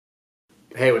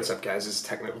Hey, what's up guys? This is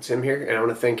Technical Tim here, and I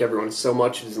want to thank everyone so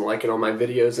much who's been liking all my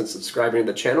videos and subscribing to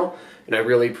the channel, and I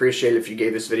really appreciate it if you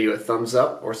gave this video a thumbs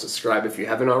up or subscribe if you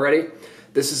haven't already.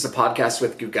 This is the podcast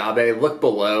with Gugabe. Look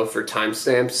below for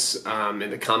timestamps in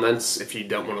the comments if you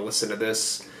don't want to listen to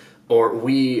this. Or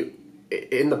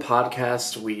in the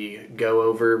podcast, we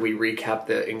recap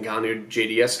the Ngannou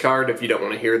JDS card if you don't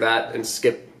want to hear that, and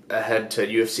skip ahead to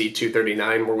UFC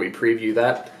 239 where we preview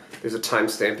that. There's a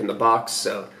timestamp in the box,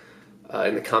 so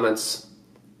in the comments,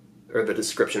 or the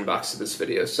description box of this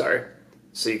video, sorry.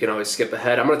 So you can always skip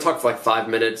ahead. I'm going to talk for like 5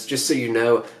 minutes, just so you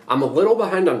know. I'm a little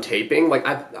behind on taping. Like,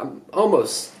 I'm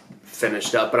almost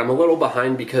finished up, but I'm a little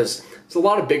behind because there's a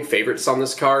lot of big favorites on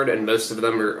this card, and most of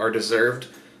them are deserved.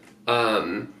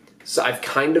 So I've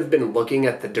kind of been looking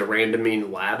at the Durandamine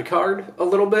Lad card a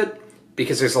little bit,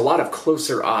 because there's a lot of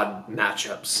closer odd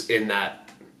matchups in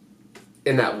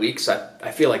that week, so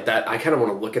I feel like that I kind of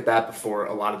want to look at that before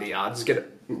a lot of the odds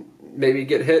maybe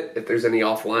get hit if there's any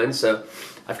offline. So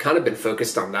I've kind of been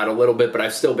focused on that a little bit, but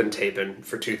I've still been taping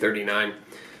for 239.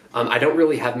 I don't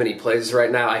really have many plays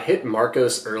right now. I hit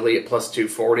Marcos early at plus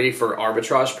 240 for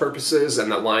arbitrage purposes,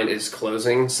 and that line is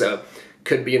closing, so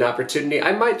could be an opportunity.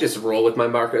 I might just roll with my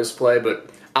Marcos play, but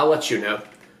I'll let you know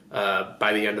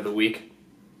by the end of the week.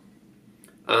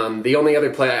 The only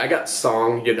other play, I got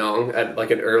Song Yadong at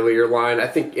like an earlier line. I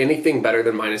think anything better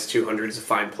than minus 200 is a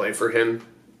fine play for him.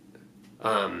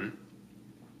 And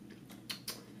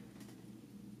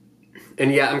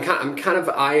yeah, I'm kind of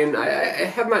eyeing, I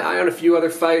have my eye on a few other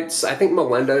fights. I think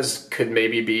Melendez could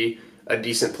maybe be a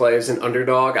decent play as an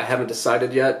underdog. I haven't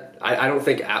decided yet. I don't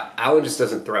think, Allen just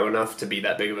doesn't throw enough to be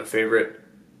that big of a favorite.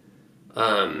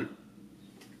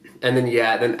 And then,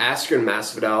 yeah, then Askren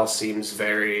Masvidal seems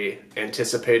very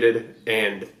anticipated,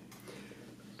 and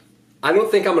I don't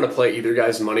think I'm going to play either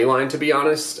guy's money line, to be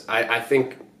honest. I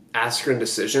think Askren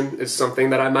decision is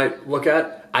something that I might look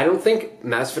at. I don't think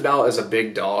Masvidal as a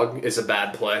big dog is a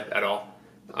bad play at all.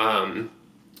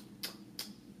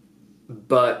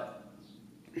 But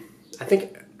I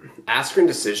think Askren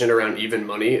decision around even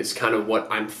money is kind of what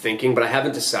I'm thinking, but I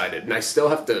haven't decided, and I still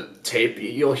have to tape.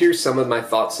 You'll hear some of my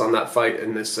thoughts on that fight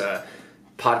in this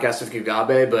podcast with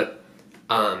Gugabe, but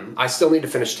I still need to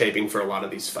finish taping for a lot of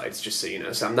these fights, just so you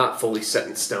know. So I'm not fully set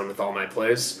in stone with all my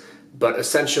plays, but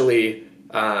essentially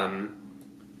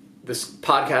this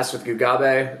podcast with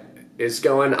Gugabe is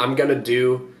going.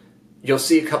 You'll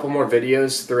see a couple more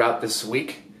videos throughout this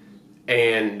week.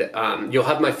 And you'll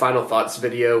have my final thoughts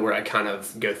video where I kind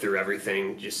of go through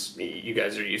everything. Just, you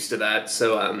guys are used to that.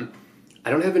 So I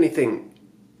don't have anything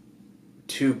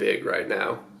too big right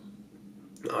now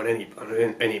on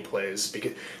any plays,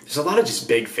 because there's a lot of just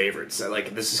big favorites.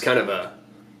 This is kind of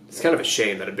a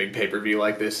shame that a big pay-per-view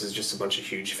like this is just a bunch of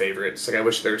huge favorites. Like, I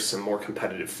wish there was some more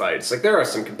competitive fights. Like, there are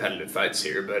some competitive fights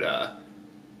here, but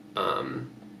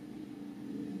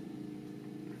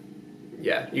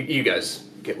yeah, you guys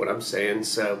get what I'm saying.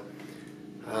 So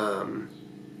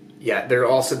yeah,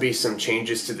 there'll also be some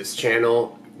changes to this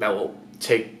channel that will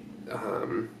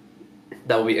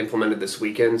be implemented this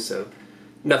weekend. So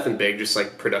nothing big, just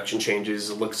like production changes.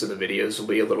 The looks of the videos will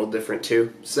be a little different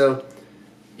too. So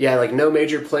yeah, like no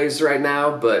major plays right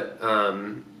now, but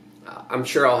I'm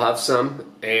sure I'll have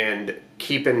some, and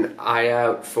keep an eye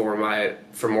out for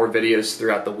more videos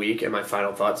throughout the week and my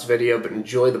final thoughts video. But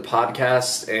enjoy the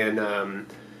podcast, and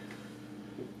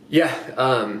yeah,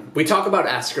 we talk about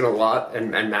Askren a lot,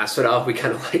 and Masvidal. We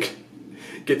kind of like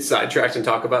get sidetracked and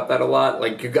talk about that a lot.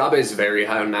 Like, Gugabe is very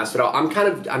high on Masvidal.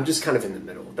 I'm just kind of in the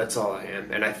middle. That's all I am,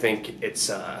 and I think it's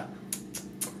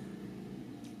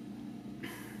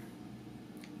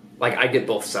like, I get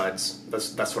both sides.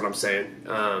 That's what I'm saying.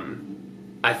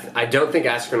 I don't think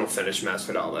Askren will finish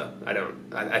Masvidal though. I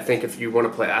don't. I think if you want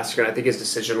to play Askren, I think his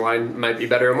decision line might be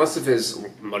better, unless if his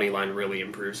money line really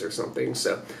improves or something.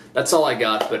 So that's all I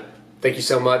got. But thank you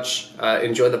so much.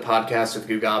 Enjoy the podcast with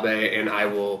Gugabe, and I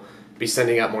will be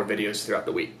sending out more videos throughout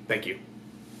the week. Thank you.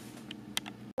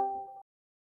 All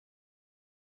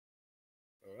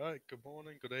right. Good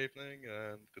morning, good evening,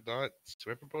 and good night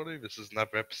to everybody. This is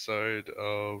another episode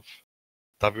of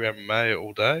WMMA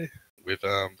All Day with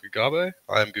Gugabe.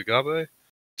 I am Gugabe.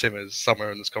 Tim is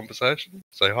somewhere in this conversation.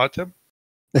 Say hi, Tim.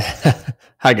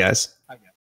 Hi, guys.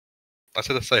 I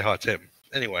said to say hi, Tim.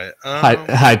 Anyway.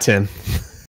 Hi, Tim.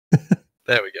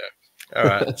 There we go. All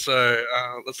right. So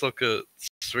let's look at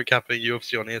recapping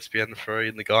UFC on ESPN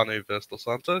 3, Ngannou versus Dos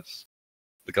Santos.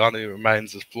 Ngannou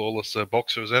remains as flawless a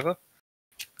boxer as ever.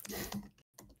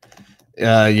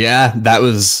 Yeah, that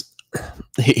was.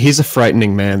 He's a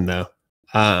frightening man, though.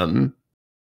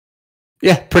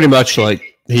 Yeah, pretty much.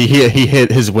 Like, he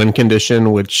hit his win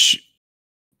condition, which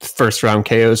first round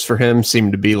KOs for him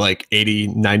seem to be like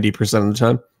 80-90% of the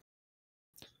time.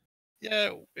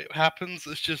 Yeah, it happens.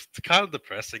 It's just kind of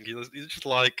depressing. He's just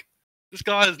like, this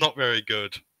guy is not very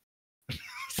good.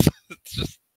 It's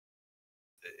just,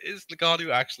 is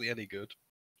Nagano actually any good?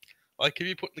 Like, if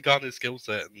you put Nagano's skill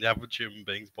set in the average human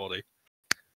being's body,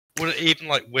 would it even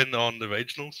like win on the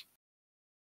regionals?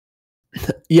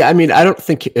 Yeah, I mean, I don't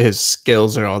think his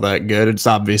skills are all that good. It's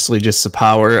obviously just the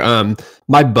power.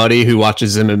 My buddy who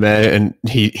watches MMA, and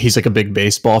he's like a big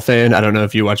baseball fan. I don't know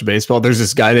if you watch baseball. There's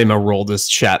this guy named Aroldis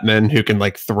Chapman who can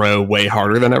like throw way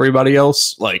harder than everybody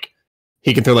else. Like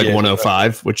he can throw like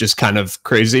 105, which is kind of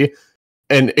crazy.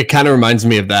 And it kind of reminds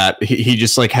me of that. He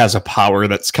just like has a power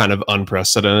that's kind of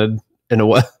unprecedented in a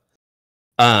way.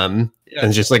 And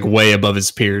it's just like way above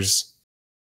his peers.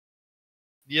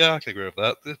 Yeah, I can agree with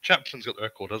that. The Chapman's got the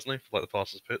record, doesn't he, for like the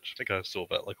fastest pitch? I think I saw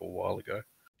that like a while ago.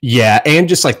 Yeah, and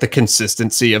just like the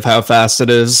consistency of how fast it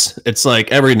is. It's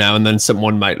like every now and then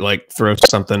someone might like throw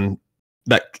something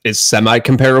that is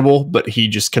semi-comparable, but he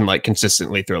just can like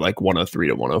consistently throw like 103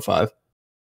 to 105.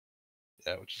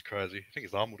 Yeah, which is crazy. I think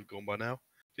his arm would have gone by now.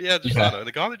 But yeah, just, I don't know.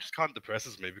 The guy that just kind of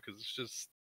depresses me because it's just,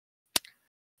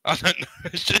 I don't know,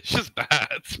 it's just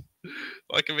bad.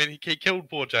 Like, I mean, he killed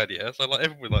poor JDS. Like,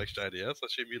 everyone likes JDS. I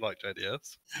assume you like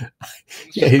JDS.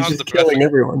 Yeah, he's just killing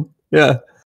everyone. Yeah.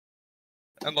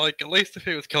 And, like, at least if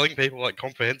he was killing people, like,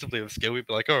 comprehensively with skill, we'd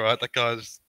be like, alright, that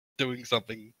guy's doing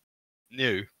something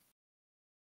new.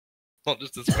 Not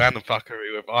just this random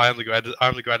fuckery with, I'm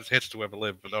the greatest hitter to ever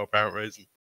live for no apparent reason.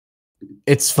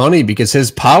 It's funny because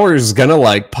his power is gonna,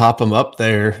 like, pop him up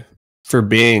there for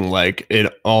being, like, an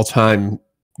all-time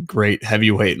great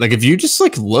heavyweight. Like, if you just,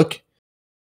 like, look,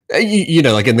 you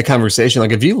know, like, in the conversation,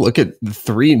 like, if you look at the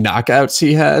 3 knockouts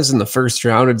he has in the first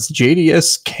round, it's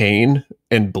JDS, Kane,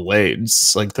 and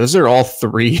Blades. Like, those are all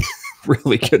 3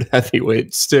 really good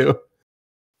heavyweights, too.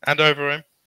 And Overeem.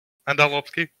 And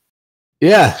Arlovsky.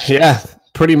 Yeah,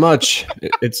 pretty much.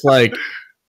 It's like,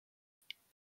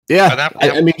 yeah,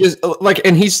 I mean, just, like,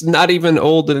 and he's not even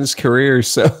old in his career,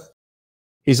 so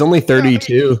he's only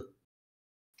 32. Yeah, I mean,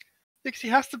 because he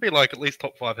has to be, like, at least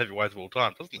top 5 heavyweights of all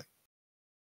time, doesn't he?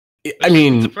 I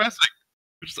mean, it's depressing,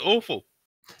 which is awful.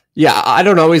 Yeah, I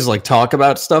don't always like talk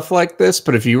about stuff like this,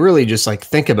 but if you really just like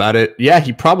think about it, yeah,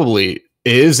 he probably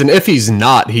is, and if he's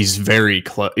not, he's very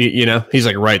close. You know, he's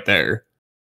like right there.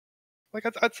 Like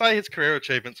I'd say his career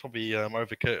achievements probably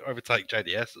overtake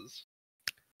JDS's.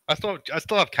 I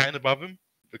still have Kane above him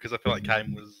because I feel like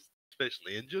Kane was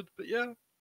especially injured. But yeah,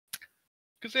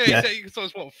 because so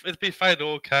it's what it'd be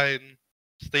Fedor, Kane,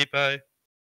 Stipe.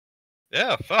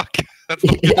 Yeah, fuck. That's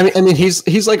not good. I mean,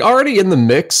 he's like already in the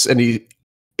mix, and he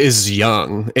is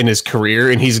young in his career,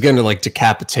 and he's gonna like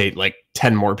decapitate like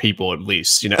 10 more people at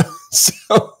least, you know.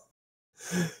 So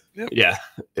yep. Yeah,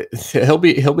 he'll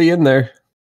be in there.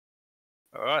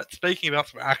 All right. Speaking about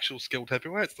some actual skilled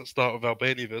heavyweights, let's start with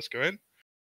Albini versus Green.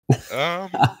 I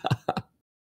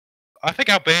think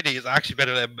Albini is actually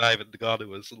better than MMA than Nagano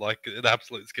was, like in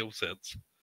absolute skill sense.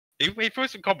 He threw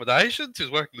some combinations. He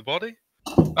was working the body.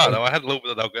 I don't know. I had a little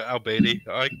bit of Albini.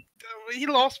 He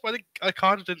lost, but I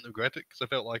kind of didn't regret it because I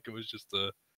felt like it was just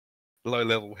a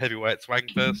low-level heavyweight swang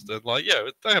fest, and like, yeah,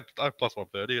 I have plus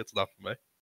 130. It's enough for me.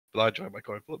 But I enjoy my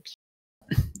coin flips.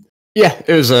 Yeah,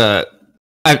 it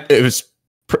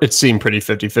seemed pretty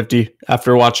 50-50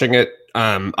 after watching it.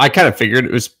 I kind of figured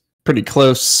it was pretty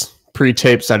close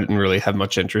pre-tapes. I didn't really have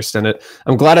much interest in it.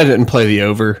 I'm glad I didn't play the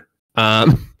over.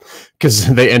 Because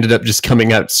they ended up just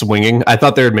coming out swinging. I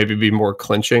thought there would maybe be more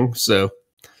clinching, so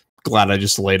glad I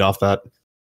just laid off that.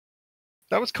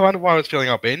 That was kind of why I was feeling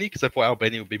Albini, because I thought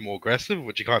Albini would be more aggressive,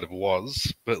 which he kind of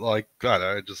was. But, like, I don't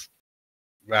know, just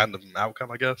random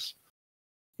outcome, I guess.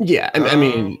 Yeah, I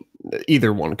mean,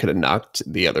 either one could have knocked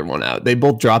the other one out. They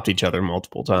both dropped each other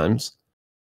multiple times.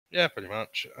 Yeah, pretty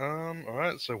much.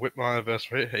 Alright, so Whitmire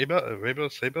versus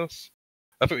Rebus.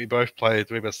 I think we both played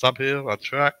Rebus sub here,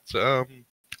 untracked.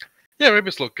 Yeah,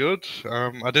 Rebus looked good.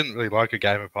 I didn't really like her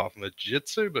game apart from her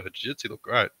jiu-jitsu, but her jiu-jitsu looked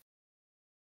great.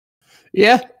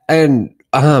 Yeah, and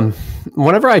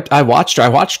whenever I watched her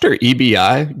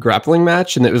EBI grappling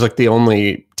match, and it was like the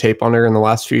only tape on her in the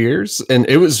last few years, and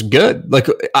it was good. Like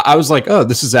I was like, oh,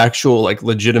 this is actual like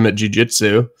legitimate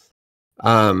jiu-jitsu.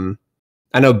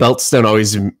 I know belts don't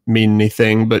always mean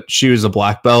anything, but she was a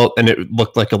black belt, and it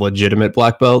looked like a legitimate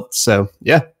black belt. So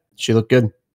yeah, she looked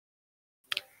good.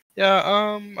 Yeah,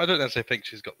 I don't necessarily think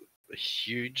she's got a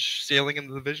huge ceiling in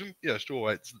the division. Yeah,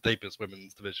 sure, it's the deepest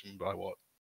women's division by what?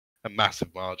 A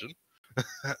massive margin.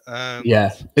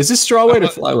 Yeah. Is this strawweight or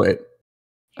flyweight?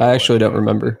 I actually don't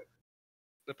remember.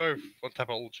 They're both on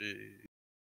Tapology.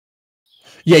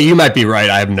 Yeah, you might be right.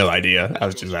 I have no idea. I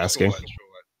was just asking.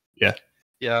 Yeah.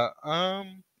 Yeah.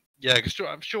 Yeah, because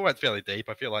I'm sure it's fairly deep.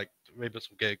 I feel like Rebus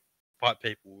will fight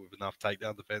people with enough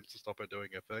takedown defense to stop her doing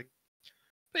her thing.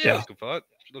 But yeah, it was a good fight.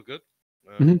 She looked good.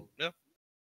 Yeah.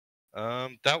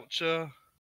 Doucher.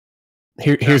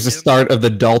 Here's the start of the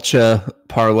Dolce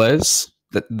parlays.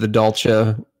 The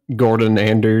Dolce, Gordon,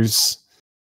 Anders,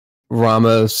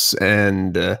 Ramos,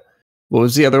 and what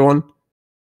was the other one?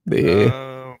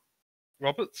 The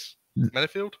Roberts,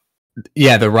 Metafield.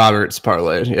 Yeah, the Roberts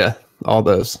parlay. Yeah, all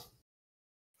those.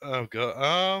 Oh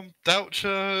god.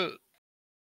 Doucher.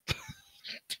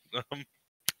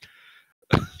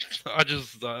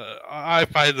 I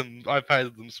paid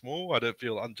them small. I don't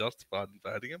feel unjustified in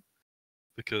paying him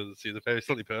because he's a very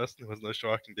silly person who has no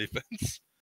striking defense.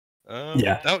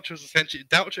 Yeah, Doucher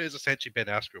is essentially Ben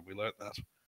Askren. We learned that.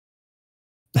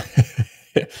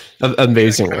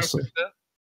 Amazing wrestler.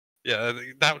 Yeah,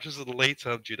 Doucher's an elite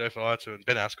judo fighter, and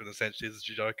Ben Askren essentially is a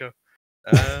judoka,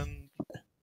 and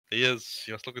he is.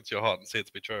 You must look into your heart and see it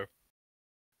to be true.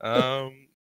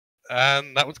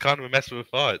 And that was kind of a mess of a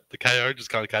fight. The KO just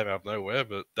kind of came out of nowhere,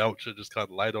 but Doucher just kind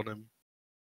of laid on him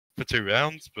for 2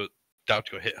 rounds, but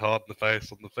Doucher got hit hard in the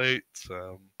face on the feet.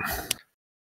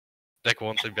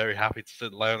 Dequan seemed very happy to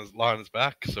sit lie on his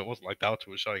back, so it wasn't like Doucher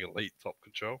was showing elite top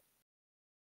control.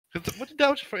 What did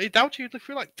Doucher for? Doucher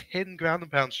threw like 10 ground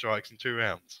and pound strikes in 2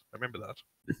 rounds. I remember that.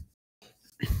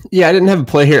 Yeah, I didn't have a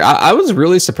play here. I was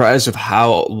really surprised with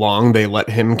how long they let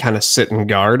him kind of sit and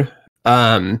guard.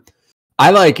 I'm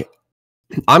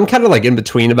kind of like in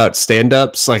between about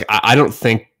stand-ups. Like, I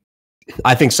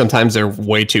think sometimes they're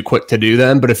way too quick to do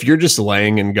them, but if you're just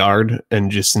laying in guard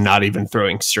and just not even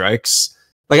throwing strikes,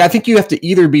 like I think you have to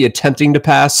either be attempting to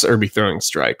pass or be throwing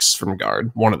strikes from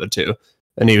guard, one of the two.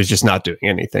 And he was just not doing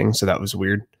anything, so that was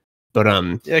weird. But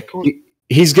yeah, cool.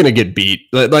 He's gonna get beat.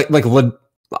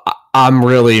 I'm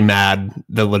really mad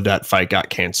the Ledet fight got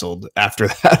canceled after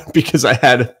that because I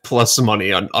had plus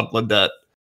money on Ledet.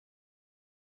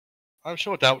 I'm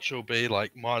sure Doucher will be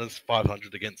like minus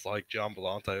 500 against like Gian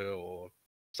Volante or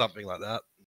something like that.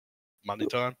 Money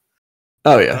time.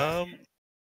 Oh yeah.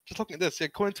 Just looking at this, yeah,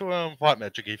 according to Fight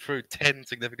Metric, he threw 10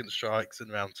 significant strikes in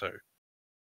round 2,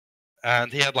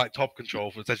 and he had like top control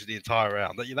for essentially the entire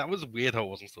round. That was weird how it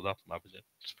wasn't stood up, in my opinion,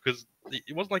 just because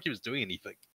it wasn't like he was doing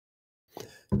anything.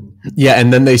 Yeah,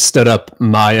 and then they stood up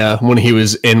Maya when he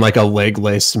was in like a leg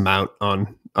lace mount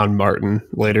on Martin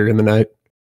later in the night.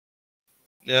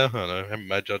 Yeah, I don't know. I'm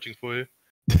mad judging for you.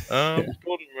 Gordon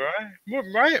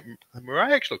Murray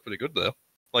actually looked pretty good there.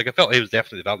 Like, I felt he was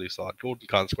definitely the value side. Gordon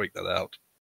kind of squeaked that out.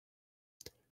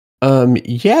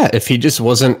 Yeah, if he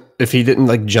didn't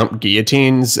like jump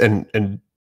guillotines and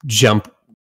jump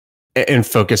and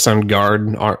focus on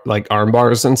guard like arm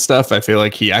bars and stuff, I feel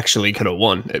like he actually could have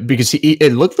won because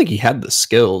it looked like he had the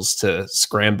skills to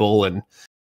scramble and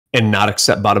not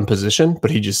accept bottom position, but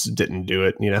he just didn't do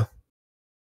it, you know?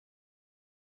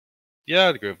 Yeah,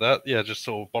 I'd agree with that. Yeah, just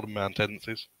sort of bottom man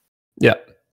tendencies. Yeah.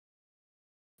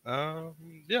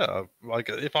 Yeah, like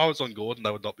if I was on Gordon,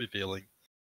 I would not be feeling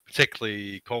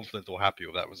particularly confident or happy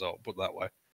with that result, put it that way.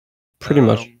 Pretty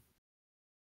much.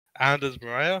 Anders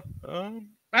Maria.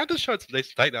 Anders showed some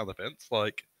decent takedown defense.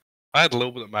 Like, I had a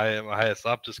little bit of Mahia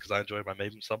sub just because I enjoy my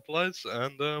Maven sub plays,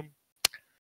 and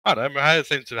I don't know, Mahia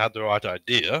seems to have had the right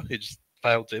idea. He just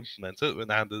failed to implement it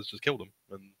when Anders just killed him.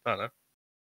 And I don't know.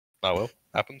 Oh well,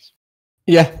 happens.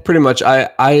 Yeah, pretty much.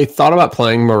 I thought about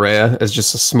playing Maria as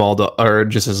just a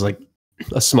just as like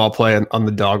a small play on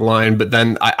the dog line, but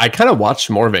then I kind of watched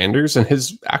more of Anders, and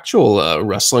his actual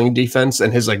wrestling defense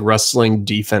and his like wrestling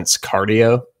defense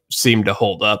cardio seemed to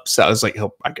hold up. So I was like,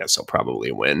 I guess he'll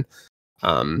probably win.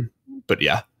 But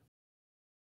yeah.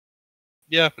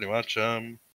 Yeah, pretty much.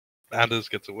 Anders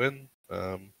gets a win.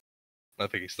 I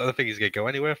don't think he's gonna go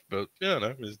anywhere, but yeah,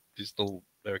 no, he's still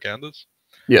Eric Anders.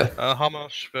 Yeah.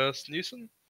 Hamosh versus Newson.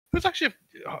 It was actually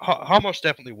Hamosh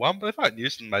definitely won, but I thought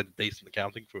Newson made a decent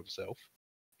accounting for himself.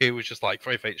 He was just like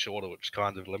 3 feet shorter, which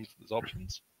kind of limited his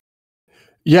options.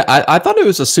 Yeah, I thought it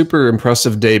was a super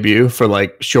impressive debut for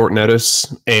like short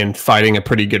notice and fighting a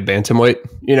pretty good bantamweight,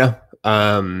 you know?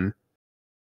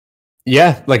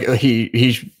 Yeah, like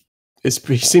he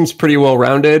seems pretty well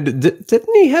rounded.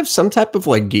 Didn't he have some type of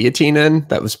like guillotine in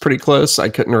that was pretty close? I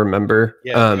couldn't remember.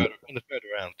 Yeah, in the third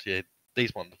round. Yeah,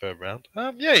 these one in the third round.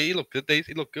 Yeah, he looked good.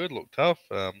 He looked good. Looked tough.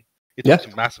 He took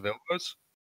some massive elbows.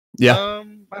 Yeah.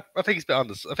 I think he's a bit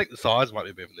under. I think the size might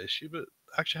be a bit of an issue, but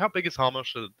actually, how big is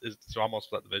Hamosh? Is Ramos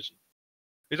for that division?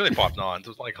 He's only 5'9",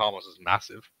 so it's like Hamosh is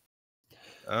massive.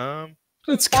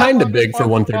 It's kind of big for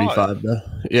 135, though.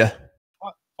 Yeah.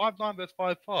 5'9" versus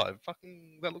 5'5".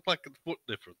 Fucking, that looked like a foot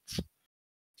difference.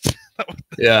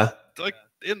 Yeah. Like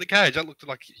in the cage, that looked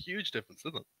like a huge difference,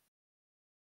 didn't it?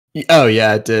 Oh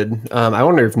yeah, it did. I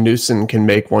wonder if Newsom can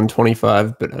make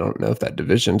 125, but I don't know if that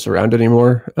division's around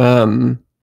anymore.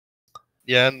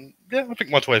 Yeah, and yeah, I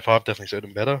think 125 definitely suited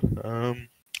him better.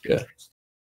 Yeah.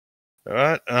 All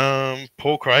right.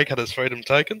 Paul Craig had his freedom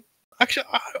taken. Actually,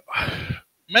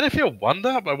 Menifield won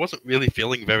that, but I wasn't really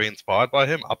feeling very inspired by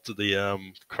him up to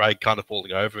the Craig kind of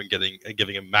falling over and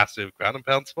giving a massive ground and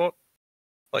pound spot.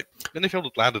 Like Menifield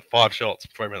had landed 5 shots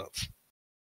in 3 minutes.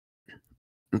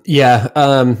 Yeah,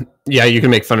 yeah, you can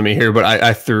make fun of me here, but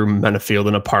I threw Menifield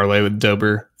in a parlay with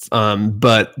Dober,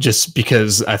 but just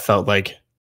because I felt like,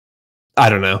 I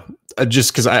don't know,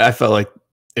 just because I felt like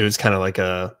it was kind of like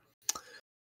a,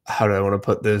 how do I want to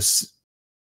put this?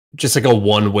 Just like a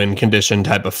 1-win condition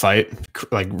type of fight.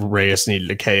 Like Reyes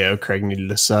needed a KO, Craig needed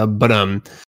a sub, but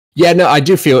yeah, no, I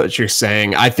do feel what you're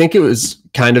saying. I think it was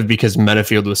kind of because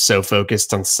Menifield was so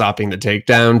focused on stopping the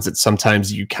takedowns that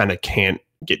sometimes you kind of can't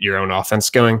get your own offense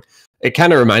going. It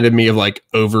kind of reminded me of like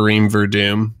Overeem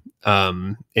Verdum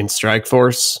in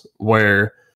Strikeforce,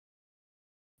 where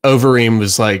Overeem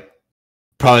was like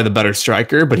probably the better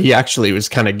striker, but he actually was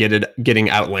kind of getting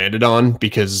outlanded on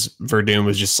because Verdum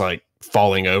was just like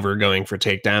falling over, going for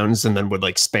takedowns, and then would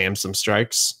like spam some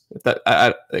strikes.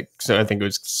 So I think it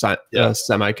was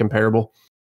semi comparable.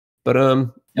 But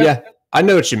yeah, I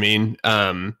know what you mean.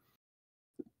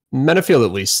 Menifield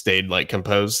at least stayed like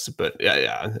composed, but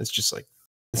yeah, it's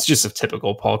just a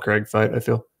typical Paul Craig fight, I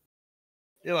feel.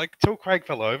 Yeah, like till Craig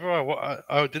fell over,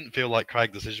 I didn't feel like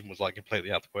Craig's decision was like completely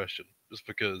out of the question, just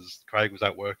because Craig was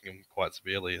outworking him quite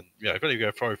severely. And yeah, if you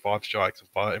go throw 5 strikes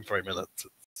in 3 minutes,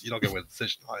 you're not going to win the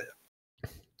decision, are you?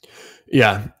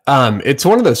 Yeah, it's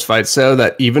one of those fights though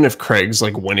that even if Craig's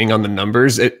like winning on the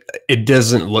numbers, it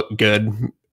doesn't look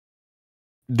good.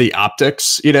 The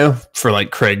optics, for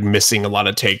like Craig missing a lot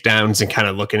of takedowns and kind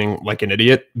of looking like an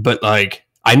idiot. But like,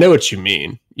 I know what you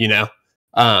mean,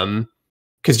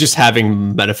 because just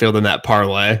having Menifield in that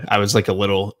parlay, I was like a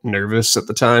little nervous at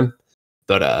the time.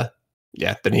 But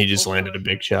yeah, then he just landed a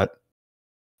big shot.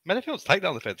 Menifield's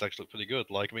takedown defense actually looked pretty good.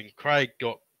 Like, I mean, Craig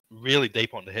got really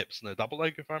deep on the hips in a double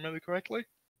leg, if I remember correctly.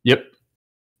 Yep.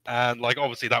 And like,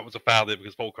 obviously that was a foul there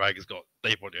because Paul Craig has got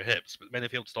deep on your hips, but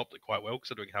Menifield stopped it quite well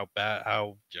considering how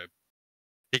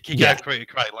he gave Craig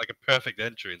like a perfect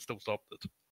entry and still stopped it.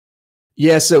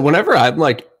 Yeah, so whenever I'm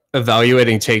like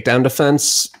evaluating takedown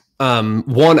defense,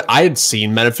 one, I had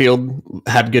seen Menifield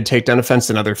had good takedown defense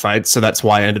in other fights, so that's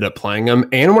why I ended up playing him.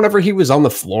 And whenever he was on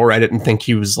the floor, I didn't think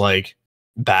he was like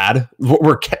bad.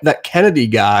 That Kennedy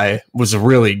guy was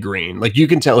really green. Like you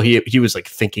can tell he was like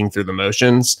thinking through the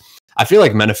motions. I feel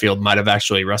like Menifield might have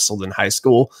actually wrestled in high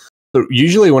school, but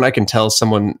usually when I can tell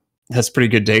someone has pretty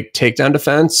good takedown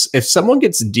defense, if someone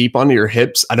gets deep onto your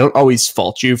hips, I don't always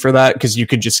fault you for that because you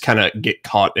could just kind of get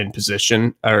caught in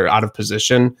position or out of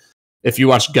position. If you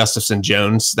watch Gustafson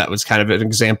Jones, that was kind of an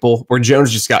example where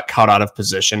Jones just got caught out of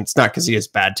position. It's not because he has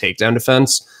bad takedown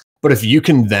defense, but if you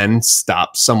can then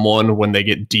stop someone when they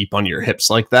get deep on your hips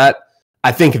like that,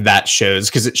 I think that shows,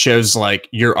 because it shows like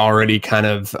you're already kind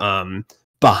of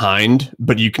behind,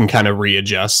 but you can kind of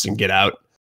readjust and get out.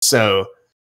 So,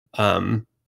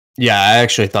 yeah, I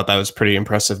actually thought that was pretty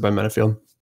impressive by Menifield.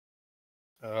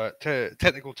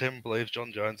 Technical Tim believes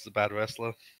John Jones is a bad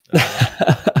wrestler. So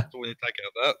we need to take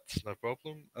out that. No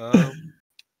problem.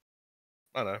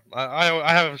 I know.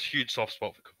 I have a huge soft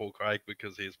spot for Paul Craig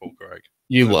because he's Paul Craig.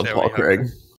 You love Paul Craig.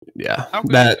 Yeah.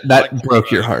 That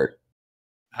broke your heart.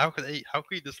 How could he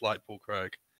dislike Paul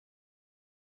Craig?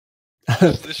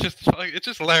 It's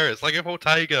just hilarious. Like if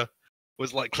Ortega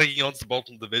was like clinging on to the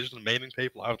bottom division and memeing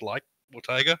people, I would like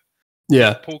Ortega.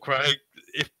 Yeah. Paul Craig,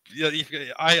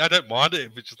 I don't mind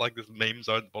it if it's just like this meme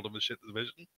zone at the bottom of shit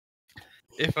division.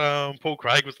 If Paul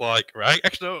Craig was like rank,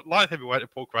 actually no, light heavyweight,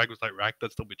 if Paul Craig was like ranked,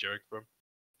 I'd still be cheering for him.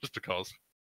 Just because.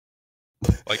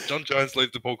 Like John Jones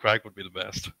leads to Paul Craig would be the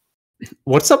best.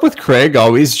 What's up with Craig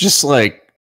always just like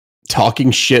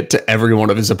talking shit to every one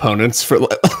of his opponents for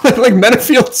like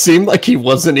Menifield seemed like he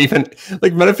wasn't even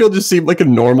like Menifield just seemed like a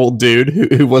normal dude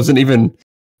who wasn't even,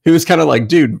 who was kind of like,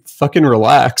 dude, fucking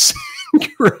relax.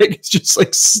 Craig is just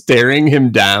like staring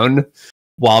him down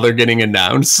while they're getting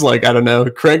announced. Like, I don't know.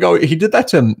 Craig, he did that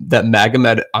to that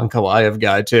Magomed Ankalaev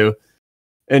guy too.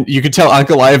 And you could tell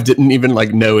Ankalaev didn't even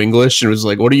like know English and was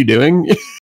like, what are you doing?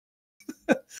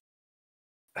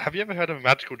 Have you ever heard of a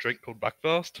magical drink called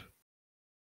Buckfast?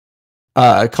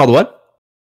 Called what?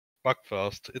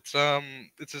 Buckfast. It's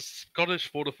a Scottish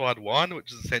fortified wine,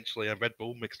 which is essentially a Red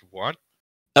Bull mixed with wine.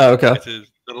 Oh, okay. This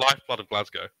is the lifeblood of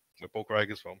Glasgow, where Paul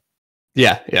Craig is from.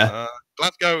 Yeah.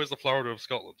 Glasgow is the Florida of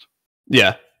Scotland.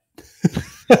 Yeah.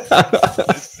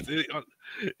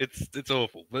 It's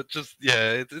awful, but just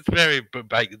yeah, it's very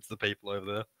bacon to the people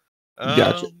over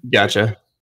there. Gotcha.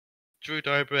 Drew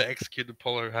Dober executed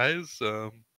Polo Hayes.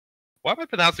 Why am I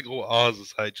pronouncing all R's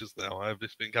as H's now? I've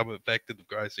just become infected with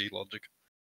Gracie logic.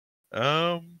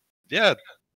 Yeah,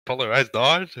 Polo Hayes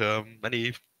died.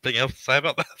 Anything else to say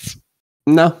about that?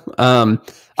 No.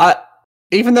 I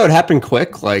even though it happened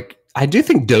quick, like I do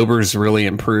think Dober's really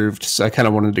improved, so I kind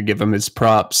of wanted to give him his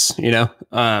props, you know.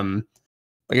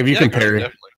 Like if you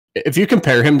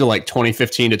compare him to like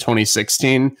 2015 to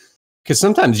 2016, because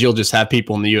sometimes you'll just have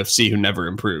people in the UFC who never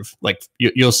improve. Like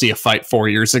you'll see a fight 4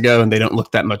 years ago and they don't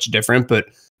look that much different, but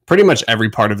pretty much every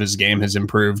part of his game has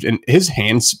improved, and his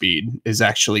hand speed has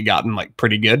actually gotten like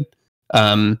pretty good.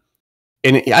 And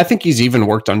I think he's even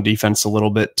worked on defense a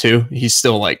little bit too. He's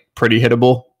still like pretty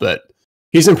hittable, but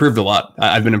he's improved a lot.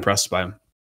 I've been impressed by him.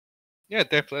 Yeah,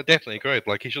 definitely agreed.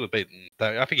 Like he should have beaten.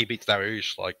 I think he beats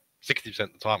Dariush like 60%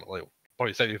 of the time at least,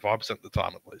 probably 75% of the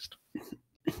time at least.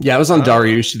 Yeah, I was on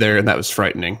Dariush there, and that was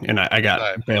frightening, and I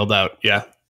got bailed out. Yeah,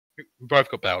 we both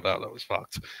got bailed out. That was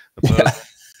fucked.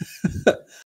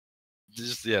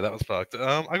 Yeah, that was fucked.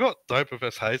 I got Doper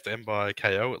vs Hayes to end by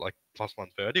KO at like plus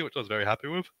 130, which I was very happy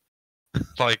with.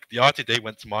 Like the RTD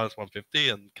went to minus 150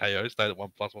 and KO stayed at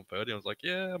plus 130. I was like,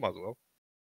 yeah, might as well.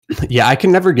 Yeah, I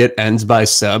can never get ends by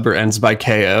sub or ends by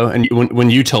KO. And when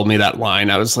you told me that line,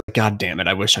 I was like, God damn it,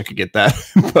 I wish I could get that.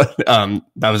 But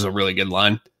that was a really good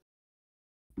line.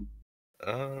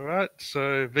 All right,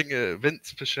 so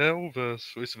Vince Pichel versus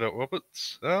Roosevelt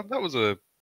Roberts. That was a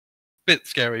bit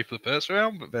scary for the first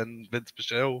round, but then Vince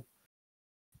Pichel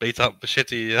beat up the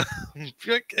shitty.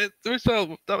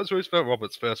 That was Roosevelt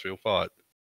Roberts' first real fight,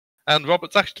 and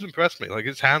Roberts actually impressed me. Like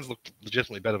his hands looked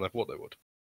legitimately better than I thought they would.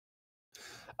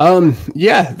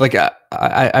 Yeah, like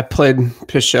I played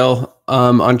Pichel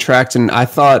on tracked, and I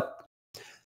thought,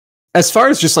 as far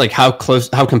as just like how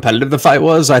competitive the fight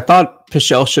was, I thought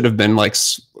Pichel should have been like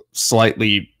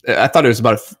slightly. I thought it was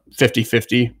about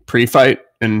 50-50 pre-fight,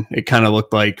 and it kind of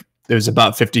looked like it was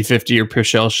about 50-50, or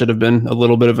Pichel should have been a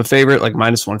little bit of a favorite, like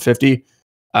minus 150.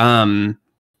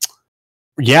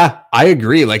 Yeah, I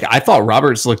agree. Like I thought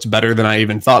Roberts looked better than I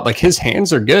even thought. Like his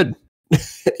hands are good.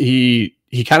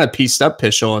 He kind of pieced up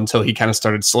Pichel until he kind of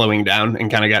started slowing down and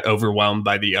kind of got overwhelmed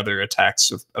by the other attacks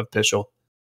of Pichel.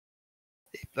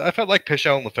 I felt like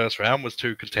Pichel in the first round was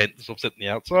too content to sort of sit on the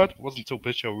outside. It wasn't until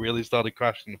Pichel really started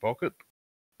crashing the pocket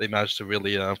they managed to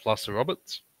really fluster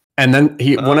Roberts. And then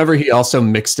whenever he also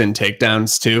mixed in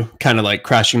takedowns too, kind of like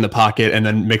crashing the pocket and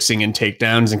then mixing in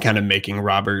takedowns and kind of making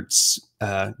Roberts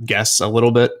guess a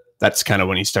little bit. That's kind of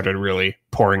when he started really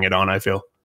pouring it on, I feel.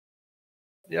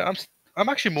 Yeah, I'm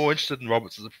actually more interested in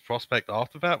Roberts as a prospect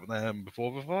after that than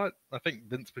before the fight. I think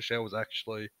Vince Pichel was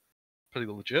actually pretty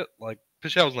legit. Like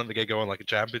Pichel's never gonna go on like a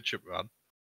championship run,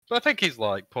 but I think he's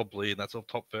like probably in that sort of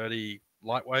top 30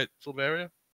 lightweight sort of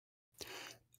area.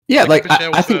 Yeah, like I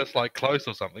think first, like close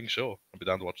or something. Sure, I'd be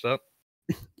down to watch that.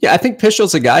 Yeah, I think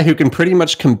Pichel's a guy who can pretty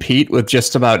much compete with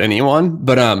just about anyone,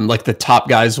 but like the top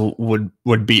guys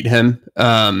would beat him.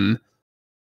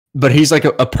 But he's like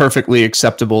a perfectly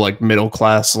acceptable like middle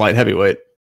class light heavyweight.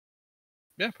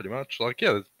 Yeah, pretty much. Like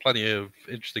there's plenty of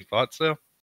interesting fights there.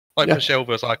 Like Pichel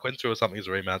versus Iquinta or something is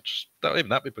a rematch. That'd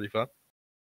be pretty fun.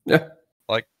 Yeah.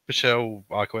 Like Pichel,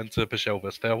 Iquinta, Pichel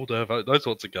versus Felder, those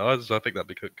sorts of guys. I think that'd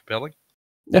be compelling.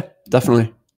 Yeah,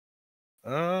 definitely.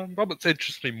 Roberts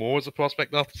interests me more as a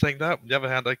prospect after saying that. On the other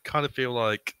hand, I kind of feel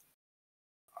like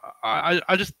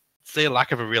I just see a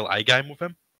lack of a real A game with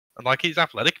him. And like he's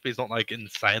athletic, but he's not like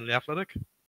insanely athletic.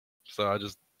 So I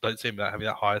just don't see him having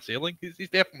that higher ceiling. He's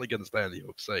definitely going to stay in the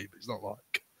UFC, but he's not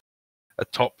like a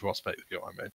top prospect, if you know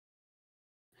what I mean.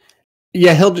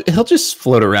 Yeah, he'll just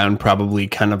float around, probably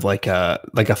kind of like a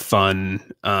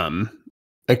fun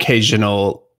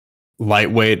occasional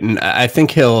lightweight, and I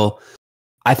think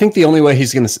the only way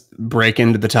he's going to break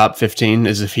into the top 15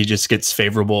 is if he just gets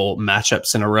favorable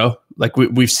matchups in a row. Like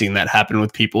we've seen that happen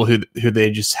with people who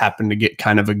they just happen to get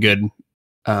kind of a good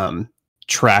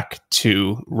track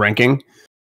to ranking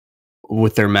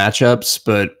with their matchups.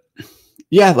 But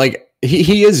yeah, like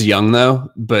he is young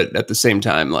though, but at the same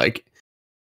time, like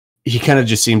he kind of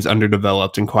just seems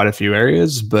underdeveloped in quite a few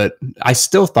areas. But I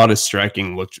still thought his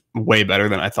striking looked way better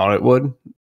than I thought it would.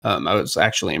 I was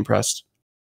actually impressed.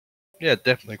 Yeah,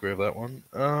 definitely agree with that one.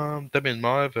 Demian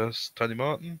Maia versus Tony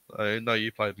Martin. I know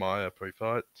you played Maia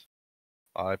pre-fight.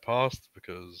 I passed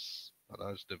because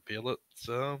I just didn't feel it.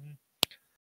 That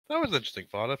was an interesting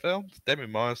fight, I found.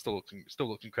 Demian Maia still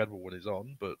looked incredible when he's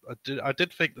on, but I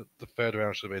did think that the third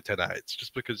round should have been 10-8,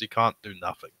 just because you can't do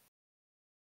nothing.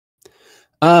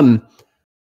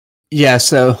 Yeah,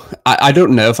 so I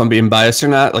don't know if I'm being biased or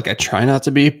not. Like, I try not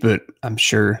to be, but I'm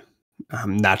sure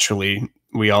naturally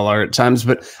we all are at times.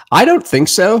 But I don't think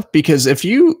so, because if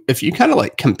you kind of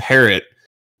like compare it,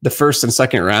 the first and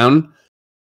second round,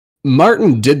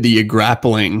 Martin did the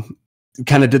grappling,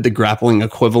 kind of did the grappling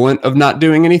equivalent of not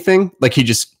doing anything. Like, he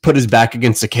just put his back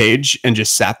against the cage and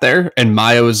just sat there. And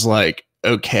Maya was like,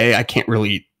 okay, I can't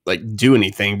really like do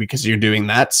anything because you're doing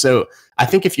that. So I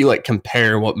think if you like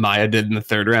compare what Maya did in the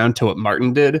third round to what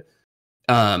Martin did,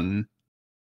 um,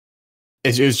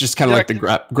 it was just kind of like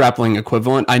the grappling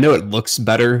equivalent. I know it looks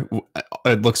better.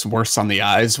 It looks worse on the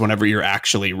eyes whenever you're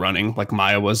actually running, like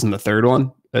Maya was in the third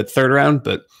round.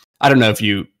 But I don't know if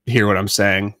you hear what I'm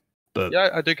saying. But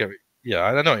yeah, I do get it. Yeah,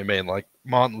 I know what you mean. Like,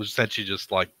 Martin was essentially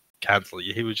just like canceling.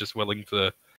 He was just willing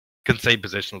to concede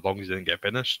position as long as he didn't get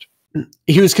finished.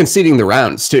 He was conceding the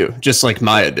rounds too, just like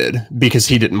Maya did, because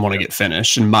he didn't want to get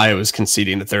finished, and Maya was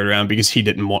conceding the third round because he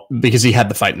had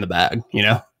the fight in the bag, you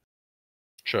know.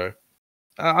 Sure.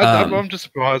 I'm just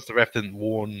surprised the ref didn't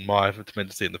warn Maya for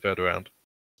Timidity in the third round.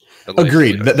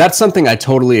 Agreed. That's something I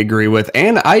totally agree with,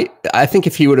 and I think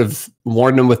if he would have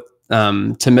warned him with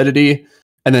timidity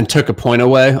and then took a point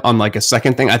away on like a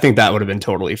second thing, I think that would have been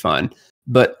totally fine.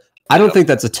 But I don't think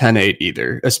that's a 10-8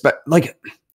 either. Like,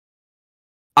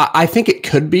 I think it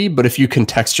could be, but if you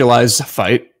contextualize the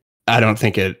fight, I don't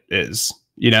think it is,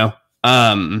 you know?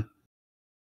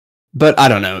 But I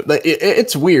don't know.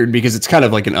 It's weird because it's kind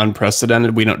of like an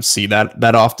unprecedented. We don't see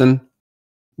that often.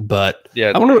 But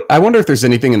yeah, I wonder if there's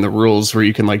anything in the rules where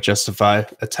you can like justify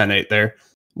a 10-8 there.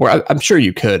 Where I'm sure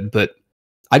you could, but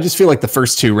I just feel like the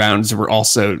first two rounds were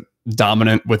also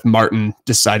dominant with Martin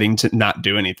deciding to not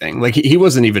do anything. Like, he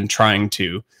wasn't even trying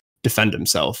to defend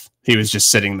himself. He was just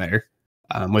sitting there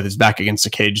with his back against the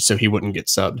cage so he wouldn't get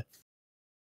subbed.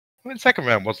 I mean, second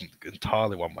round wasn't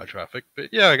entirely won by traffic, but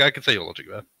yeah, I can see your logic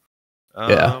there.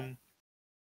 Yeah.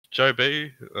 Joe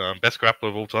B, best grappler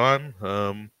of all time.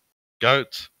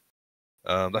 GOAT.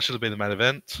 That should have been the main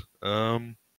event.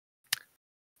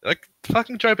 Like,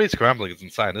 fucking Joe B scrambling is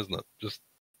insane, isn't it? Just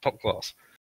top class.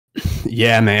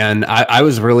 Yeah, man. I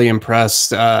was really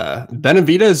impressed.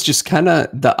 Benavidez just kind of,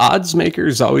 the odds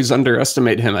makers always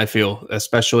underestimate him, I feel,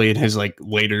 especially in his like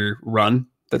later run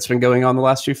that's been going on the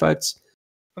last few fights.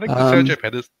 I think Sergio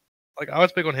Pettis, like, I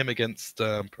was big on him against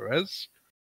Perez.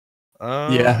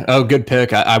 Yeah. Oh, good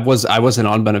pick. I wasn't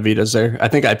on Benavidez there. I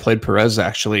think I played Perez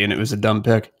actually, and it was a dumb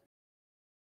pick.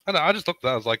 I know, I just looked at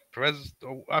that. I was like, Perez.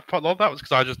 I love that was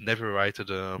because I just never rated.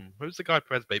 Who's the guy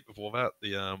Perez beat before that?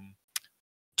 The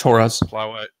Torres.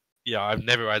 Flyweight. Yeah, I've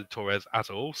never rated Torres at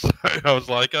all. So I was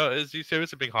like, is he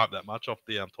seriously being hyped that much off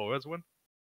the Torres win?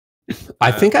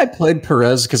 I think I played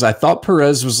Perez because I thought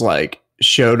Perez was like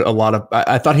showed a lot of.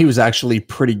 I thought he was actually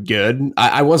pretty good.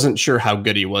 I wasn't sure how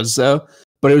good he was though.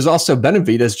 But it was also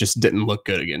Benavidez just didn't look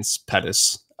good against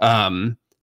Pettis. I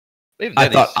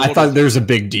thought there was a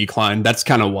big decline. That's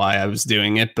kind of why I was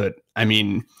doing it. But I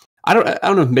mean, I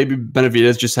don't know. Maybe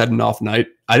Benavidez just had an off night.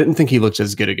 I didn't think he looked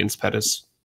as good against Pettis.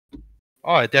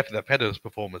 Oh, definitely. That Pettis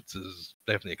performance is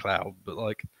definitely a cloud. But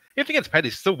like, if against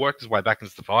Pettis, he still worked his way back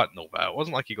into the fight and all that. It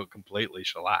wasn't like he got completely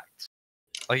shellacked.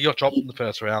 Like, he got dropped in the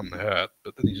first round and hurt,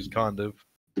 but then he just kind of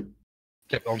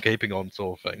kept on keeping on,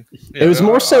 sort of thing. Yeah, it was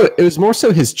more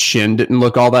so his chin didn't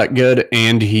look all that good,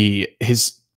 and he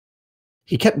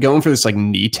kept going for this like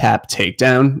knee tap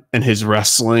takedown, and his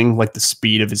wrestling, like the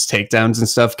speed of his takedowns and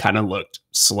stuff, kind of looked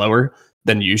slower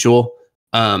than usual.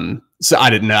 So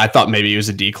I didn't know. I thought maybe it was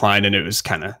a decline, and it was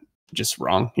kind of just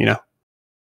wrong, you know.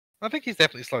 I think he's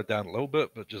definitely slowed down a little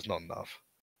bit, but just not enough.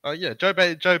 Yeah, Joe B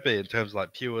in terms of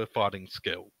like pure fighting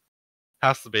skill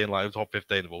has to be in like the top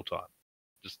 15 of all time.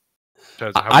 Just in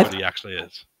terms of how good he actually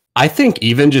is. I think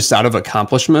even just out of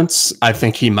accomplishments, I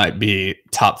think he might be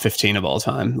top 15 of all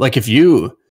time. Like,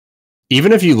 even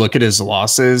if you look at his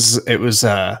losses, it was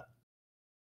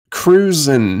Cruz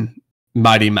and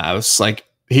Mighty Mouse. Like,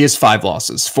 he has 5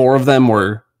 losses. 4 of them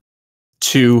were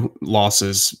 2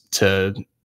 losses to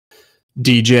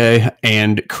DJ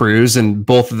and Cruz, and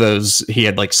both of those he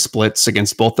had like splits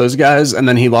against both those guys, and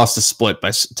then he lost a split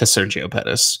to Sergio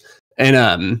Pettis.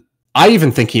 And I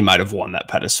even think he might have won that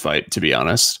Pettis fight, to be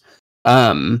honest.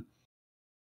 And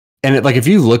if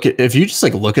you just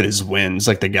like look at his wins,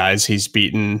 like the guys he's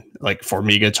beaten, like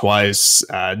Formiga twice,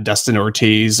 Dustin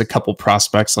Ortiz, a couple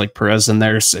prospects like Perez in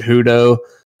there, Cejudo.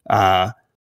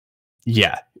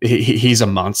 Yeah, he's a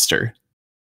monster.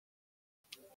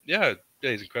 Yeah,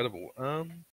 he's incredible.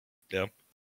 Yeah.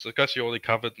 So I guess you already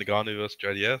covered Nagano versus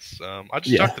JDS. I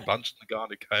just chucked a bunch of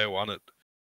Nagano KO1 at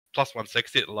plus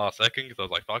 160 at the last second because I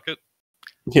was like, fuck it.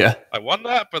 Yeah. I won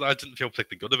that, but I didn't feel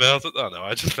particularly good about it. I don't know.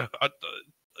 I just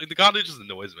the guy who just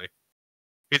annoys me.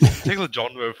 His particular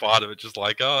genre of fighter, it's just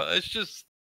like, it's just,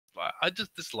 I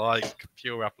just dislike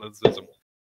pure athleticism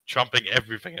trumping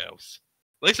everything else.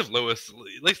 At least Lewis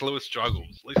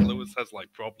struggles. At least Lewis has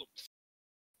like problems.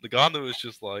 The Garner is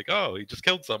just like, oh, he just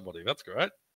killed somebody. That's great.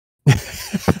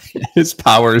 His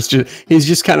power is he's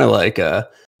just kind of like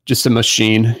just a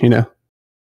machine, you know?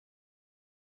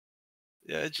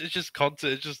 Yeah, it's just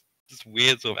content. It's just this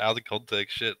weird sort of out of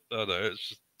context shit. I don't know. It's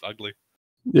just ugly.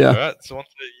 Yeah. All right, so on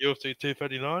to UFC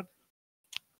 239.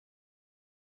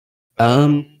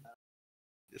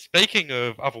 Speaking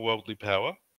of otherworldly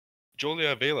power, Julia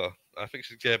Avila. I think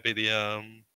she's gonna be the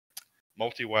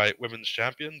multi-weight women's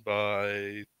champion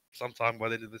by sometime by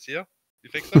the end of this year. You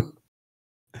think so?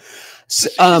 She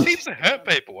seems to hurt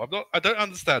people. I don't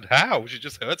understand how. She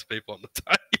just hurts people on the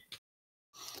tape.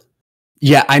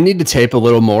 Yeah, I need to tape a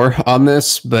little more on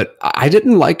this, but I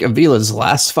didn't like Avila's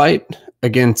last fight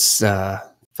against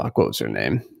what was her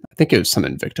name? I think it was some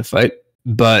Invicta fight.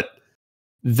 But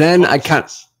then I kind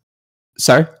of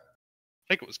sorry? I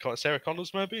think it was Sarah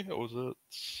Connors, maybe? Or was it?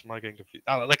 Am I getting confused?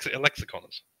 Alexa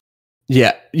Connors.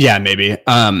 Yeah, maybe.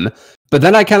 But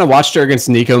then I kind of watched her against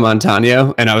Nico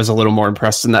Montano, and I was a little more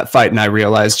impressed in that fight, and I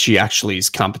realized she actually is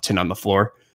competent on the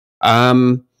floor.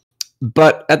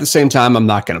 But at the same time, I'm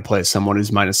not going to play someone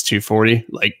who's minus 240,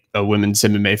 like a women's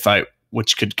MMA fight,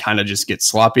 which could kind of just get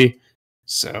sloppy.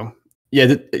 So,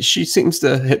 yeah, she seems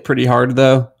to hit pretty hard,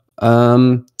 though.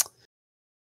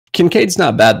 Kincaid's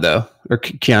not bad, though. Or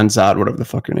Kianzad, whatever the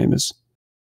fuck her name is.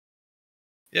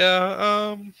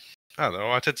 Yeah, I don't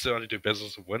know. I tend to only do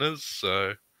business with winners,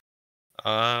 so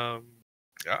I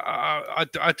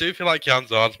do feel like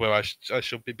Kianzad's where I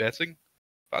should be betting.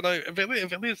 I know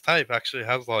Avilia's tape actually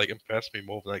has like impressed me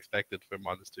more than I expected for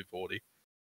minus 240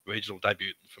 regional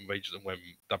debut from regional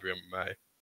WMMA.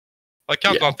 Like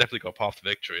Kianzad's definitely got a path to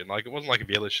victory, and like it wasn't like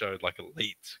Avila showed like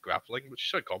elite grappling, but she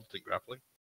showed competent grappling.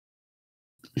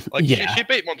 Like she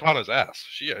beat Montano's ass.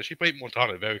 She beat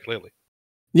Montano very clearly.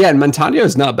 Yeah, and Montano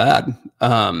is not bad.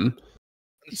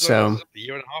 So a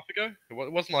year and a half ago,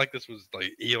 it wasn't like this was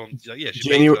like eons. Yeah, she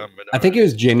beat them. I think it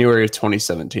was January of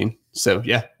 2017. So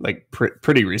yeah, like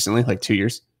pretty recently, like 2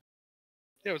 years.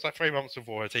 Yeah, it was like 3 months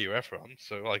before her TUF run.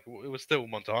 So like it was still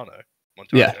Montano.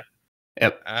 Yeah.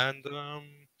 Yep. And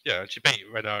yeah, she beat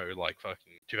Renault like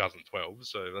fucking 2012.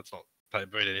 So that's not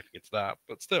bringing anything into that,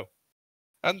 but still.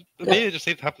 And the media just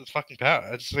seems to have this fucking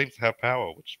power. It just seems to have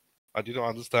power, which I do not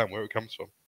understand where it comes from.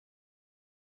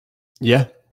 Yeah.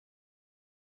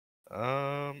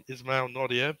 Ismail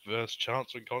Nordiev versus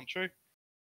Chance and Contry.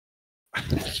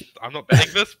 I'm not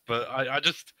betting this, but I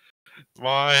just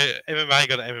my MMA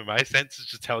got an MMA sense is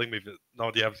just telling me that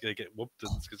Nordiev's gonna get whooped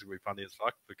and it's gonna be funny as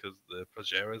fuck because the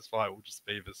Pajeras fight will just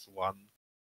be this one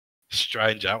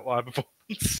strange outlier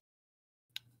performance.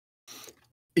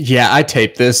 Yeah, I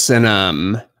taped this and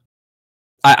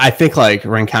I think like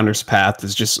Rencounter's path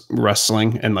is just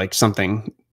wrestling and like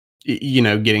something, you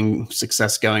know, getting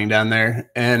success going down there.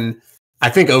 And I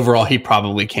think overall he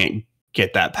probably can't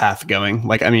get that path going.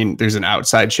 Like, I mean, there's an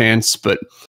outside chance, but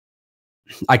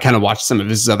I kind of watched some of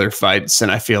his other fights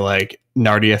and I feel like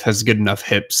Nardiev has good enough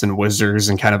hips and whizzers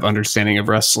and kind of understanding of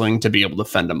wrestling to be able to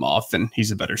fend him off, and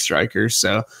he's a better striker.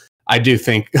 So I do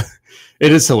think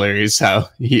it is hilarious how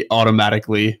he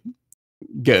automatically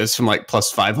goes from like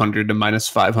plus 500 to minus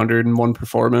 500 in one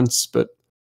performance, but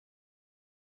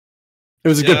it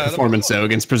was a good performance though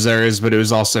against Prazeres, but it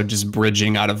was also just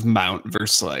bridging out of Mount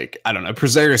versus like, I don't know,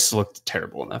 Prazeres looked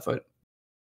terrible in that fight.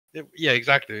 Yeah,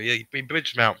 exactly. Yeah, he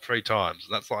bridged Mount 3 times,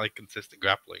 and that's like consistent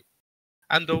grappling.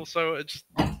 And also, it just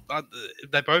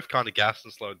they both kind of gassed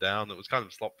and slowed down. It was kind of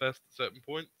a slop fest at a certain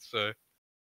point. So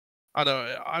I don't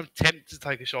know. I'm tempted to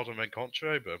take a shot on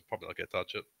Rencontre, but I'm probably not going to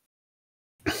touch it.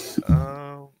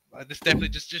 This definitely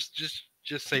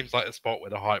just seems like a spot where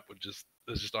the hype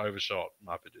is just overshot, in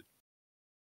my opinion.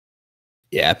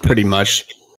 Yeah, pretty much.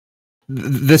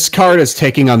 This card is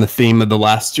taking on the theme of the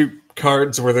last 2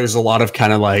 cards, where there's a lot of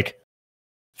kind of like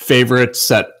favorites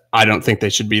that I don't think they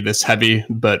should be this heavy,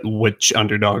 but which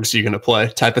underdogs are you going to play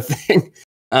type of thing.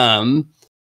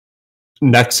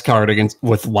 Next card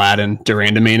with Ladd and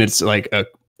Durandamine, it's like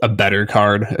a better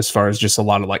card as far as just a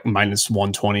lot of like minus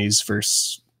 120s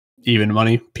versus even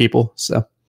money people. So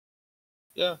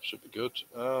yeah, should be good.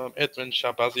 Edmund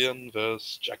Shabazian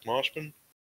versus Jack Marshman.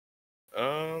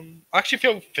 I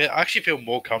actually feel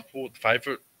more comfortable with the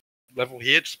favorite level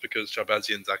here, just because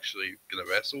Shabazian's actually gonna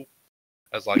wrestle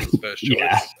as like his first choice,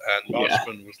 and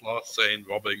Marshman was last seen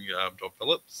robbing John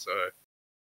Phillips. So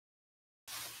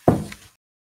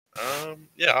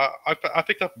I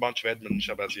picked up a bunch of Edmund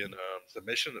Shabazian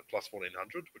submission at plus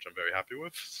 1400, which I'm very happy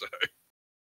with. So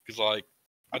Because like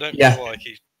I don't Yeah. feel like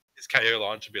his KO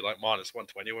line should be like minus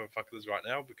 120 when fuck it is right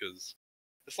now, because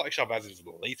it's like Shabazz is an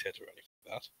elite hitter or anything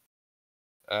like that.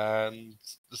 And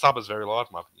the sub is very live,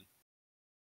 in my opinion.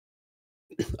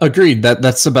 Agreed.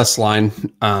 That's the best line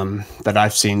that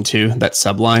I've seen too. That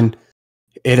sub line.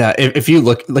 It if you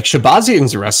look like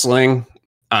Shabazian's wrestling,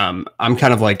 I'm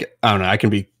kind of like, I don't know, I can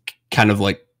be kind of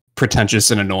like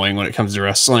pretentious and annoying when it comes to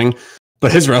wrestling,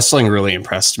 but his wrestling really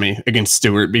impressed me against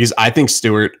Stewart, because I think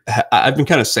Stewart, I've been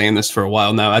kind of saying this for a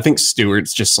while now, I think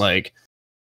Stewart's just like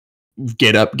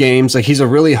get up games. Like he's a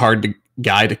really hard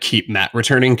guy to keep mat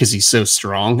returning because he's so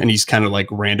strong, and he's kind of like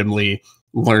randomly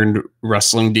learned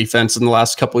wrestling defense in the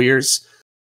last couple of years.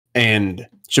 And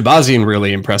Shabazian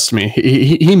really impressed me.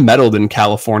 He medaled in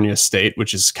California State,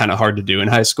 which is kind of hard to do in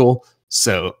high school.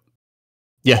 So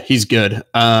yeah, he's good.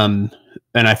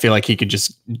 And I feel like he could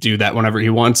just do that whenever he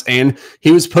wants. And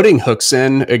he was putting hooks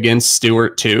in against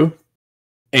Stewart too.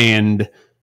 And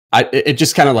it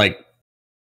just kind of like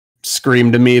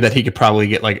screamed to me that he could probably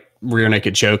get like rear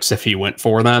naked chokes if he went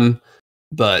for them.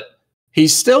 But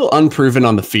he's still unproven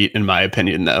on the feet, in my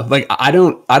opinion, though. Like I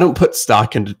don't put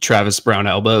stock into Travis Brown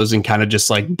elbows and kind of just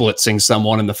like blitzing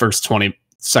someone in the first 20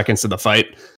 seconds of the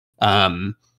fight.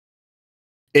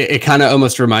 It kind of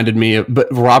almost reminded me of, but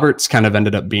Roberts kind of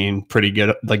ended up being pretty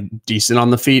good, like decent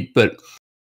on the feet, but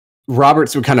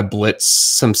Roberts would kind of blitz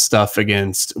some stuff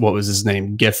against, what was his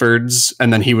name, Giffords,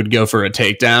 and then he would go for a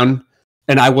takedown.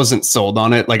 And I wasn't sold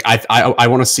on it. Like I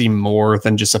want to see more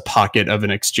than just a pocket of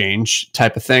an exchange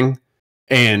type of thing.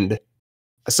 And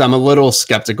so I'm a little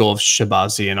skeptical of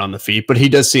Shabazian on the feet, but he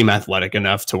does seem athletic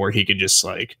enough to where he could just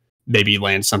like maybe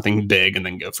land something big and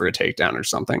then go for a takedown or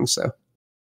something. So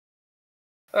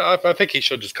I think he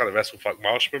should just kind of wrestle fuck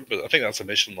Marshman, but I think that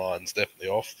submission line's definitely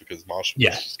off, because Marshman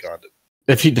is just kind of...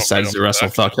 If he decides to wrestle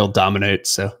fuck, he'll dominate,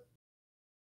 so...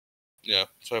 Yeah,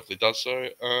 so hopefully he does so.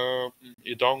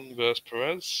 Yadong versus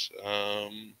Perez. I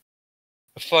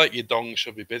feel like Yadong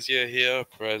should be busier here.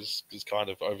 Perez has kind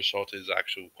of overshot his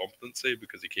actual competency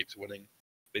because he keeps winning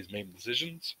these meme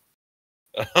decisions.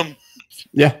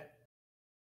 Yeah.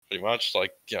 Pretty much.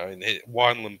 Like, you know,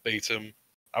 Wineland beat him.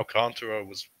 Alcantara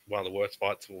was one of the worst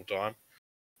fights of all time.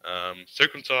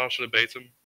 Sukuntar should have beat him.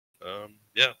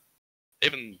 Yeah.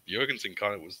 Even Jorgensen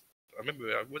kind of was... I remember,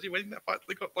 was he winning that fight?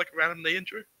 They got like a random knee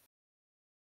injury?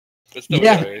 But still,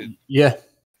 yeah.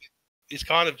 He's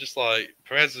kind of just like...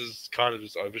 Perez has kind of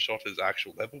just overshot his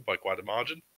actual level by quite a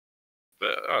margin.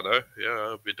 But, I don't know.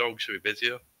 Yeah, the dog should be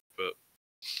busier. But...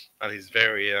 And he's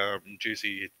very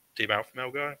juicy team alpha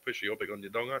male guy. Pretty sure you're big on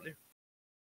your dog, aren't you?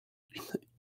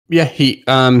 Yeah,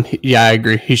 yeah, I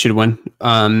agree. He should win.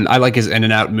 I like his in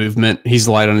and out movement. He's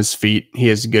light on his feet. He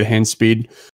has good hand speed.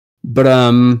 But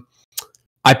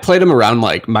I played him around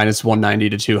like minus 190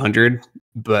 to 200,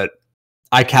 but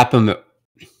I cap him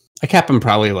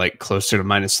probably like closer to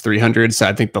minus 300. So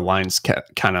I think the line's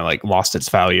kind of like lost its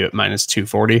value at minus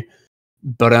 240.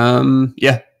 But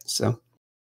yeah, so.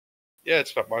 Yeah,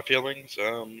 it's about my feelings.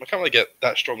 I can't really get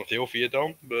that strong a feel for you,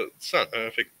 Dom, but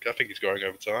I think he's growing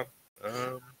over time.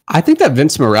 I think that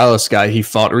Vince Morales guy he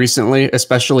fought recently,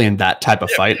 especially in that type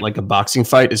of fight, like a boxing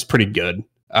fight, is pretty good.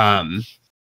 Yeah,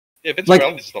 Vince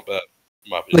Morales is not bad.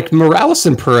 Like Morales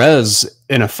and Perez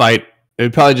in a fight, it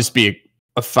would probably just be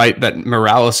a fight that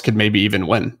Morales could maybe even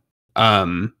win.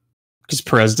 Because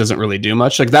Perez doesn't really do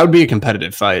much. Like that would be a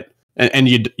competitive fight. And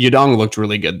Yadong looked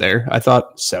really good there, I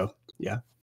thought. So yeah.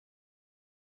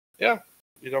 Yeah.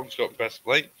 Yadong's got the best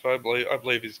length. I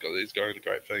believe he's going to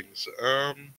great things.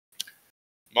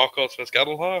 Marcos versus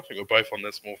Gadalha. I think we're both on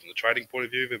this more from the trading point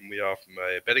of view than we are from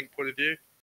a betting point of view.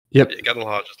 Yep. Yeah,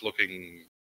 Gadalha just looking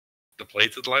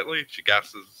depleted lately. She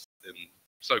gasses in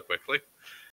so quickly.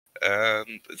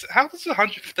 And how does a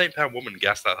 115-pound woman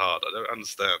gas that hard? I don't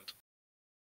understand.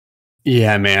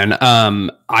 Yeah, man.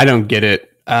 I don't get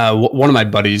it. One of my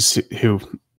buddies who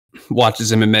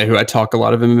watches MMA, who I talk a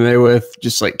lot of MMA with,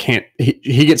 just like can't.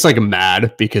 He gets like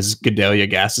mad because Gadelia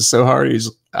gasses so hard.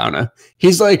 I don't know.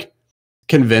 He's like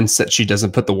convinced that she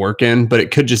doesn't put the work in, but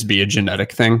it could just be a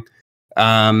genetic thing.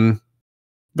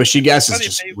 But she gasses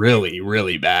just really,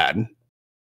 really bad.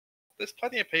 There's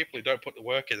plenty of people who don't put the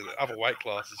work in other weight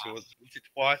classes who are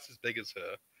twice as big as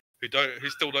her, who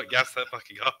still don't gas that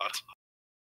fucking hard.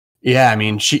 Yeah, I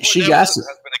mean, she gasses.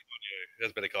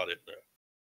 Has been a cardio.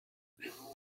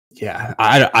 Yeah,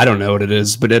 I don't know what it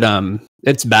is, but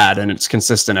it's bad and it's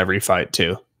consistent every fight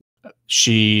too.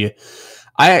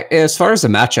 As far as the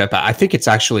matchup, I think it's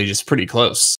actually just pretty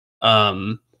close.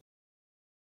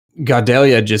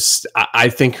 Gadelia I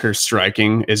think her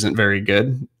striking isn't very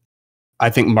good. I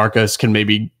think Marcos can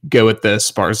maybe go with the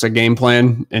Sparza game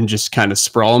plan and just kind of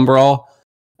sprawl and brawl.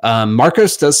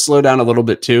 Marcos does slow down a little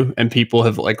bit too, and people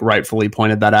have like rightfully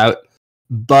pointed that out.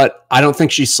 But I don't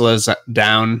think she slows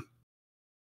down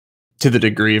to the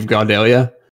degree of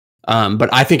Gaudelia.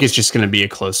 But I think it's just going to be a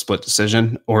close split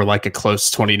decision or like a close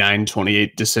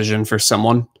 29-28 decision for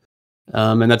someone.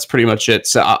 And that's pretty much it.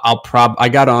 So I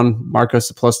got on Marcos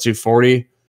at plus 240.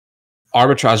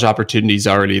 Arbitrage opportunities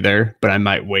already there, but I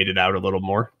might wait it out a little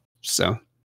more. So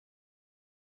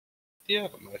yeah,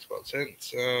 that makes a lot of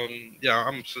sense. Yeah,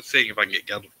 I'm just seeing if I can get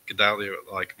Gaudelia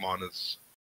at like minus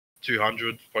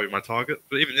 200, probably my target.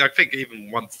 But I think even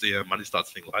once the money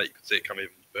starts getting late, you could see it come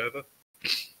even further.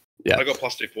 Yeah, I got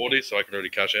plus 240, so I can already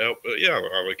cash out. But yeah,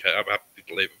 I'm okay. I'm happy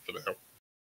to leave it for now.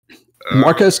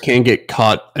 Marcos can get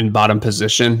caught in bottom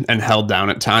position and held down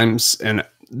at times, and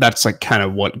that's like kind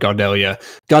of what Gaudelia.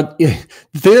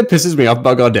 The thing that pisses me off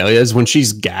about Gaudelia is when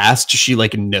she's gassed, she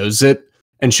like knows it,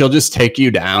 and she'll just take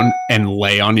you down and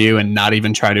lay on you and not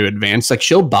even try to advance. Like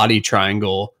she'll body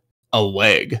triangle a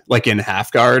leg, like in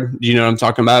half guard. Do you know what I'm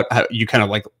talking about? How you kind of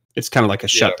like it's kind of like a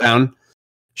shutdown.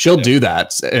 She'll do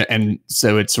that, and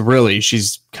so it's really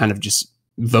she's kind of just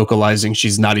vocalizing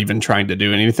she's not even trying to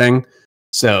do anything.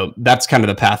 So that's kind of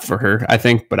the path for her, I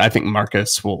think. But I think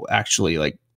Marcus will actually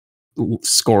like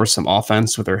score some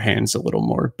offense with her hands a little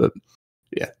more. But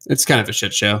yeah, it's kind of a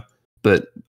shit show. But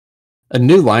a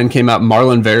new line came out: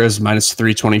 Marlon Vera's minus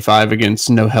 325 against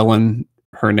Nohelen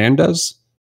Hernandez.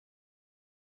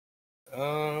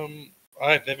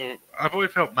 I've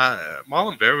always felt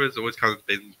Marlon Vera has always kind of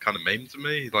been kind of meme to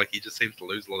me. Like he just seems to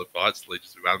lose a lot of fights till he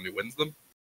just randomly wins them.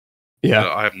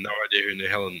 Yeah, I have no idea who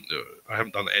Nohelen. I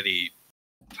haven't done any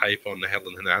tape on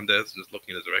Nohelen Hernandez. Just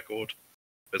looking at his record,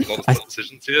 there's a lot of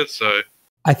decisions here. So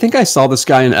I think I saw this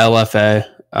guy in LFA.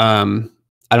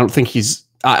 I don't think he's.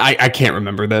 I can't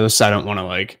remember those. So I don't want to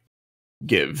like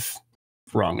give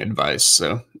wrong advice.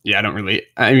 So yeah, I don't really.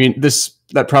 I mean,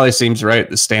 that probably seems right.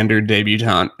 The standard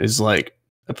debutante is like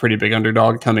a pretty big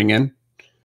underdog coming in.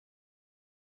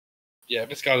 Yeah,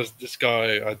 this guy.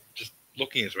 I just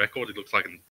looking at his record, he looks like a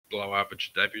below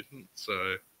average debutant.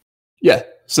 So yeah,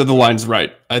 so the line's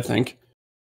right, I think.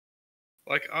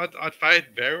 Like I'd fade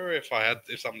Vera if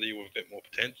somebody with a bit more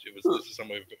potential. This is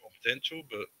somebody with a bit more potential,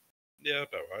 but yeah,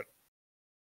 about right.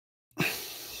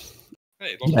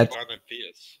 Hey, lots of guy named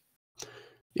Pierce.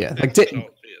 Yeah, like Pierce.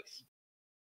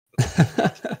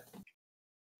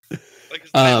 Like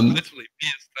his name is literally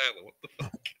Pierce Taylor. What the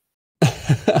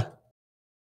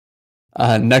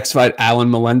fuck? Next fight, Alan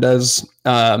Melendez.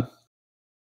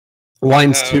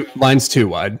 Line's too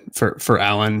wide for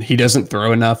Alan. He doesn't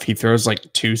throw enough. He throws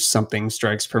like 2 something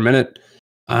strikes per minute.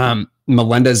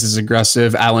 Melendez is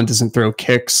aggressive. Alan doesn't throw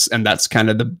kicks, and that's kind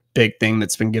of the big thing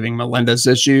that's been giving Melendez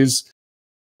issues.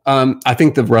 I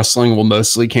think the wrestling will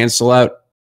mostly cancel out,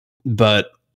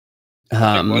 but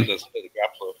I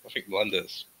think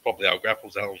Melendez probably out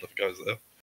grapples Alan if it goes there.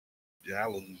 Yeah,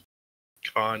 Alan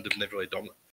kind of never really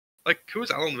dominated. Like, who has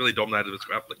Alan really dominated with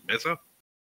grappling? Mesa?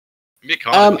 Amir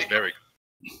Khan was very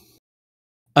good.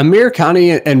 Amir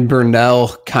Khani and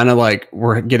Burnell kind of like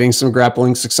were getting some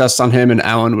grappling success on him, and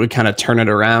Alan would kind of turn it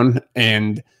around.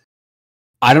 And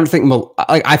I don't think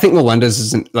I think Melendez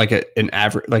isn't like an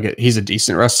average, he's a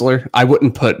decent wrestler. I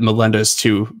wouldn't put Melendez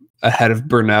too ahead of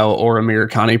Burnell or Amir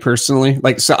Khani personally.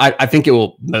 So I think it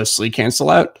will mostly cancel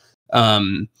out.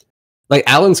 Like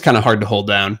Alan's kind of hard to hold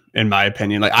down in my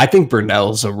opinion. Like I think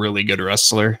Burnell's a really good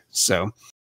wrestler. So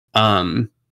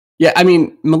yeah, I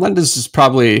mean Melendez is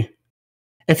probably,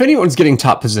 if anyone's getting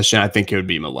top position, I think it would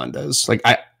be Melendez.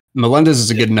 Melendez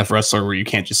is a good enough wrestler where you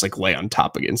can't just like lay on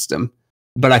top against him.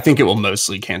 But I think it will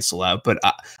mostly cancel out. But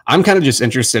I'm kind of just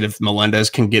interested if Melendez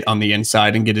can get on the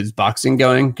inside and get his boxing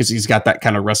going, because he's got that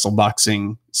kind of wrestle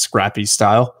boxing scrappy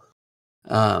style.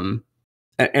 And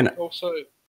also, it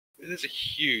is a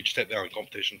huge step down in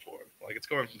competition for him. Like it's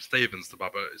going from Stevens to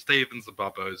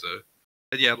Barboza.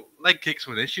 And yeah, leg kicks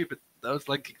were an issue, but those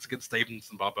leg kicks against Stevens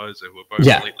and Barboza were both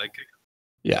elite leg kickers.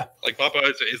 Yeah. Like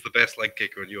Barboza is the best leg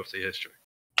kicker in UFC history.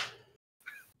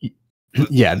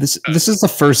 Yeah, this is the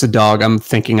first dog I'm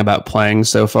thinking about playing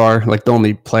so far. Like the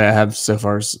only play I have so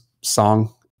far is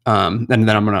Song, and then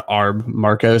I'm gonna arb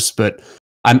Marcos. But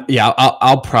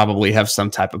I'll probably have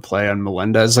some type of play on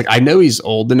Melendez. Like I know he's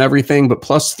old and everything, but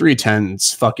plus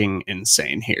 310's fucking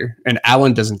insane here. And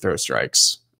Alan doesn't throw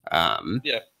strikes.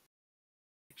 Yeah,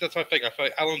 that's my thing. I feel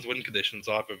like Alan's win conditions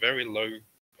are either very low.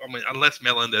 I mean, unless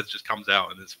Melendez just comes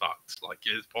out and is fucked. Like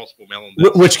it's possible Melendez,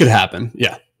 which could happen.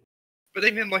 Yeah. But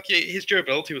even like his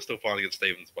durability was still fine against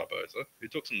Stevens Barboza, who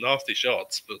took some nasty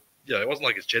shots, but yeah, it wasn't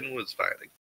like his chin was fading.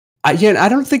 I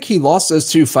don't think he lost those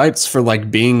 2 fights for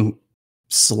like being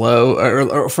slow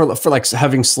or for like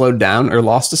having slowed down or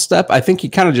lost a step. I think he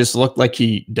kind of just looked like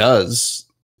he does,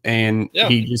 and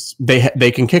he just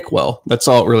they can kick well. That's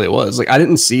all it really was. Like I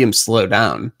didn't see him slow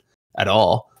down at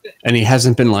all, and he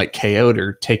hasn't been like KO'd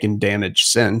or taken damage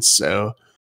since. So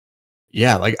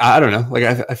yeah, like I don't know. Like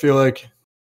I feel like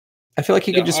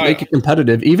he could just make it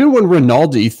competitive. Even when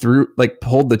Rinaldi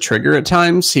pulled the trigger at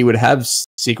times, he would have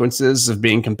sequences of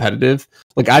being competitive.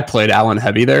 Like I played Alan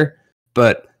heavy there,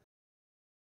 but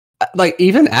like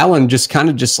even Alan just kind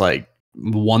of just like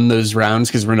won those rounds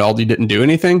because Rinaldi didn't do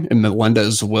anything, and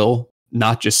Melendez will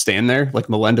not just stand there. Like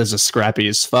Melendez is scrappy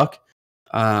as fuck.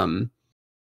 And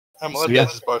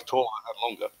Melendez is both taller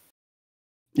and longer.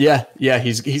 Yeah,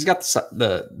 he's got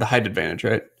the height advantage,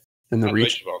 right? And the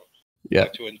reach. Yeah,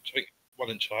 like 1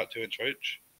 inch height, 2 inch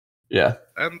reach. Yeah,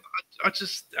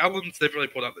 Alan's never really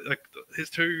put up like his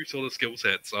two sort of skill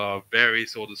sets are very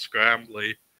sort of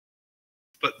scrambly,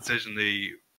 split decision-y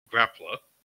grappler,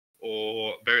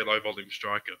 or very low volume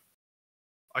striker.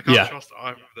 I can't trust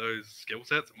either of those skill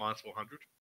sets at minus 400.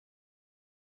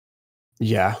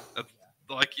 Yeah,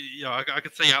 I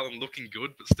could see Alan looking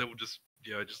good, but still just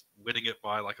winning it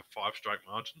by like a 5-strike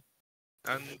margin.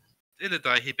 And in the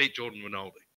day, he beat Jordan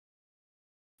Rinaldi.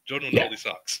 Jordan Rinaldi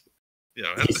sucks.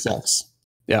 He sucks.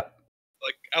 Yeah.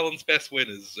 Like Alan's best win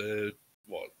is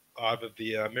either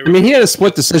the. I mean, he had a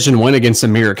split decision win against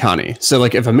Amir Khani. So,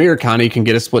 like, if Amir Khani can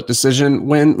get a split decision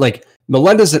win, like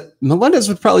Melendez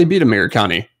would probably beat Amir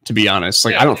Khani. To be honest,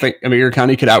 like, I don't think Amir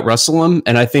Khani could out wrestle him,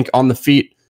 and I think on the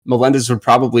feet, Melendez would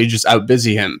probably just out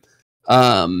busy him.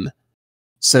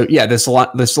 So yeah, this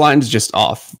line is just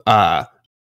off. I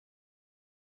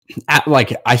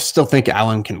still think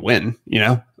Alan can win,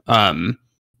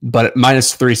 but at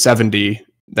minus 370,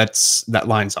 that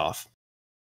line's off.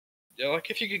 Yeah,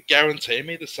 like if you could guarantee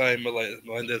me the same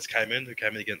Melendez who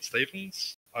came in against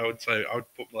Stevens, I would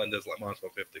put Melendez like minus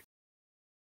 150.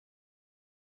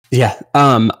 Yeah,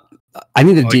 I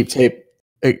need a deep tape.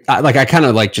 I kind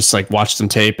of just watched some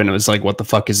tape and it was like, what the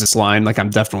fuck is this line? Like, I'm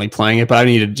definitely playing it, but I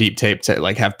need a deep tape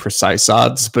to have precise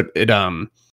odds. But it,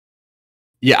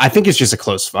 yeah, I think it's just a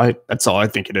close fight. That's all I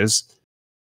think it is.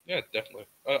 Yeah, definitely.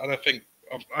 And I think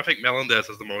Melendez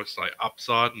has the most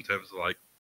upside in terms of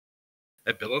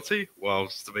ability,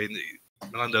 whilst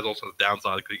Melendez also has the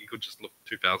downside because he could just look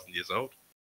 2,000 years old.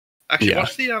 Actually,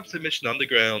 watch the Submission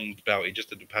Underground bout he just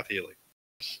did with Pat Healy.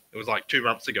 It was 2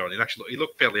 months ago, and he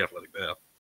looked fairly athletic there.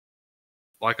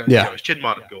 His chin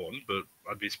might have gone, but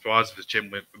I'd be surprised if his chin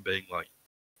went from being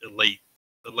elite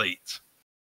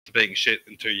to being shit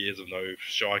in 2 years of no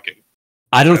striking.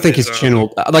 I don't think his chin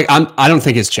will I don't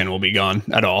think his chin will be gone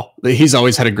at all. He's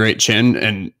always had a great chin,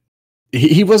 and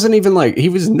he wasn't even he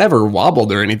was never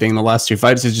wobbled or anything in the last 2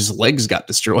 fights. His just legs got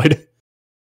destroyed.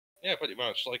 Yeah, pretty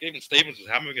much. Even Stevens was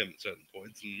hammering him at certain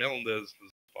points, and Melendez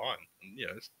was fine. And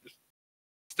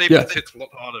Stevens hits a lot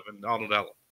harder than Arnold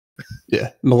Allen.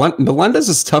 Yeah, Melendez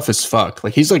is tough as fuck.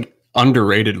 He's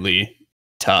underratedly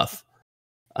tough.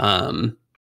 But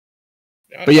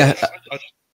yeah, I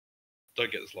just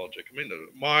don't get this logic. I mean,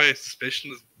 my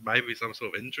suspicion is maybe some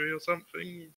sort of injury or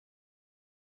something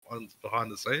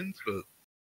behind the scenes, but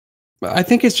I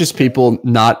think it's just people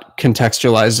not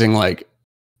contextualizing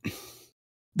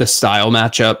the style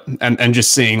matchup and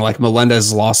just seeing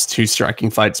Melendez lost 2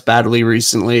 striking fights badly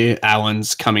recently.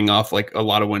 Allen's coming off a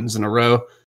lot of wins in a row.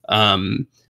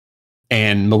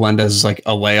 And Melendez is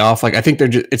a layoff. I think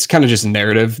it's kind of just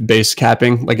narrative based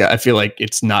capping. I feel like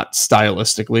it's not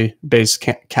stylistically based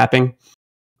capping.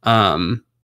 And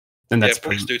that's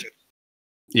books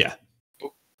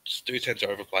do tend to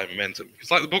overplay momentum.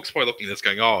 Because the book's probably looking at this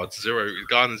going, it's a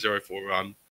guy in a 0-4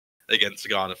 run against a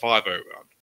guy in a 5-0 run.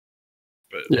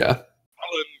 But yeah,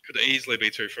 Allen could easily be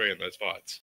 2-3 in those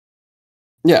fights.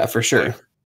 Yeah, for sure.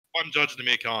 One judge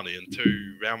Amir Khani and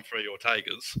 2 round 3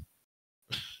 Ortegas.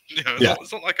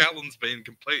 It's not like Allen's been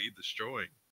completely destroying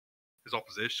his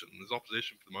opposition. His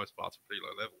opposition, for the most part, is pretty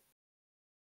low level.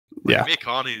 Amir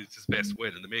Khani is his best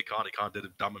win, and Amir Khani can't do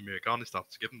the dumb Amir Khani stuff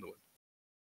to give him the win.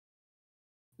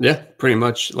 Yeah, pretty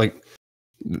much.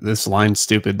 This line's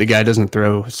stupid. The guy doesn't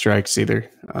throw strikes either.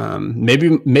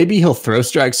 Maybe he'll throw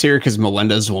strikes here because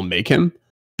Melendez will make him,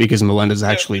 because Melendez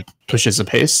actually pushes a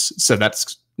pace. So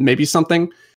that's maybe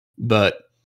something. But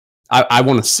I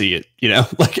want to see it.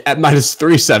 At minus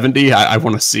 370, I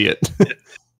want to see it.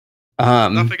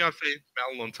 Nothing I've seen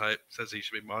from Allen on tape says he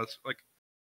should be minus.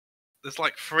 There's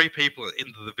 3 people in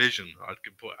the division I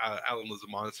could put Allen as a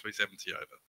minus 370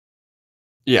 over.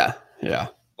 Yeah.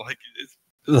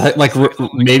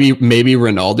 Maybe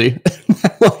Rinaldi,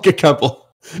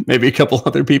 maybe a couple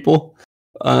other people.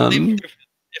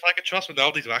 If if I could trust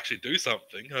Ronaldo to actually do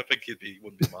something, I think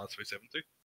wouldn't be minus 370.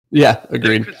 Yeah,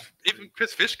 agreed. Even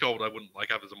Chris Fishgold, I wouldn't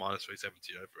like have as a minus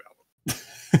 370 over Allen.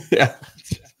 Yeah.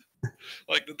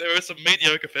 Like, there are some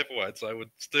mediocre featherweights I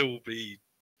would still be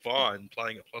fine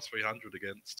playing at plus 300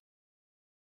 against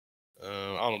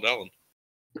Arnold Allen.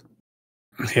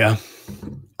 Yeah.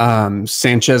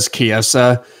 Sanchez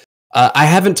Chiesa. I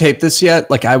haven't taped this yet.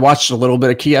 Like, I watched a little bit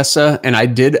of Chiesa, and I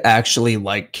did actually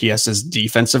like Chiesa's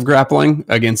defensive grappling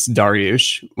against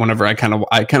Dariush. Whenever I kind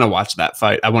of watched that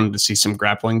fight, I wanted to see some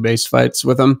grappling based fights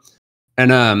with him.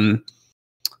 And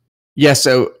yeah,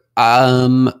 so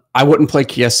I wouldn't play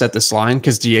Chiesa at this line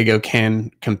because Diego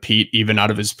can compete even out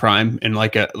of his prime in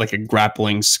like a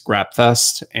grappling scrap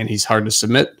fest, and he's hard to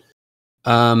submit.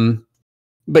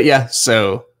 But yeah,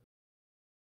 so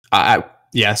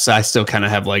Yes, I still kind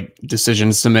of have like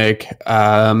decisions to make.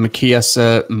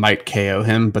 Chiesa might KO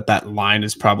him, but that line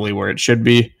is probably where it should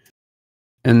be.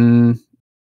 And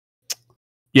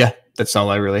yeah, that's all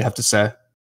I really have to say.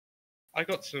 I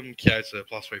got some Chiesa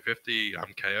plus 350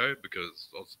 KO because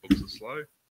odds books are slow,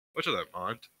 which I don't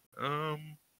mind.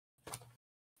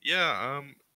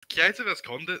 Chiesa vs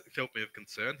Condit filled me with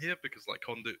concern here because like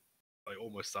Condit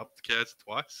almost subbed Chiesa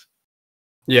twice.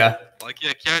 Yeah.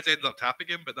 Chiesa ended up tapping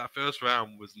him, but that first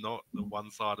round was not the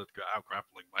one-sided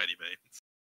out-grappling by any means.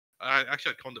 I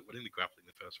actually had Condit winning the grappling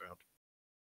the first round.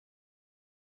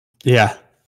 Yeah.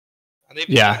 And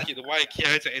even the way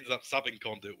Chiesa ended up subbing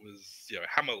Condit was,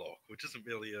 hammerlock, which isn't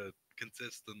really a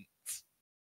consistent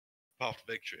path to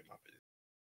victory, in my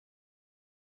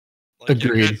opinion.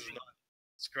 Agreed. Chiesa's a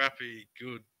scrappy,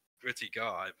 good, gritty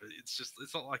guy, but it's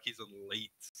not like he's an elite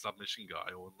submission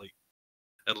guy or elite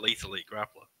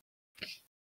grappler.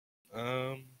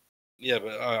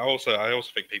 But I also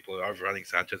think people are overrunning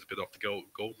Sanchez a bit off the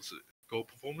goal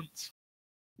performance.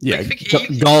 Yeah,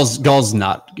 Gall's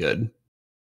not good.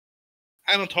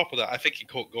 And on top of that, I think he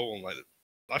caught Gall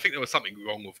I think there was something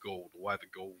wrong with Gall, the way the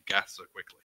Gall gassed so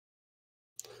quickly.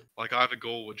 Like either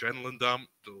Gall adrenaline dumped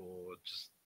or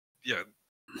just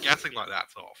gassing like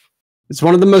that's off. It's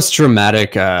one of the most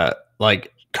dramatic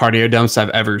cardio dumps I've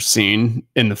ever seen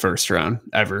in the first round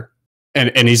ever.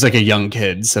 And he's like a young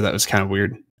kid, so that was kind of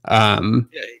weird. He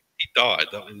died.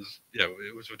 That was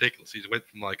it was ridiculous. He went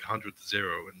from 100 to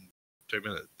 0 in 2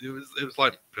 minutes. It was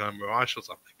like Mirage or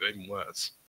something, but even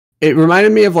worse. It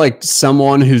reminded me of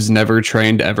someone who's never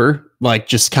trained ever,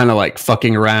 just kind of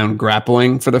fucking around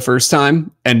grappling for the first time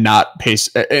and not pace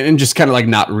and just kind of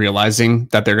not realizing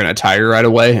that they're gonna tire right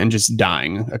away and just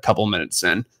dying a couple minutes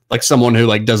in, like someone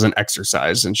who doesn't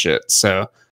exercise and shit. So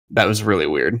that was really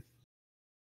weird.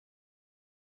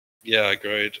 Yeah,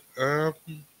 agreed.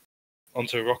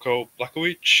 Onto Rocco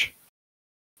Blachowicz.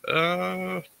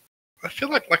 I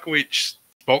feel like Blachowicz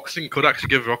boxing could actually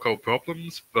give Rockhold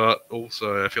problems, but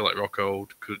also I feel like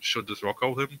Rockhold should just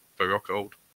Rockhold him. But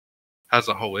Rockhold has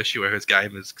a whole issue where his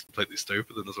game is completely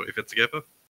stupid and doesn't really fit together.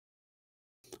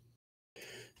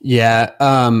 Yeah,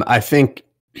 I think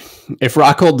if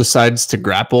Rockhold decides to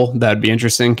grapple, that'd be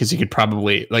interesting because he could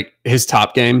probably his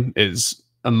top game is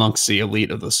amongst the elite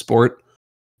of the sport.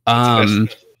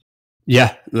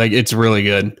 Yeah, it's really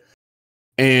good.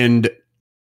 And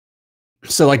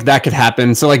so that could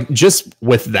happen. So just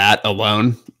with that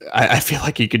alone, I feel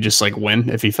like he could just win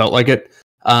if he felt like it.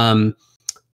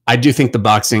 I do think the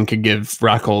boxing could give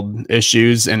Rockhold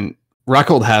issues, and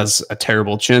Rockhold has a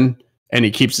terrible chin and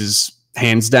he keeps his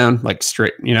hands down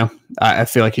straight, I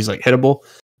feel like he's hittable.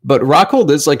 But Rockhold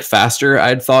is faster,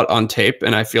 I'd thought on tape,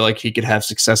 and I feel like he could have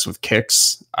success with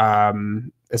kicks.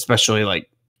 Especially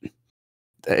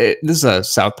this is a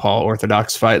southpaw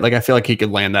orthodox fight. I feel like he could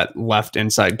land that left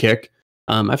inside kick.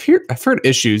 I've heard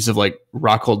issues of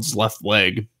Rockhold's left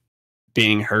leg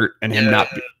being hurt and him not.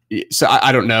 So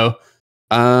I don't know.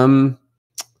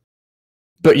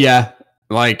 But yeah,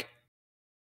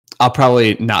 I'll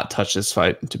probably not touch this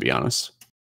fight, to be honest.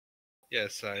 Yeah,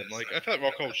 same. I feel like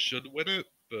Rockhold should win it,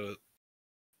 but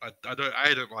I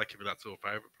don't like him in that sort of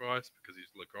favorite price because he's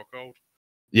Rockhold.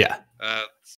 Yeah. I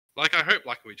hope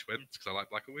Blachowicz wins because I like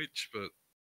Blachowicz, but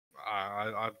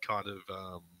I'm kind of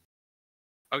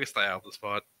I'm gonna stay out of this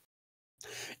fight.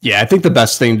 Yeah, I think the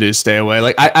best thing to do is stay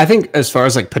away. I think as far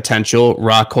as potential,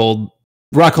 Rockhold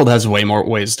has way more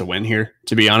ways to win here,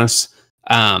 to be honest.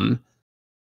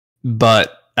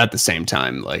 But at the same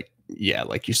time, like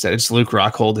you said, it's Luke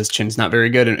Rockhold. His chin's not very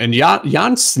good, and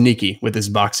Jan's sneaky with his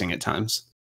boxing at times.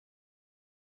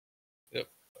 Yep.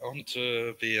 On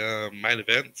to the main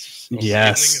events.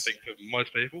 Yes. Evening, I think for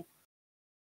most people,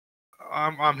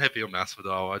 I'm heavy on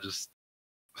Masvidal.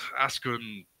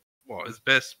 Askren, his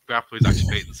best grappler is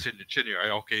actually beaten Shinya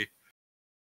Aoki.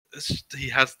 he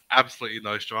has absolutely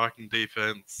no striking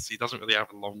defense. He doesn't really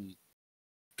have a long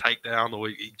takedown, or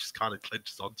he just kind of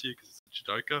clinches onto you because he's such a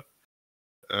joker.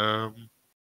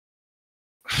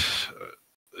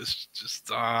 It's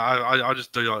just I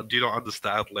just do not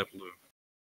understand the level of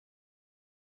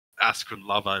Askren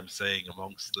love I'm seeing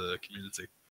amongst the community.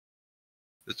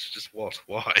 It's just what,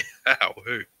 why, how,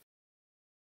 who?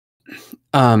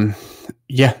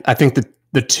 Yeah, I think that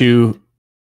the two.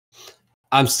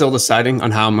 I'm still deciding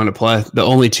on how I'm going to play. The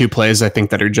only two plays I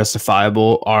think that are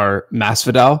justifiable are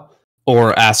Masvidal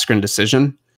or Askren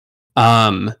decision.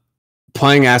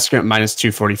 Playing Askren at minus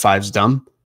 245 is dumb.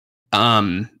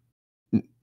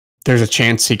 There's a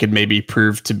chance he could maybe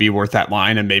prove to be worth that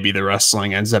line, and maybe the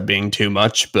wrestling ends up being too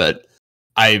much, but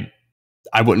I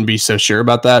wouldn't be so sure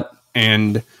about that.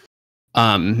 And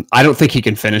I don't think he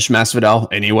can finish Masvidal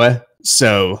anyway.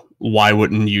 So why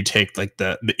wouldn't you take like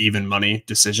the even money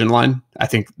decision line? I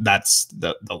think that's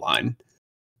the line.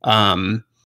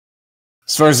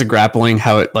 As far as the grappling,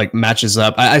 how it like matches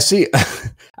up, I see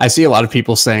I see a lot of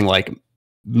people saying like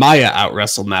Maya out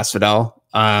wrestled Masvidal.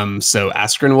 So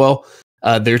Askren will.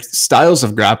 Their styles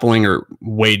of grappling are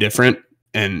way different,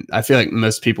 and I feel like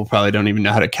most people probably don't even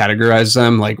know how to categorize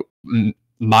them. Like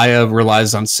Maya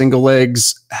relies on single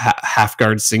legs, half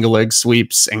guard single leg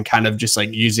sweeps, and kind of just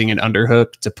like using an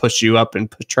underhook to push you up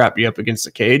and trap you up against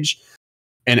the cage.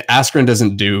 And Askren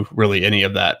doesn't do really any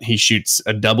of that. He shoots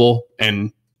a double,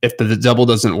 and if the double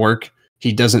doesn't work,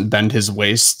 he doesn't bend his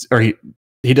waist, or he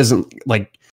doesn't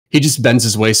like, he just bends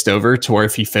his waist over to where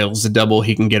if he fails the double,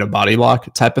 he can get a body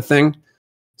lock type of thing.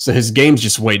 So his game's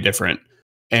just way different.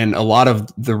 And a lot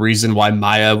of the reason why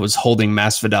Maya was holding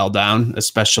Masvidal down,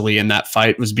 especially in that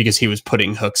fight, was because he was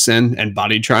putting hooks in and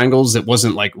body triangles. It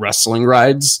wasn't like wrestling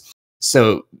rides.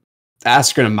 So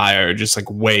Askren and Maya are just like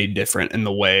way different in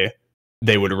the way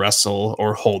they would wrestle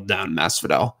or hold down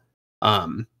Masvidal.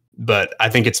 But I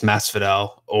think it's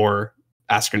Masvidal or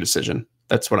Askren decision.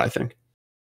 That's what I think.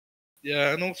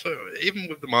 Yeah, and also, even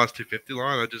with the minus 250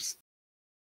 line,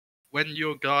 when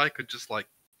your guy could just like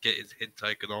get his head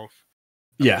taken off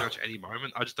pretty much any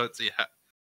moment, I just don't see how.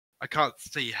 I can't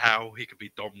see how he could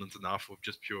be dominant enough with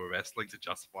just pure wrestling to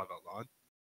justify that line.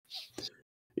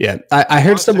 Yeah, I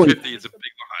heard someone. Is a big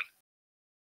line.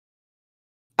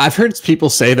 I've heard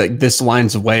people say that this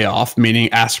line's way off,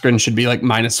 meaning Askren should be like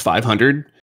minus 500,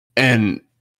 and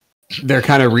their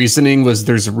kind of reasoning was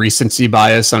there's a recency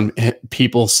bias on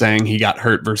people saying he got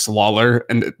hurt versus Lawler,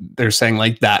 and they're saying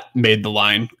like that made the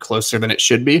line closer than it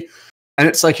should be. And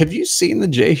it's like, have you seen the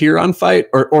Jay Huron fight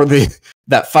or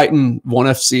that fight in ONE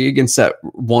FC against that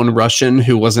one Russian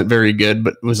who wasn't very good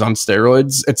but was on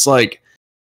steroids? It's like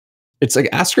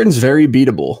Askren's very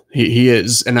beatable. He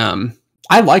is, and I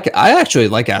actually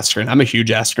like Askren. I'm a huge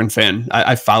Askren fan.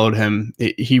 I followed him.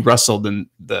 He wrestled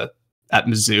at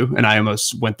Mizzou, and I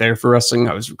almost went there for wrestling.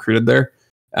 I was recruited there,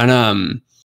 and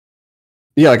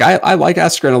yeah, like I like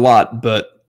Askren a lot,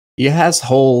 but he has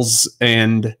holes,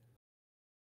 and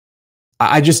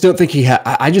I just don't think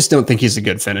I just don't think he's a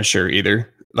good finisher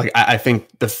either. Like I think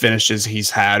the finishes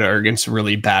he's had are against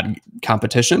really bad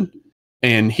competition,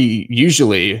 and he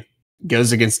usually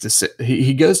goes against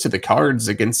he goes to the cards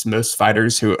against most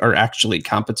fighters who are actually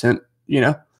competent, you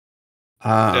know.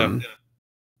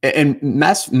 And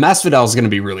Masvidal is going to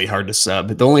be really hard to sub.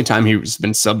 The only time he's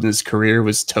been subbed in his career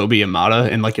was Toby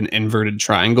Amata in like an inverted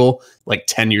triangle like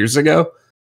 10 years ago,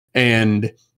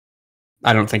 and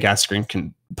I don't think Askren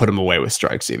can put him away with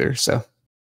strikes either. So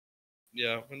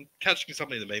yeah, when catching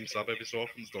something in the meme sub every so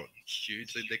often is not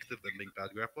hugely indicative of them being bad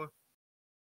grappler.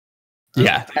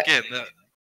 Yeah, again,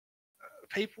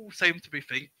 people seem to be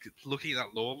looking at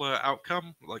that Lawler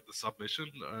outcome, like the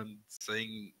submission, and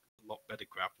seeing a lot better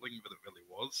grappling than it really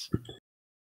was.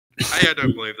 I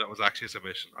don't believe that was actually a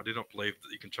submission. I do not believe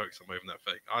that you can choke someone from that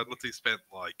fake. I literally spent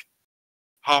like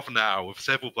half an hour with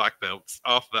several black belts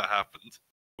after that happened.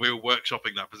 We were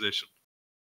workshopping that position,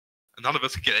 and none of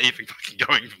us could get anything fucking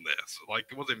going from there. So, like,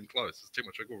 it wasn't even close. There's too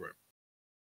much wiggle room.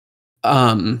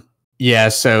 Yeah.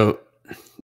 So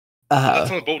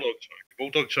that's not a bulldog choke.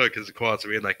 Bulldog choke is required to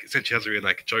rear naked. Essentially, has a rear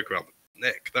naked choke around the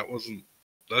neck. That's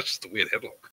just a weird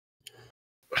headlock.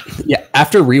 Yeah.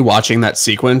 After rewatching that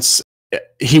sequence,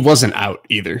 he wasn't out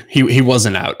either. He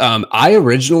wasn't out. I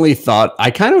originally thought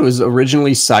I kind of was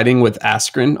originally siding with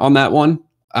Askren on that one.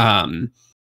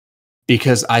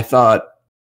 Because I thought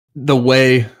the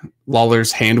way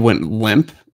Lawler's hand went limp,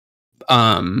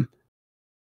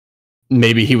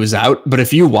 maybe he was out. But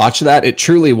if you watch that, it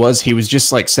truly was. He was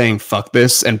just like saying, fuck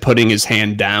this, and putting his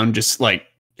hand down, just like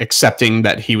accepting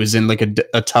that he was in like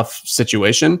a tough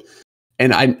situation.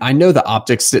 And I know the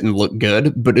optics didn't look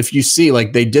good, but if you see,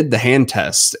 like, they did the hand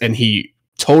test and he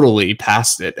totally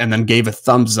passed it and then gave a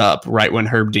thumbs up right when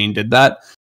Herb Dean did that.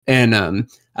 And I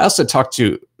also talked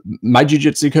to my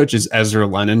jiu-jitsu coach is Ezra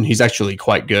Lennon. He's actually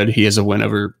quite good. He has a win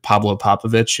over Pablo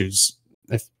Popovich, who's,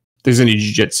 if there's any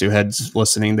jiu-jitsu heads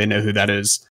listening, they know who that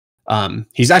is.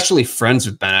 He's actually friends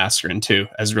with Ben Askren too,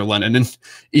 Ezra Lennon. And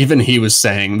even he was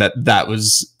saying that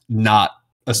was not,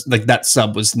 like, that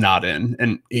sub was not in.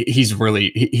 And he's really,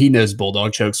 he knows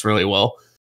bulldog chokes really well.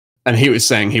 And he was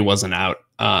saying he wasn't out.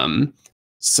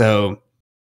 So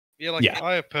yeah,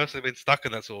 I have personally been stuck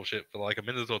in that sort of shit for like a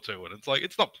minute or two, and it's like,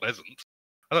 it's not pleasant.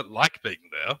 I don't like being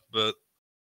there, but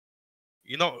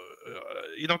you're not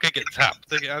gonna get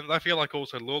tapped. And I feel like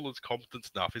also Lawler's competent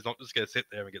enough. He's not just gonna sit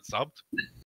there and get subbed.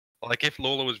 Like, if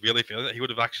Lawler was really feeling it, he would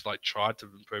have actually like tried to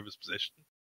improve his position.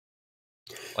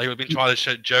 Like, he would have been trying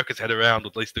to jerk his head around, or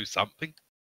at least do something.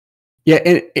 Yeah,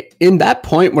 and in that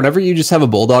point, whenever you just have a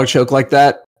bulldog choke like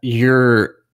that,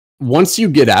 once you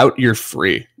get out, you're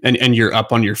free and you're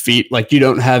up on your feet. Like, you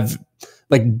don't have,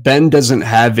 like, Ben doesn't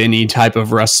have any type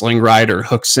of wrestling ride or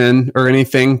hooks in or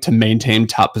anything to maintain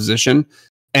top position.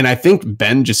 And I think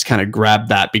Ben just kind of grabbed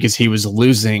that because he was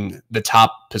losing the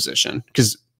top position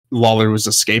because Lawler was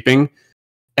escaping.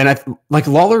 And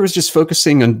Lawler was just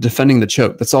focusing on defending the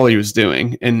choke. That's all he was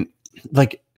doing. And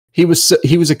like, he was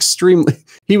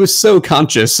so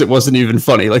conscious. It wasn't even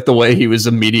funny. Like, the way he was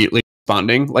immediately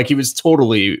responding, like, he was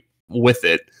totally with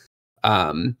it.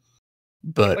 But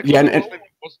like, yeah,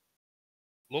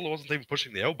 Lawler wasn't even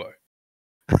pushing the elbow.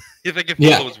 You think if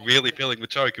Lawler was really feeling the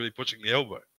choke, he'd be pushing the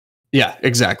elbow. Yeah,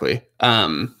 exactly.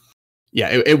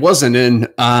 It wasn't in.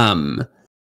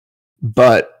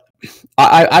 But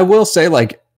I will say,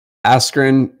 like,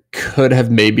 Askren could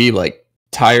have maybe like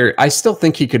tired. I still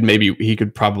think he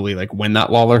could probably like win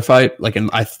that Lawler fight. Like, and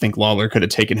I think Lawler could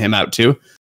have taken him out too.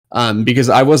 Because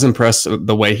I was impressed with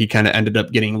the way he kind of ended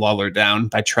up getting Lawler down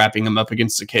by trapping him up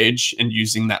against the cage and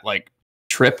using that like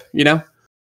trip, you know?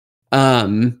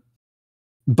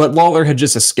 But Lawler had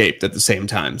just escaped at the same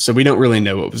time. So we don't really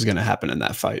know what was going to happen in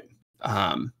that fight.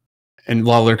 And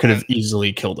Lawler could have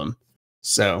easily killed him.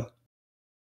 So.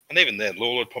 And even then,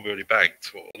 Lawler probably already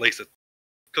banked, or at least it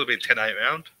could have been 10-8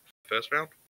 round, first round.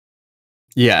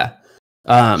 Yeah.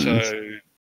 So,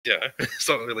 yeah, it's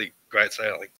not really great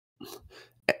sailing.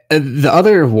 The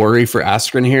other worry for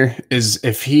Askren here is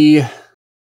if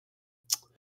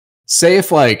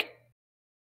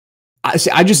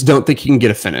I just don't think he can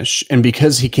get a finish. And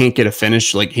because he can't get a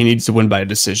finish, like, he needs to win by a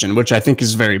decision, which I think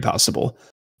is very possible.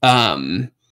 But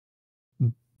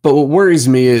what worries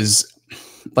me is,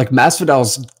 like,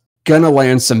 Masvidal's gonna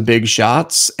land some big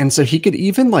shots. And so he could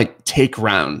even like take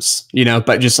rounds, you know,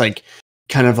 but just like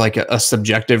kind of like a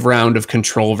subjective round of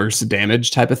control versus damage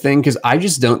type of thing. Cause I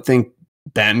just don't think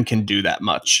Ben can do that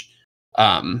much.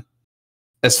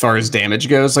 As far as damage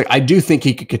goes, like, I do think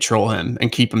he could control him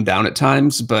and keep him down at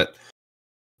times, but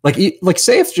like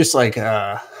say if just like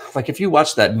if you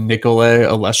watch that Nikolai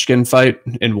Oleshkin fight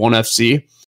in ONE FC,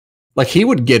 like, he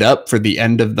would get up for the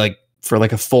end of for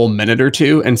a full minute or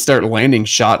two and start landing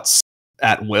shots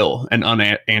at will and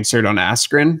unanswered on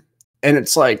Askren. And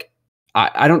it's like,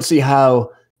 I don't see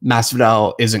how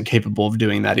Masvidal isn't capable of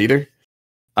doing that either.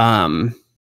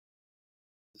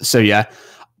 So yeah,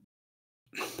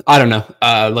 I don't know.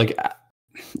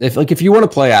 If you want to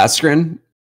play Askren,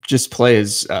 just play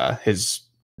his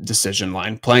decision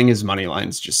line. Playing his money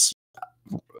lines,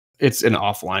 it's an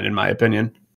off line in my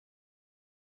opinion.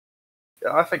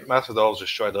 Yeah, I think Masvidal's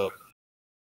just straight up.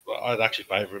 I'd actually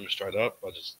favour him straight up.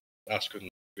 Askren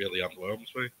really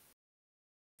underwhelms me.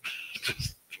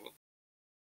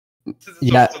 It's a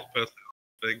personal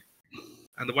thing.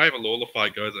 And the way the Lawler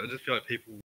fight goes, I just feel like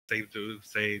people seem to have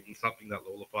seen something that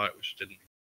Lawler fight which didn't.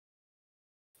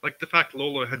 Like, the fact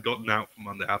Lawler had gotten out from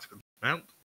under Askren's mount,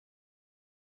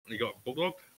 and he got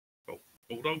bulldogged.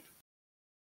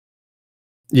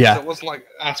 Yeah. So it wasn't like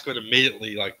Askren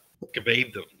immediately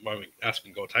Gugabe the moment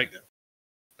Askren got a takedown.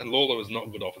 And Lawler was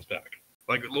not good off his back.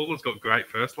 Like, Lawler's got great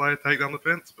first layer takedown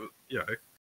defense, but, you know,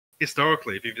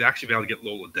 historically, if you've actually been able to get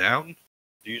Lawler down,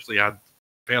 you usually had a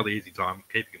fairly easy time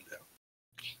keeping him down.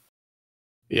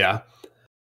 Yeah.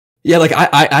 Yeah, like,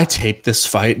 I taped this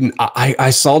fight, and I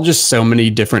saw just so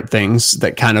many different things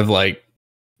that kind of, like,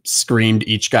 screamed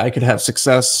each guy could have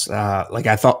success.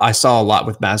 I thought I saw a lot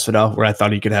with Masvidal where I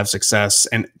thought he could have success,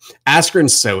 and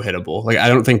Askren's so hittable. Like, I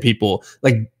don't think people,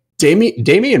 like,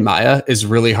 Damian Maia is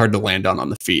really hard to land on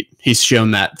the feet. He's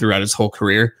shown that throughout his whole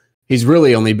career. He's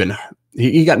really only been,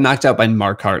 he got knocked out by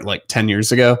Mark Hart like 10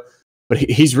 years ago, but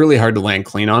he's really hard to land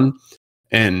clean on.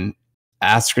 And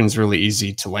Askren's really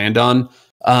easy to land on.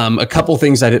 A couple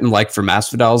things I didn't like for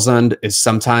Masvidal's end is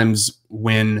sometimes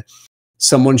when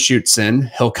someone shoots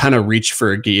in, he'll kind of reach for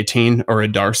a guillotine or a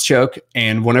Darce choke.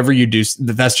 And whenever you do,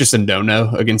 that's just a no-no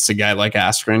against a guy like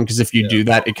Askren. Because if you do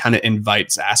that, it kind of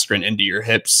invites Askren into your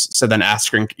hips. So then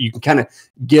Askren, you can kind of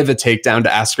give a takedown to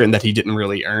Askren that he didn't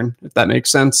really earn, if that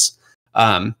makes sense.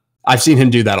 I've seen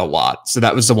him do that a lot. So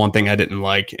that was the one thing I didn't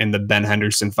like in the Ben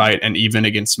Henderson fight and even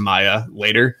against Maya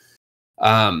later.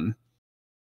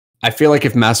 I feel like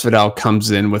if Masvidal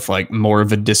comes in with like more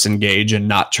of a disengage and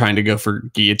not trying to go for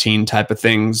guillotine type of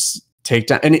things,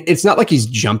 takedown, and it's not like he's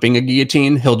jumping a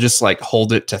guillotine. He'll just like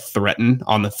hold it to threaten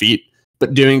on the feet.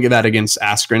 But doing that against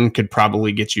Askren could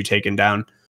probably get you taken down.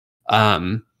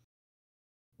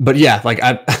 But yeah, like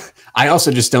I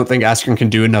also just don't think Askren can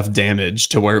do enough damage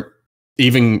to where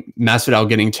even Masvidal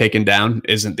getting taken down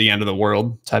isn't the end of the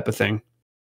world type of thing.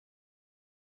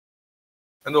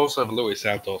 And also the Luis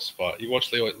Santos fight. You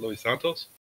watched Luis Santos?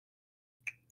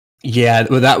 Yeah,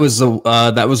 well, that was one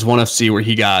FC where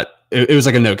he got it was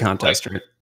like a no contest, right?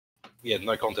 Yeah,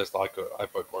 no contest. I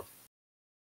broke one.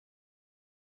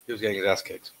 He was getting his ass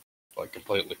kicked, like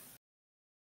completely.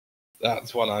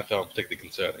 That's one I found particularly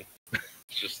concerning.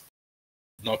 It's just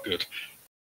not good.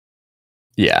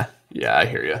 Yeah, I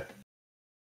hear you.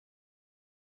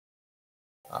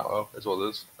 Oh well, that's what it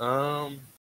is.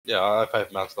 Yeah, I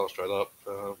favor Masvidal straight up.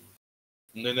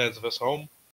 Nunes vs. Holm.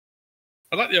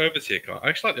 I like the overseer card. I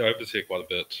actually like the overseer quite a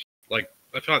bit. Like,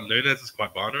 I feel like Nunes is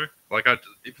quite binary. Like, if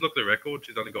you look at the record,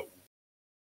 she's only got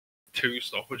 2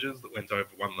 stoppages that went over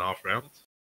 1.5 rounds.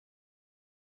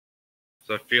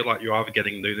 So I feel like you're either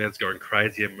getting Nunes going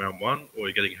crazy in round 1, or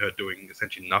you're getting her doing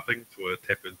essentially nothing to a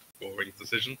tepid, boring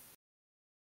decision.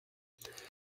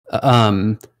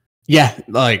 Yeah,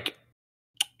 like,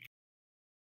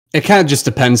 it kind of just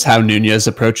depends how Nunes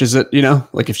approaches it, you know?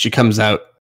 Like, if she comes out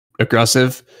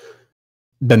aggressive,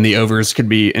 then the overs could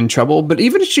be in trouble. But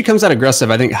even if she comes out aggressive,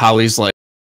 I think Holly's, like,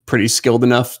 pretty skilled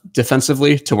enough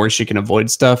defensively to where she can avoid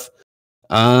stuff.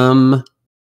 Yeah,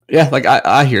 like,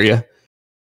 I hear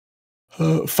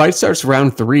you. Fight starts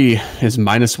round 3 is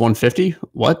minus 150.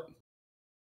 What?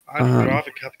 I'd rather have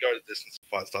to go to distance if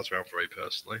fight starts round 3,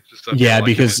 personally. Yeah, like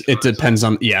because it depends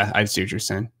on... Yeah, I see what you're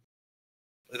saying.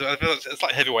 I feel it's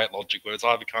like heavyweight logic, where it's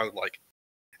either kind of like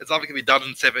it's either going to be done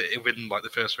within like the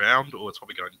first round, or it's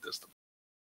probably going distant.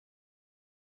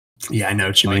 Yeah, I know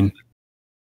what you mean.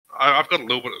 I've got a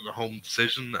little bit of a home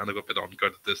decision, and I've got a bit on go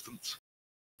to distance.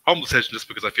 Home decision, just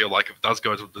because I feel like if it does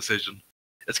go to a decision,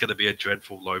 it's going to be a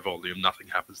dreadful low volume, nothing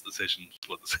happens decision,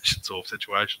 split decision sort of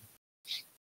situation.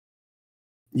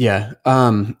 Yeah.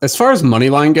 As far as money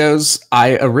line goes,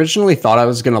 I originally thought I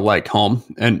was gonna like home,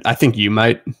 and I think you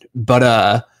might,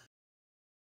 but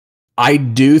I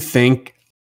do think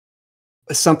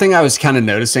something I was kind of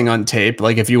noticing on tape,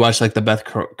 like if you watch like the Beth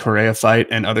Correa fight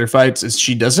and other fights, is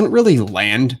she doesn't really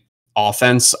land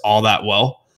offense all that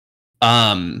well.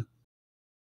 And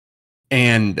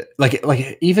like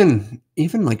even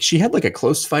like she had like a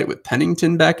close fight with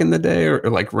Pennington back in the day, or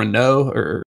like Renault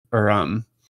or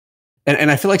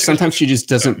And I feel like sometimes she just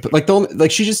doesn't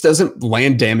she just doesn't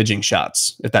land damaging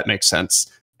shots, if that makes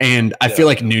sense. And I feel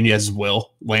like Nunes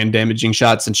will land damaging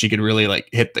shots, and she could really like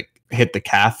hit the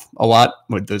calf a lot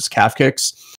with those calf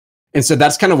kicks. And so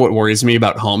that's kind of what worries me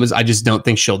about Holm, is I just don't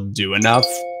think she'll do enough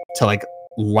to like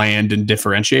land and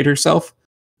differentiate herself.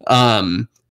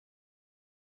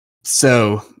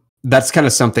 So that's kind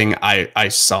of something I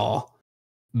saw,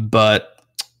 but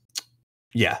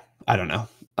yeah, I don't know.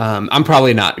 I'm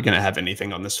probably not going to have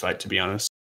anything on this fight, to be honest.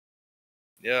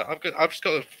 Yeah, I've just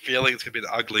got a feeling it's going to be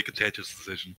an ugly, contentious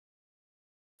decision.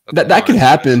 That could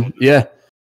happen. Yeah.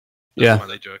 That's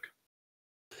my joke.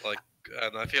 Like,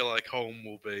 and I feel like Holm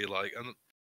will be like, and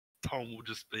Holm will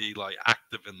just be like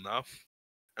active enough,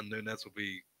 and Nunes will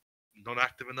be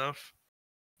non-active enough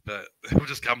that it will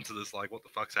just come to this like, what the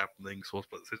fuck's happening, sort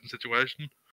of decision situation.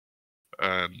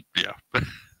 And yeah,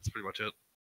 that's pretty much it.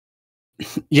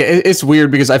 Yeah, it's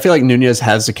weird because I feel like Nunes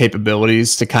has the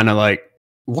capabilities to kind of like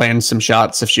land some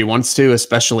shots if she wants to,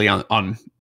 especially on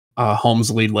Holm's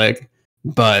lead leg.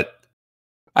 But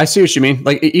I see what you mean.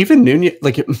 Like even Nunes,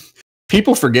 like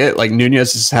people forget, like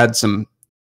Nunes has had some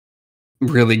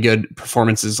really good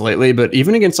performances lately, but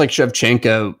even against like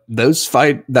Shevchenko,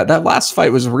 that last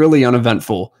fight was really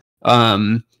uneventful.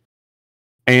 And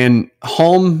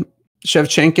Holm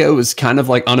Shevchenko was kind of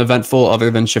like uneventful,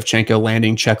 other than Shevchenko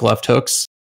landing check left hooks.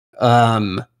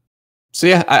 So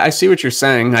yeah, I see what you're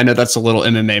saying. I know that's a little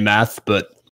MMA math, but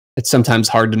it's sometimes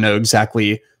hard to know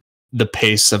exactly the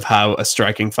pace of how a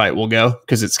striking fight will go,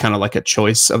 because it's kind of like a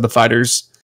choice of the fighters,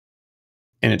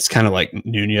 and it's kind of like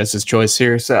Nunes' choice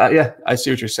here. So yeah, I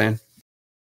see what you're saying.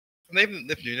 And even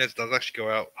if Nunes does actually go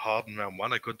out hard in round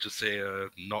 1, I could just see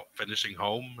not finishing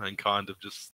home and kind of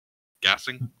just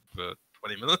gassing for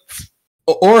 20 minutes.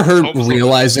 Or her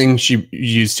realizing she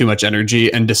used too much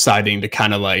energy and deciding to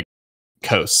kind of like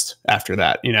coast after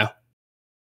that, you know?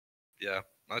 Yeah.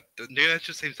 Nunes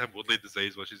just seems to have Woodley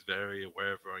disease where she's very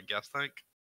aware of her own gas tank.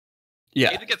 Yeah.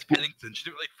 Even against Pennington, she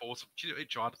didn't really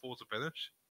try to force a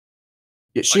finish.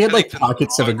 Yeah, she had like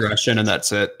pockets of aggression and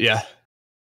that's it. Yeah.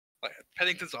 Like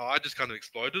Pennington's eye just kind of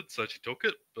exploded, so she took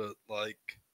it, but like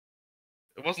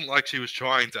it wasn't like she was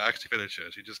trying to actually finish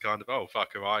it. She just kind of, oh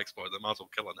fuck, her eye exploded, I might as well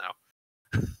kill her now.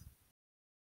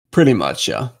 Pretty much,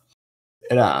 yeah.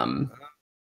 Yeah,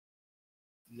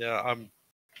 I'm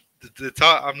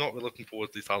not really looking forward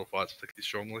to these title fights particularly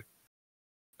strongly.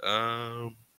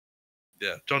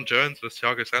 Yeah, John Jones versus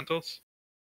Thiago Santos.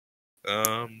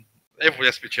 Everybody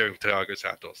has to be cheering for Thiago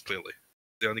Santos, clearly.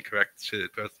 The only correct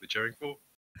person to be cheering for.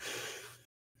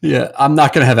 Yeah, I'm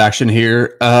not going to have action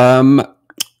here.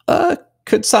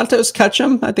 Could Santos catch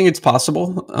him? I think it's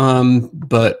possible.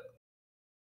 But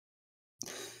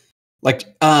like,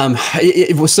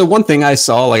 so one thing I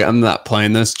saw, like, I'm not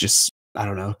playing this, just, I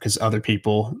don't know, because other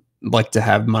people like to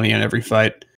have money on every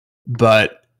fight.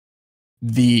 But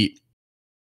you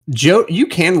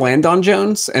can land on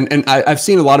Jones, and I've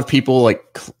seen a lot of people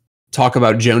like talk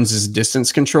about Jones's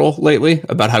distance control lately,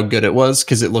 about how good it was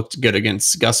because it looked good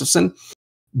against Gustafsson.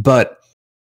 But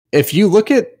if you look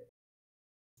at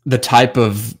the type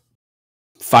of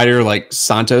fighter like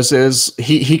Santos is,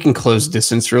 he can close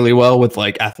distance really well with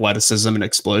like athleticism and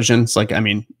explosions. Like, I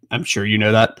mean, I'm sure you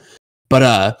know that.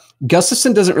 But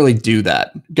Gustafsson doesn't really do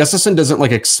that. Gustafsson doesn't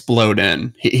like explode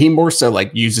in. He more so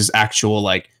like uses actual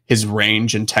like his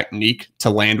range and technique to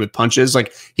land with punches.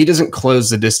 Like he doesn't close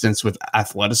the distance with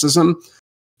athleticism.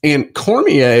 And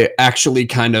Cormier actually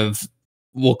kind of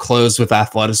will close with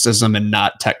athleticism and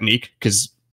not technique because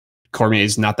Cormier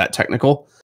is not that technical.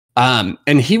 And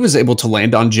he was able to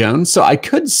land on Jones. So I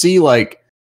could see like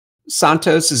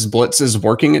Santos's blitzes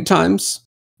working at times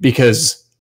because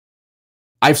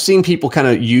I've seen people kind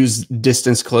of use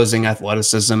distance closing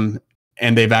athleticism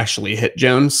and they've actually hit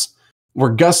Jones.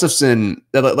 Where Gustafsson,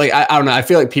 like, I don't know, I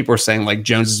feel like people are saying like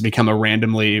Jones has become a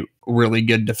randomly really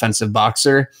good defensive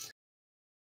boxer.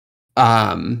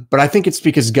 But I think it's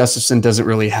because Gustafsson doesn't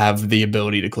really have the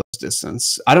ability to close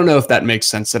distance. I don't know if that makes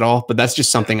sense at all, but that's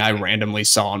just something I randomly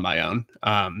saw on my own.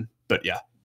 But yeah.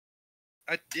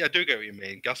 I do get what you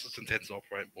mean. Gustafsson tends to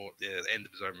operate more at the end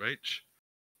of his own reach.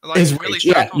 Like, His really, reach,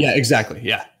 Santos, yeah, exactly,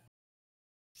 yeah.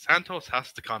 Santos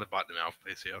has to kind of bite the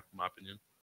mouthpiece here, in my opinion.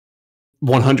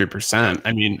 100%.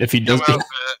 I mean, if he does, go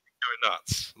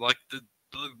nuts. Like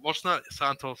watching that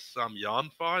Santos Yarn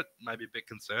fight made me a bit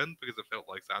concerned because I felt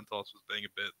like Santos was being a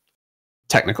bit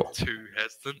technical, too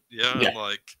hesitant. Yeah.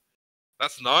 Like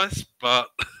that's nice, but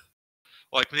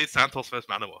like we need Santos versus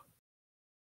Manoa.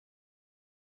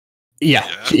 Yeah.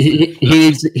 He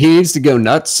needs to go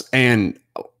nuts, and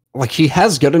like he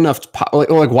has good enough like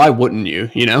why wouldn't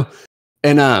you, you know?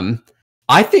 And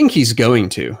I think he's going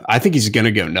to. I think he's going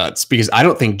to go nuts because I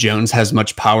don't think Jones has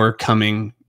much power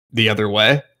coming the other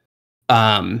way.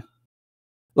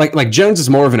 Like Jones is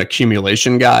more of an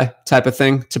accumulation guy type of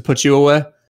thing to put you away.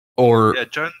 Or yeah,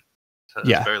 Jones has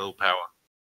very little power.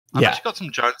 I've actually got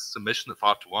some Jones submission at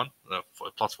 5-1,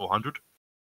 plus 400,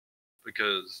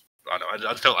 because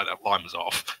I felt like that line was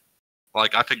off.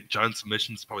 Like I think Jones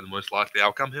submission is probably the most likely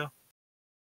outcome here.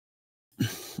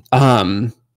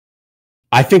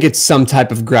 I think it's some type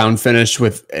of ground finish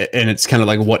and it's kind of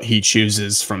like what he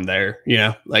chooses from there, you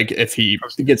know? Like if he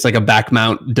gets like a back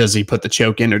mount, does he put the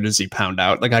choke in or does he pound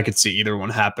out? Like I could see either one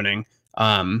happening.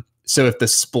 So if the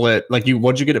split, like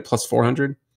what'd you get at plus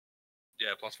 400?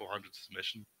 Yeah, plus 400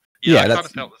 submission. Yeah, I kind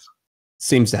of felt this.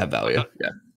 Seems to have value.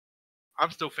 Yeah.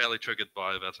 I'm still fairly triggered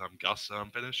by that Gus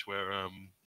finish where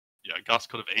Gus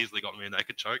could have easily gotten me a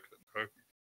naked choke.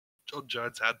 John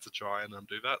Jones had to try and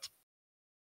do that.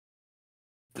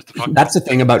 That's the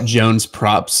thing about Jones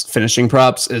finishing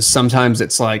props is sometimes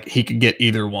it's like he could get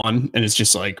either one and it's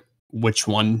just like which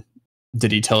one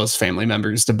did he tell his family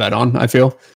members to bet on, I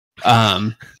feel.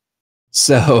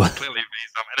 So clearly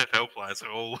these NFL players are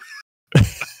all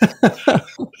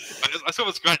I saw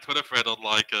this great Twitter thread on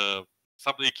like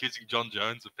somebody accusing John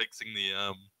Jones of fixing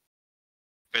the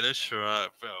finish or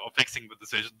fixing the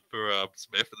decision for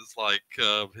Smith, and it's like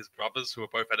his brothers who are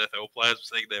both NFL players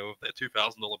saying they were their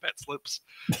 $2,000 bet slips.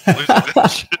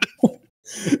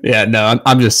 Yeah, no,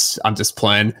 I'm just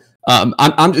playing.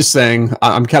 I'm just saying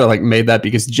I'm kind of like made that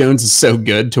because Jones is so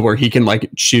good to where he can like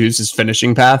choose his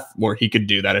finishing path where he could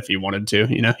do that if he wanted to,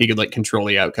 you know, he could like control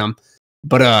the outcome.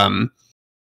 But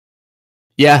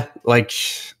yeah, like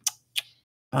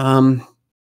The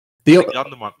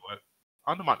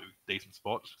Under might be decent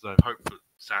spots because I hope that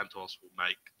Santos will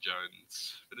make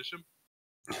Jones finish him.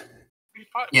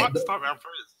 Fight start round 3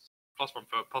 is plus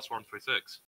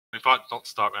 136. I mean, fight not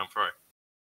start round 3.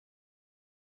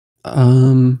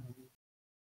 I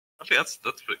think that's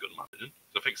pretty good in my opinion.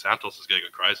 I think Santos is going to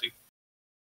go crazy.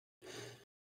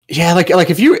 Yeah, like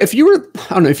if you were, I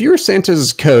don't know, if you were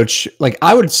Santos' coach, like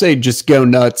I would say just go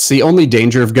nuts. The only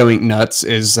danger of going nuts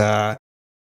is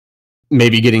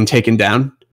maybe getting taken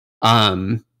down.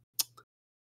 You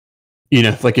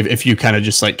know, like if you kind of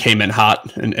just like came in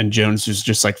hot and Jones was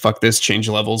just like, fuck this, change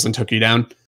levels and took you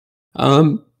down.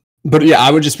 But yeah,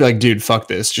 I would just be like, dude, fuck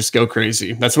this, just go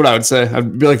crazy. That's what I would say.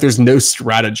 I'd be like, there's no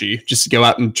strategy. Just go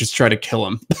out and just try to kill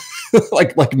him.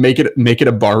 like make it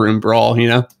a barroom brawl, you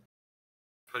know?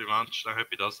 Pretty much. I hope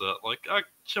he does that. Like, I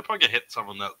should probably hit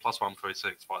someone that plus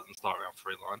 136 fight and start round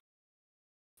 3 line.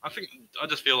 I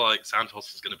just feel like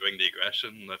Santos is going to bring the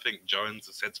aggression. I think Jones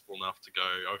is sensible enough to go,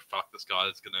 oh fuck, this guy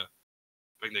is going to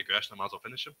bring the aggression. I might as well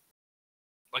finish him.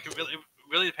 Like, it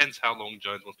really depends how long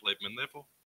Jones wants to leave him in there for,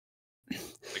 I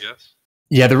guess.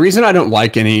 Yeah, the reason I don't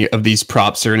like any of these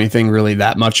props or anything really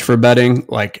that much for betting,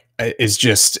 like, is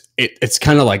just it's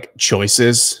kind of like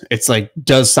choices. It's like,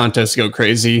 does Santos go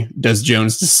crazy? Does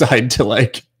Jones decide to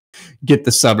like get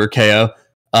the sub or KO?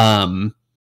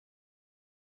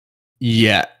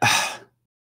 Yeah.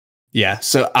 Yeah.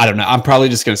 So I don't know. I'm probably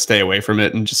just gonna stay away from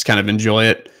it and just kind of enjoy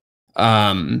it.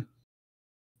 Yeah.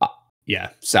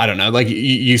 So I don't know. Like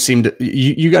you seemed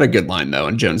you got a good line though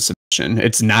on Jones submission.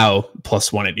 It's now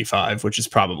plus 185, which is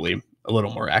probably a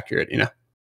little more accurate, you know.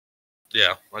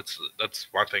 Yeah, that's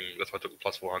one thing. That's why I took the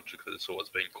plus 400 because it's always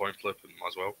been coin flip and might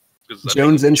as well.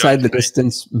 Jones inside the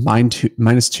distance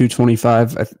minus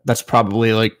 225. That's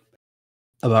probably like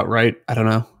about right. I don't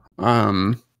know.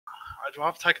 I'd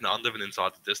rather take an under than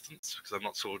inside the distance because I'm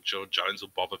not sure Jones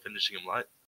will bother finishing him late.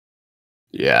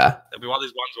 Yeah. It'll be one of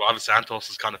these ones where either Santos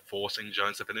is kind of forcing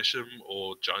Jones to finish him,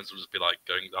 or Jones will just be like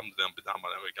going down, I can't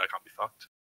be fucked.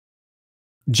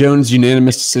 Jones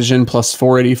unanimous decision plus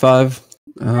 485.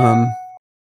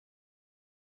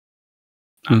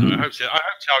 I hope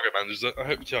Thiago manages it. I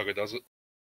hope Thiago does it.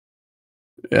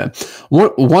 Yeah.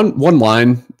 One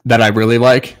line that I really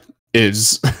like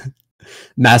is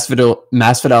Masvidal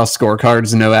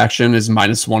scorecards no action is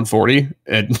minus 140,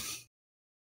 and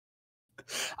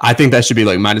I think that should be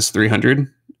like minus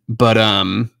 300. But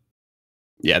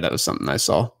yeah, that was something I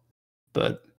saw.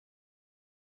 But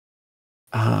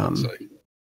random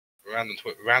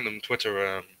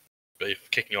Twitter beef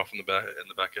kicking off in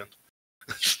the back end.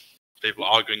 People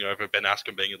arguing over Ben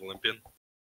Askren being an Olympian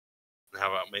and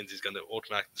how that means he's going to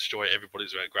automatically destroy everybody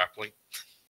who's grappling.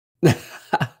 Ben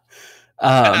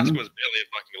Askren was barely a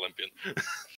fucking Olympian.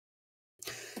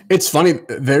 It's funny.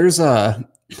 There's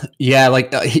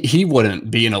he wouldn't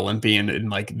be an Olympian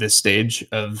in like this stage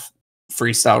of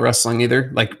freestyle wrestling either.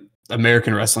 Like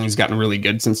American wrestling has gotten really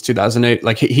good since 2008.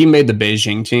 Like he made the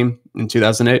Beijing team in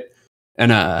 2008,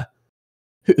 and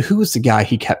who was the guy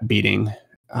he kept beating?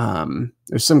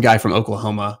 There's some guy from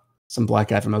Oklahoma, some black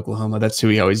guy from Oklahoma. That's who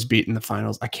he always beat in the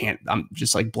finals. I'm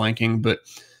just like blanking, but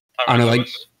I don't know. Like,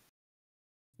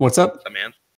 what's up? That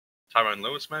man, Tyrone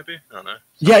Lewis, maybe. I don't know.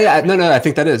 Yeah. No. I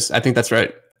think that's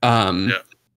right.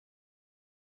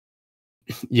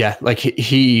 Yeah, like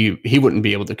he wouldn't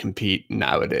be able to compete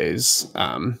nowadays.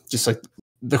 Just like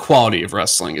the quality of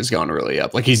wrestling has gone really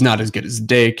up. Like he's not as good as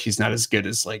Dake. He's not as good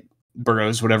as like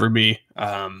Burroughs would ever be.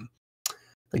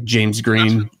 Like James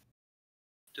Green.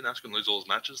 Didn't Askren lose all his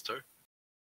matches too?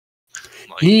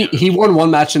 Like, he won one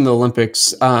match in the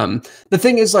Olympics. The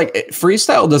thing is, like,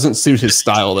 freestyle doesn't suit his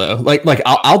style though. Like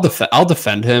I'll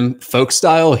defend him. Folk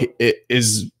style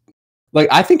is like,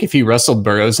 I think if he wrestled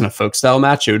Burroughs in a folk style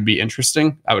match, it would be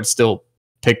interesting. I would still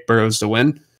pick Burroughs to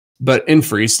win, but in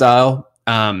freestyle,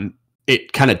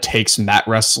 it kind of takes mat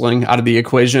wrestling out of the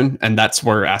equation, and that's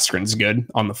where Askren's good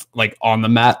on the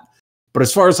mat. But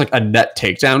as far as like a net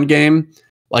takedown game,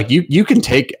 like you can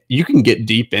get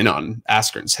deep in on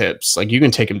Askren's hips. Like you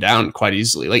can take him down quite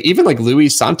easily. Like even like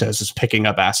Luis Santos is picking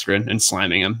up Askren and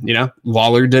slamming him. You know,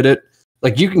 Lawler did it.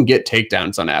 Like you can get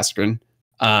takedowns on Askren.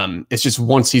 It's just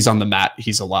once he's on the mat,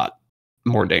 he's a lot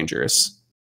more dangerous.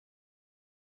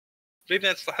 Maybe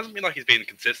that hasn't been like he's been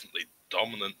consistently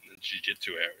dominant in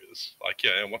jiu-jitsu areas. Like,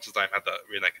 yeah, what's his name had a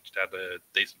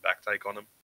decent back take on him.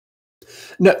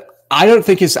 No, I don't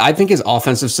think I think his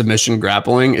offensive submission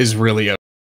grappling is really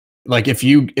like if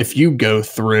you go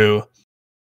through.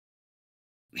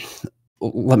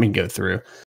 Let me go through.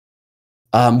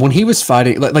 When he was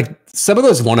fighting, like some of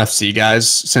those 1FC guys,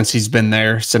 since he's been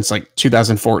there since like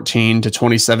 2014 to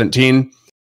 2017,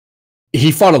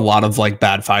 he fought a lot of like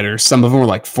bad fighters. Some of them were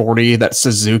like 40. That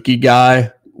Suzuki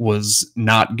guy was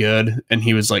not good, and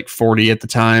he was like 40 at the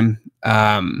time.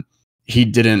 He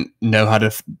didn't know how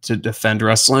to defend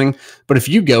wrestling. But if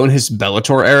you go in his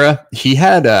Bellator era, he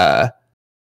had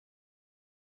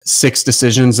 6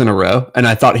 decisions in a row, and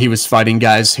I thought he was fighting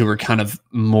guys who were kind of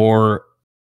more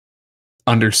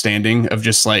understanding of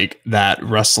just like that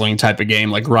wrestling type of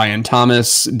game, like Ryan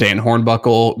Thomas, Dan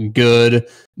Hornbuckle, Good,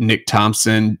 Nick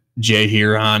Thompson, Jay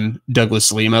Huron,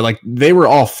 Douglas Lima. Like they were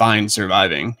all fine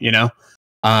surviving, you know?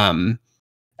 And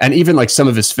even like some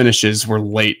of his finishes were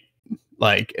late,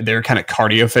 like they're kind of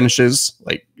cardio finishes,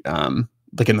 like in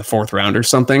the 4th round or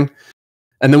something.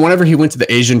 And then whenever he went to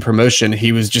the Asian promotion,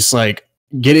 he was just like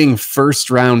getting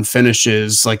 1st round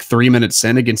finishes like 3 minutes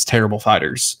in against terrible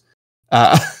fighters.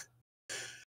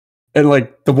 And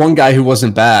like the one guy who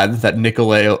wasn't bad, that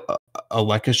Nikolay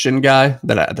Alekishin guy,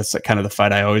 that's like kind of the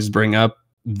fight I always bring up.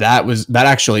 That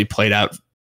actually played out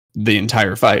the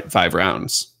entire fight, 5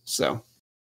 rounds. So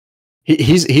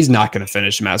he's not going to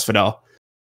finish Masvidal.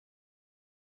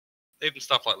 Even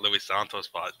stuff like Luis Santos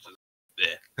fights,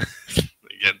 yeah.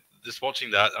 Again, just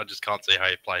watching that, I just can't see how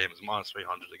you play him as -300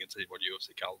 against anybody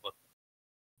UFC caliber.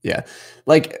 Yeah,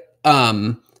 like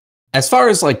as far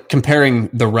as like comparing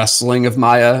the wrestling of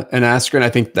Maia and Askren, I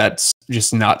think that's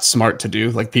just not smart to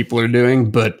do, like people are doing.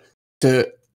 But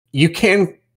you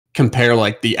can compare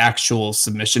like the actual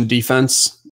submission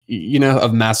defense, you know,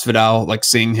 of Masvidal, like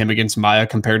seeing him against Maia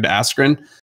compared to Askren.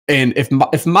 And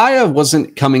if Maia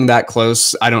wasn't coming that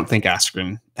close, I don't think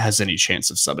Askren has any chance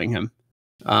of subbing him.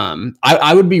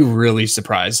 I would be really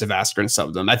surprised if Askren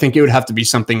subbed him. I think it would have to be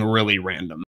something really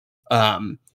random.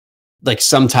 Like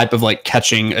some type of like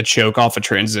catching a choke off a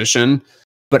transition,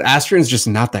 but Askren's just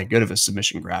not that good of a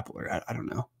submission grappler. I don't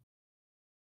know.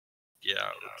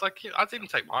 Yeah, it's like I'd even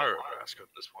take Maia over Askren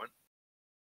at this point.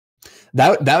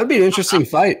 That would be an interesting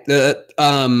fight,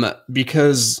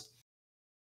 because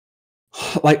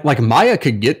like Maia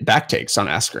could get back takes on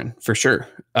Askren for sure.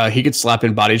 He could slap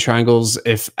in body triangles.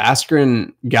 If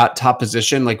Askren got top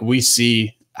position, like we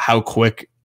see how quick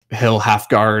he'll half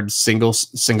guard single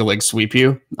leg sweep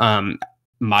you.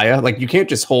 Maia, like you can't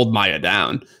just hold Maia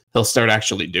down. He'll start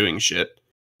actually doing shit.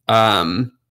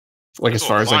 Like as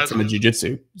far as like from a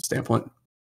jiu-jitsu standpoint.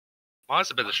 Maia's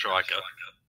a better striker,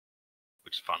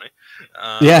 which is funny.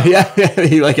 Yeah.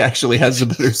 He like actually has a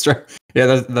better strike. Yeah,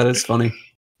 that is funny.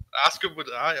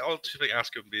 I also think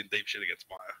Askren would be in deep shit against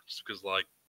Maia, just because like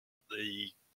the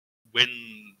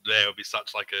win there would be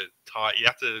such like a tight. You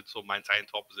have to sort of maintain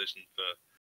top position for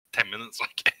 10 minutes, I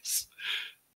guess.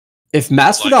 If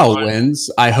Masvidal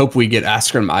wins, I hope we get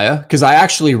Askren Maia, because I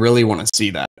actually really want to see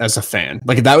that as a fan.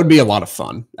 Like that would be a lot of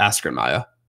fun, Askren Maia.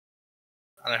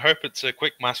 And I hope it's a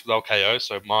quick Masvidal KO,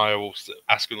 so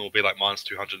Askren will be like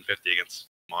 -250 against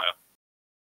Maia.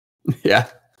 Yeah.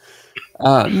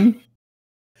 I'm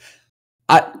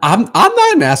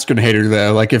not an Askren hater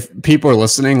though. Like if people are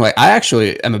listening, like I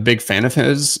actually am a big fan of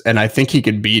his, and I think he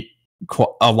could beat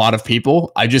a lot of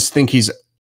people. I think he's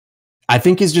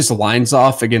just lines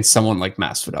off against someone like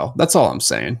Masvidal. That's all I'm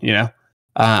saying, you know?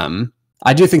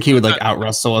 I do think he would like out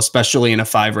wrestle, especially in a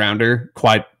 5-rounder,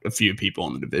 quite a few people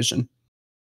in the division.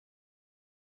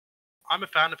 I'm a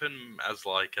fan of him as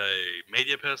like a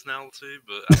media personality,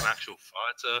 but as an actual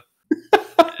fighter.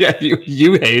 Yeah,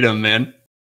 you hate him, man.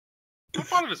 I'm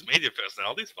part of his media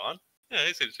personality. He's fine. Yeah,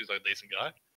 he seems like a decent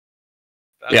guy.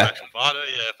 As yeah. an actual fighter,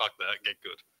 yeah, fuck that. Get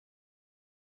good.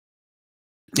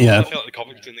 Yeah. I feel like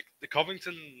the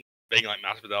Covington being like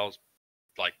Masvidal's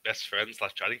like best friend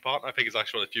 / training partner, I think is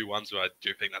actually one of the few ones where I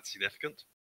do think that's significant.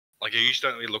 Like, you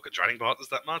usually don't really look at training partners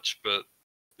that much, but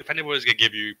if anybody's going to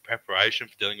give you preparation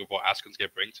for dealing with what Askren's going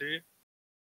to bring to you,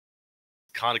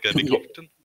 it's kind of going to be Covington.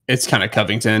 It's kind of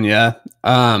Covington, yeah.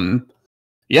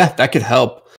 Yeah, that could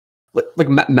help. Like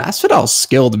Masvidal's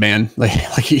skilled, man. Like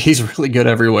he's really good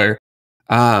everywhere.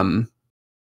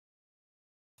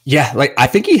 Yeah, like I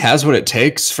think he has what it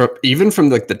takes from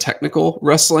like the technical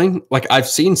wrestling. Like I've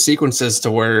seen sequences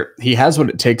to where he has what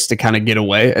it takes to kind of get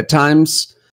away at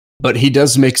times, but he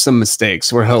does make some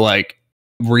mistakes where he'll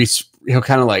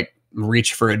kind of like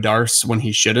reach for a Darce when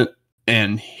he shouldn't,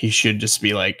 and he should just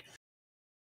be like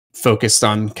focused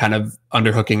on kind of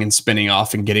underhooking and spinning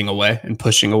off and getting away and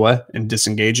pushing away and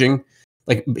disengaging.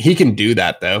 Like he can do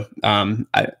that though.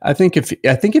 I think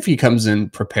if he comes in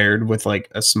prepared with like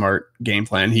a smart game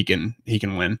plan, he can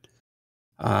win.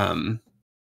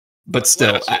 But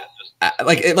still,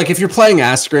 like if you're playing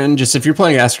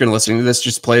Askren, listening to this,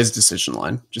 just play his decision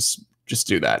line. Just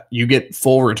do that. You get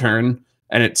full return,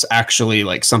 and it's actually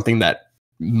like something that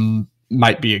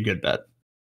might be a good bet.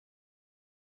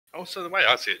 Also, the way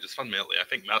I see it, just fundamentally, I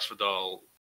think Masvidal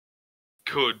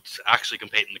could actually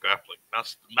compete in the grappling.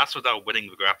 Masvidal winning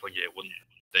the grappling here wouldn't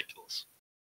be ridiculous.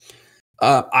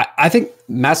 I think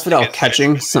Masvidal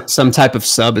catching some type of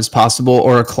sub is possible,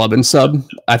 or a club and sub.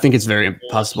 I think it's very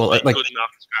possible. Like good enough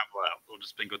to scramble out, or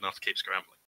just being good enough to keep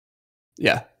scrambling.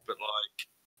 Yeah. But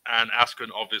and Askren,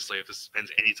 obviously, if this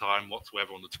spends any time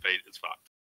whatsoever on the debate, it's fucked.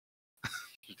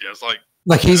 Yeah, it's like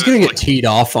he's gonna get teed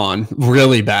off on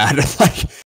really bad.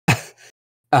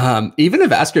 Even if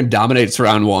Askren dominates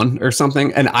round 1 or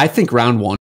something, and I think round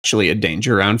 1 is actually a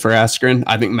danger round for Askren.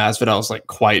 I think Masvidal is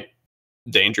quite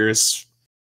dangerous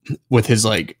with his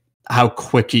how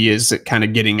quick he is at kind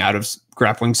of getting out of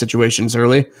grappling situations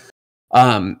early.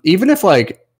 Even if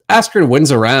Askren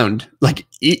wins a round,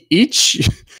 each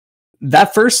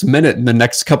that first minute in the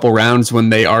next couple rounds when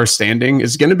they are standing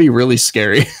is going to be really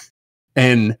scary.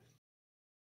 And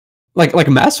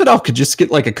Masvidal could just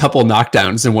get a couple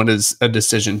knockdowns and win a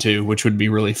decision too, which would be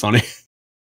really funny.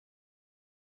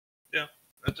 Yeah,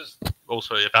 and just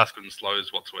also if Askren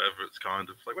slows whatsoever, it's kind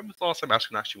of when was the last time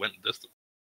Askren actually went the distance?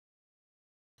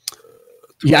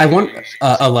 Yeah, I want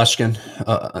Aleshkin,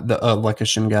 the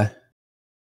Lekishin guy.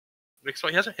 Because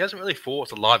he hasn't really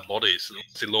fought a live body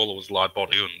since Lawler was a live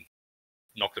body and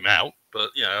knocked him out.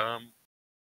 But yeah,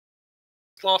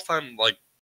 last time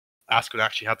Askren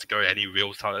actually had to go any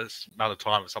real amount of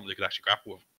time with somebody who could actually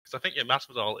grapple with. Because I think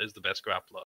Masvidal is the best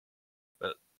grappler,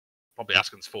 but probably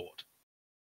Askren's fought.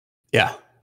 Yeah,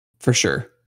 for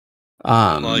sure.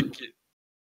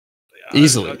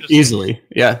 Easily,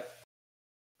 yeah.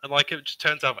 And if it just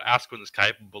turns out Askren is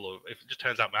capable of, if it just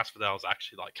turns out Masvidal is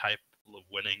actually capable of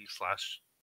winning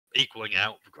 / equaling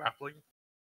out for grappling,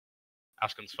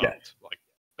 Askren's fucked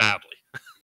badly.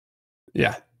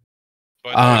 Yeah.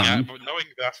 But knowing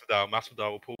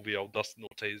Masvidal will pull the old Dustin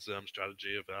Ortiz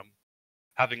strategy of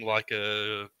having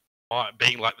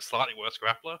being the slightly worse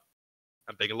grappler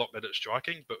and being a lot better at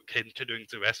striking, but continuing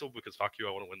to wrestle because fuck you,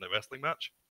 I want to win the wrestling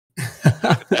match.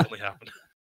 That could definitely happen.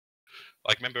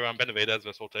 Remember Benavidez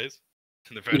versus Ortiz?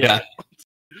 In the very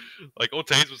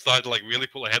Ortiz was starting to really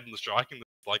pull ahead in the striking.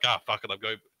 Fuck it, I'm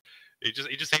going. He just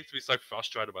seems to be so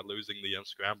frustrated by losing the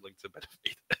scrambling to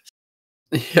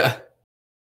Benavidez. Yeah.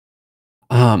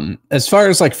 As far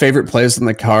as favorite plays on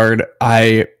the card,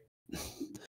 I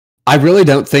really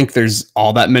don't think there's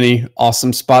all that many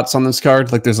awesome spots on this card.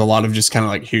 There's a lot of just kind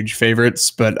of huge favorites,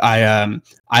 but I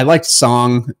liked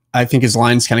Song. I think his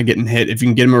line's kind of getting hit. If you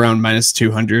can get him around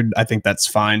 -200, I think that's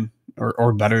fine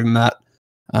or better than that.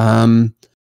 And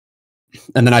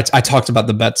then I talked about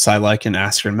the bets I like in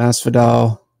Askren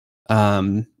Masvidal.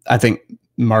 I think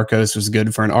Marcos was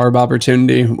good for an ARB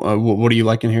opportunity. What do you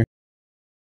like in here?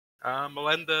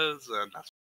 Melendez, and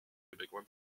that's a big one.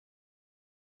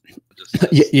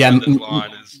 Yeah.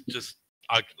 Line is just.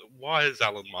 Why is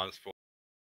Allen -4?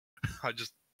 I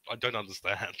don't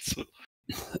understand.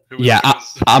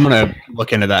 I'm gonna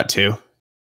look into that too.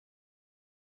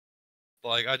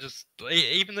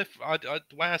 Even if the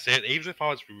way I say it, even if I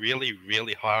was really,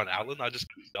 really high on Allen, I just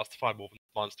couldn't justify more than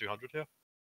 -200 here.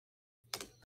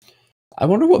 I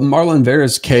wonder what Marlon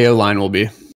Vera's KO line will be.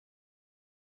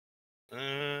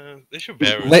 They should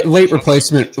vary. Late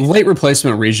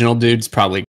replacement regional dudes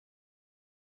probably.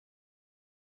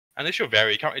 And they should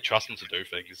vary. You can't really trust him to do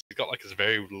things. He's got this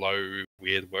very low,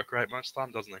 weird work rate most of the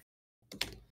time, doesn't he?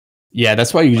 Yeah,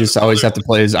 that's why you just always have to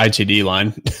play his ITD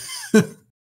line.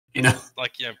 You know?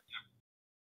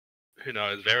 Who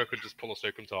knows? Vera could just pull a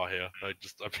Sukumtar here.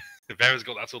 Vera's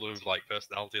got that sort of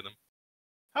personality in him.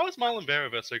 How has Marlon Vera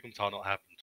versus Sukumtar not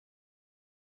happened?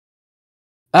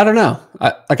 I don't know.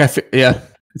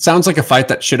 It sounds like a fight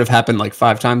that should have happened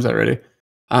 5 times already.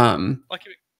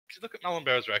 If you look at Marlon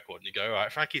Vera's record and you go, all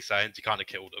right, Frankie Sainz, he kind of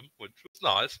killed him, which was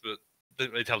nice, but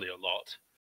didn't really tell you a lot.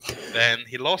 Then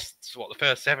he lost the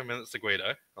first 7 minutes to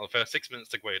Guido, or the first 6 minutes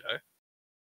to Guido,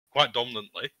 quite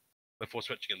dominantly before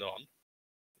switching it on,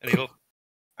 and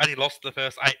he lost the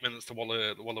first 8 minutes to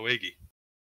Waluigi.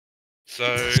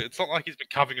 So it's not like he's been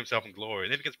covering himself in glory.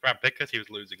 And then against Brad Pickett, he was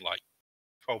losing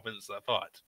 12 minutes of that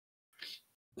fight.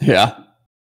 Yeah.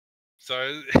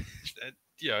 So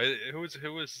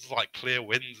who was clear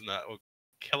wins in that, or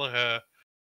Kelleher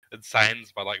and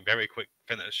Sainz by very quick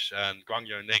finish, and Guang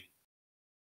Yo Ning.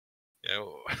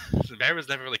 Vera's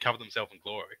never really covered himself in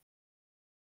glory.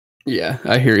 Yeah,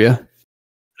 I hear you.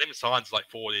 Even Sainz is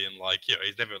 40 and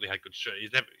he's never really had good shit.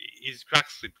 He's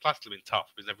classically been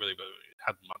tough, but he's never really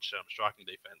had much striking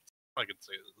defense. I could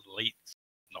say elite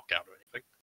knockout or anything.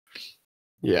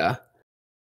 Yeah.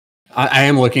 I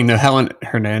am looking to Helen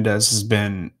Hernandez has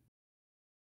been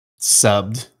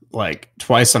subbed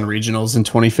twice on regionals in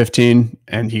 2015,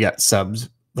 and he got subbed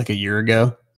like a year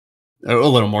ago, a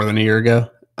little more than a year ago.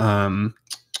 And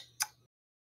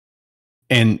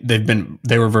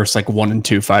they were versus like 1 and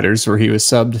 2 fighters where he was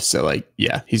subbed. So like,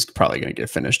 yeah, he's probably going to get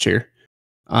finished here.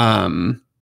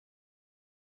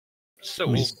 So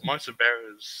most of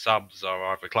Vera's subs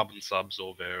are either club and subs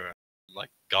or they're like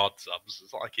guard subs.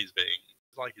 It's like he's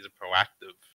a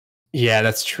proactive. Yeah,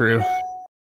 that's true.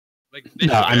 Like,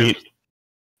 no, I mean,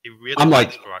 he really I'm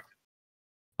like, proactive.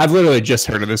 I've literally just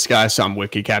heard of this guy, so I'm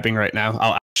wiki capping right now.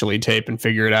 I'll actually tape and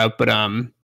figure it out. But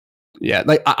yeah,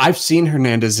 like I've seen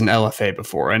Hernandez in LFA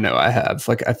before. I know I have.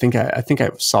 Like I think I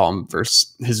saw him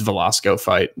versus his Velasco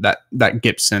fight, that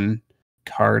Gibson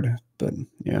card. But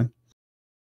yeah.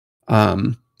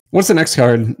 What's the next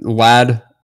card? Lad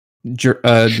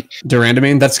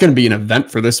Durandamine. That's going to be an event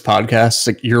for this podcast.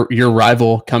 Like your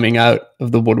rival coming out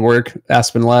of the woodwork,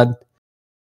 Aspen Lad.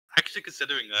 Actually,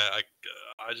 considering that,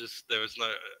 there was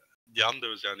no the under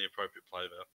was the only appropriate play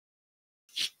there.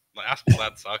 Like Aspen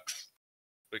Lad sucks,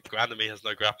 but Durandamine has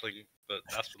no grappling. But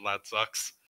Aspen Lad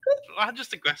sucks. Lad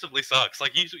just aggressively sucks.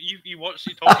 Like you watched.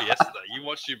 You told me yesterday. You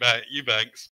watched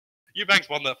Eubanks. Eubanks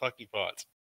won that fucking fight.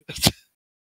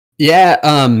 Yeah,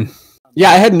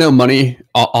 I had no money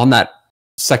on that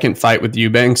second fight with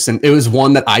Eubanks, and it was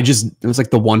one that it was like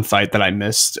the one fight that I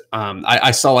missed.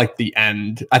 I saw like the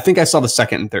end. I think I saw the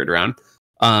second and third round.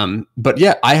 But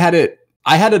yeah, I had it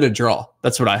a draw.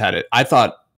 That's what I had it. I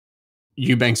thought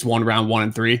Eubanks won round 1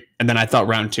 and 3, and then I thought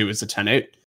round 2 was a 10-8.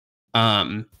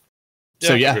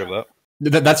 So yeah,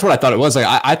 that's what I thought it was. Like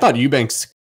I thought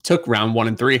Eubanks took round 1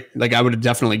 and 3. Like I would have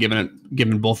definitely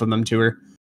given both of them to her.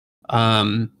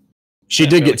 She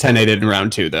did get 10-8 in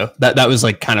round 2 though. That was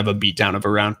like kind of a beatdown of a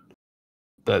round.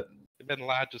 But then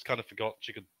Lad just kind of forgot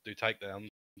she could do takedowns.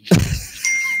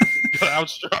 Got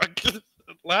outstruck.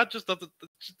 Lad just doesn't.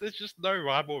 There's just no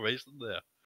rhyme or reason there.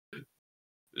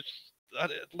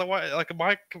 Like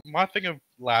my thing of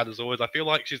Lad is always I feel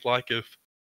like she's like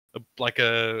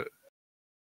a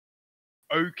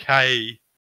okay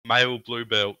male blue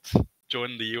belt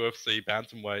joined the UFC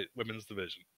bantamweight women's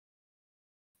division.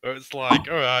 Where it's like,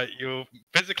 all right, you're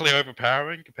physically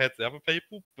overpowering compared to other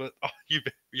people, but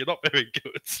you're not very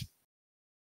good.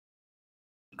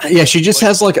 Yeah, she just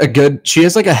has like she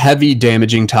has like a heavy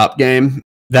damaging top game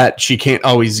that she can't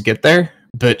always get there,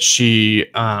 but she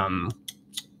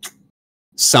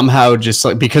somehow just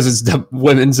like, because it's the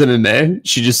women's MMA,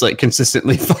 she just like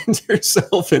consistently finds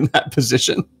herself in that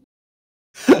position.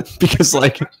 Because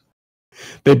like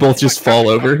they both just fall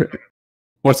over.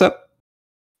 What's up?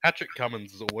 Patrick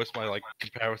Cummins is always my like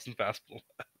comparison for Aspen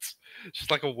Lad. She's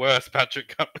like a worse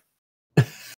Patrick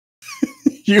Cummins.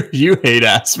 You hate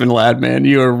Aspen Lad, man.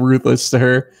 You are ruthless to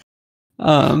her.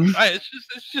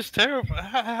 It's just terrible.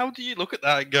 How do you look at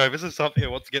that and go, "This is something I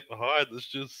want to get behind"? It's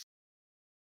just.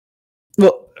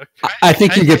 Well, I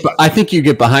think you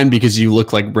get behind because you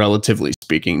look like, relatively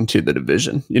speaking, to the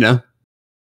division. You know.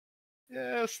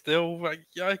 Yeah, still, like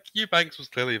Eubanks was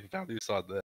clearly the value side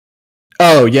there.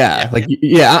 Oh yeah,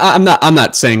 I'm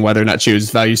not saying whether or not she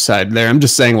was value side there. I'm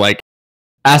just saying like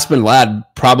Aspen Lad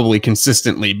probably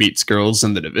consistently beats girls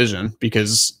in the division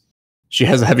because she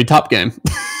has a heavy top game.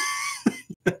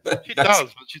 She does,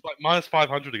 but she's like minus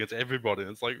 500 against everybody.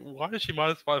 It's like, why is she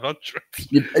minus 500?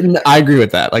 I agree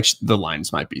with that. Like the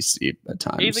lines might be steep at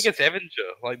times. Even against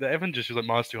Evinger, like the Evinger, she was like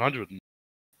minus 200. And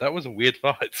that was a weird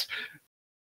fight.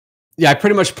 Yeah, I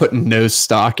pretty much put no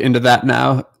stock into that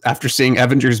now after seeing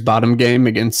Evinger's bottom game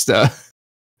against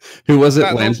who was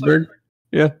it? Landsberg.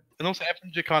 Yeah, and also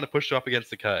Evinger kind of pushed her up against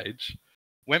the cage,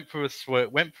 went for a trip,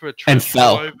 and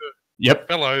fell. Over, yep,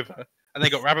 fell over, and they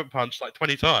got rabbit punched like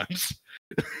 20 times.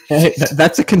 Hey,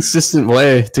 that's a consistent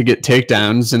way to get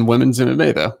takedowns in women's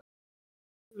MMA, though.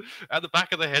 At the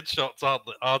back of the headshots aren't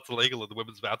illegal in the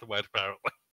women's bantamweight,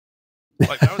 apparently.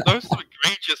 Like those are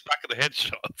egregious back of the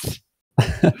headshots.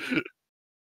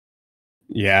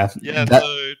 Yeah.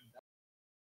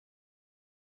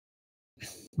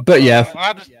 But yeah.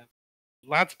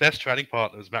 Lad's best training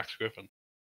partner is Max Griffin.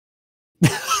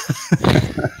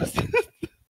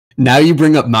 Now you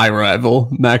bring up my rival,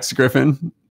 Max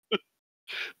Griffin.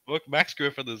 Look, Max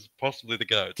Griffin is possibly the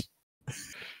GOAT.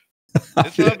 Is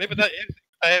Imadeyev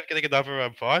getting another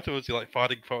fight, or is he like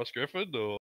fighting Forrest Griffin,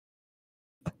 or?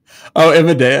 Oh,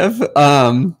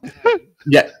 Imadeyev.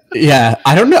 Yeah.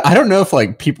 I don't know if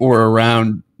like people were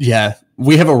around. Yeah,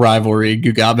 we have a rivalry,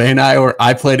 Gugabe and I, where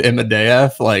I played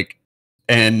Imadeyev, like,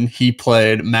 and he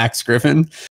played Max Griffin,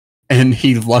 and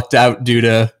he lucked out due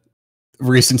to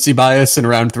recency bias in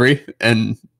round 3,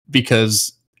 and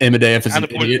because Imadeyev is an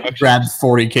idiot, grabbed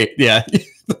 40k. Yeah,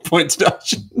 the point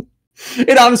deduction.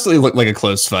 It honestly looked like a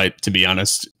close fight, to be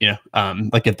honest.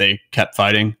 Like if they kept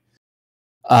fighting.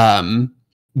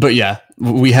 But yeah,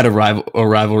 we had a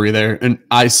rivalry there, and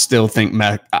I still think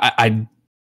I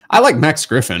like Max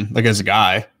Griffin, like as a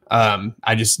guy.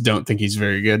 I just don't think he's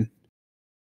very good.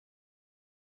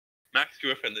 Max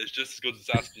Griffin is just as good as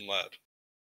Aspen Ladd.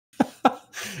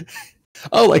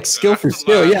 Oh, like skill for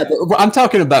skill, yeah. But I'm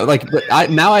talking about like, but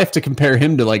now I have to compare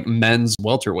him to like men's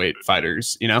welterweight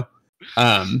fighters,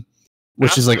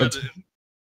 which is like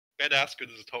Ben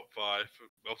Askren is a top 5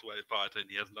 welterweight fighter, and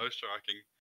he has no striking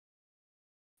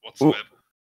whatsoever.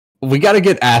 We got to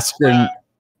get Askren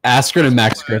and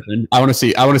Max Griffin. I want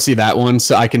to see that one,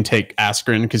 so I can take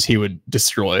Askren because he would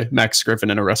destroy Max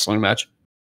Griffin in a wrestling match.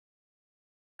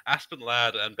 Aspen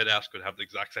Ladd and Ben Askren have the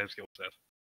exact same skill set.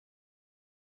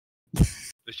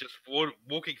 It's just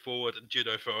walking forward and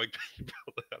judo throwing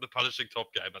people and a punishing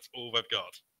top game. That's all they've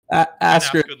got.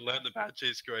 Askren could learn the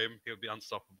Banshee Scream, he would be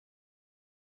unstoppable.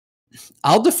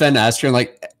 I'll defend Askren.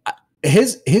 Like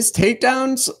his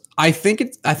takedowns, I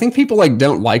think people like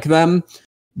don't like them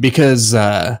because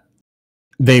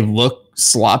they look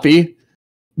sloppy,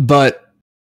 but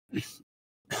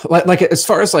like as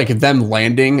far as like them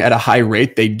landing at a high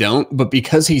rate, they don't. But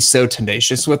because he's so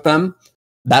tenacious with them,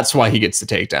 that's why he gets the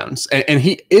takedowns. And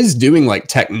he is doing like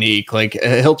technique. Like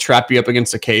he'll trap you up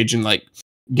against a cage and like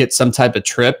get some type of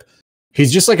trip.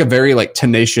 He's just like a very like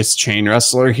tenacious chain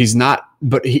wrestler. He's not,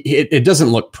 but it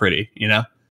doesn't look pretty,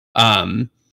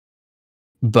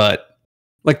 But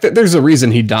like there's a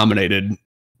reason he dominated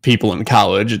people in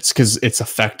college. It's because it's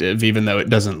effective, even though it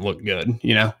doesn't look good,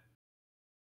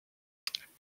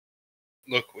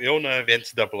 Look, we all know the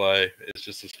NCAA is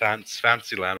just this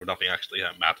fancy land where nothing actually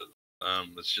matters.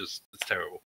 It's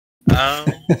terrible.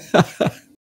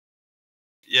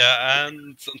 Yeah,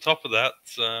 and on top of that,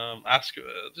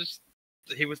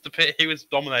 he was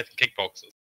dominating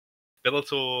kickboxers.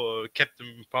 Bellator kept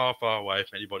him far away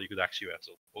from anybody who could actually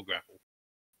wrestle or grapple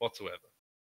whatsoever.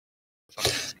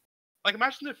 Like,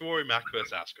 imagine if Rory Mack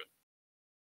versus Askren.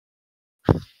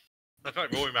 I feel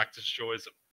like Rory Mack destroys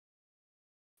him.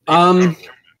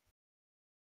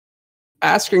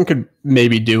 Askren could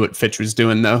maybe do what Fitch was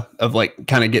doing though, of like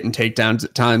kind of getting takedowns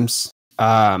at times.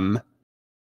 Not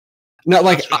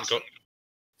like Askren got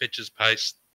Fitch's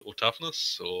pace or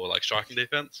toughness or like striking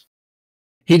defense.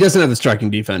 He doesn't have the striking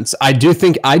defense. I do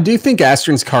think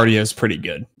Askren's cardio is pretty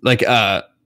good. Like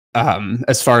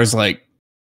as far as like,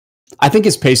 I think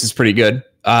his pace is pretty good.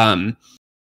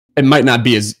 It might not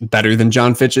be as better than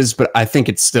John Fitch's, but I think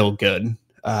it's still good.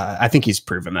 I think he's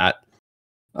proven that.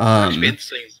 Actually,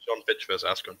 interesting John Fitch versus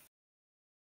Askren.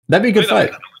 That'd be a good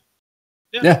fight.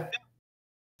 Yeah.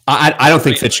 I don't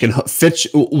think Fitch can. Fitch.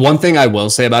 One thing I will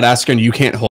say about Askren, you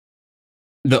can't hold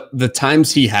the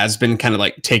times he has been kind of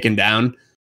like taken down.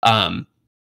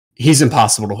 He's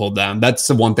impossible to hold down. That's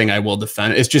the one thing I will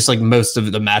defend. It's just like most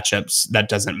of the matchups that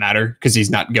doesn't matter because he's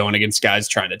not going against guys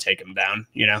trying to take him down.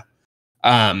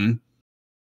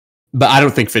 But I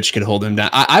don't think Fitch could hold him down.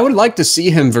 I would like to see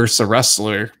him versus a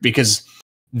wrestler because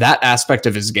that aspect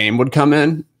of his game would come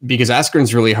in because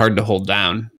Askren's really hard to hold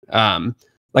down.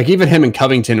 Like even him and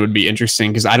Covington would be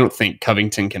interesting because I don't think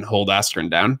Covington can hold Askren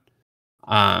down.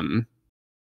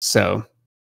 So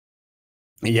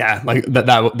yeah, like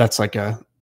that's like a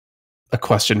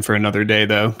question for another day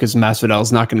though, because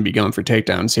Masvidal's not going to be going for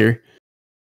takedowns here.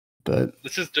 But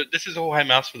this is all Jorge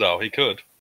Masvidal. He could.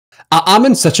 I'm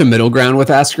in such a middle ground with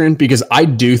Askren because I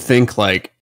do think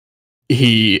like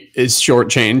he is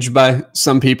shortchanged by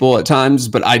some people at times,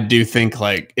 but I do think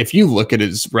like if you look at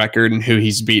his record and who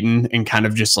he's beaten and kind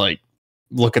of just like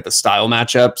look at the style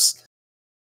matchups,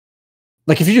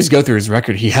 like if you just go through his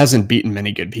record, he hasn't beaten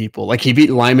many good people. Like he beat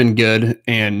Lyman Good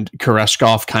and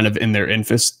Koreshkov kind of in their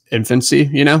infancy,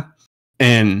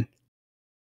 and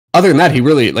other than that, he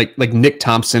really like Nick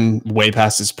Thompson way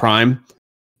past his prime.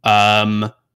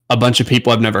 A bunch of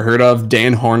people I've never heard of.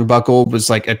 Dan Hornbuckle was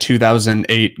like a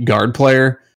 2008 guard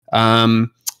player.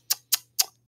 Aoki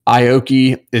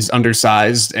is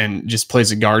undersized and just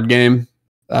plays a guard game.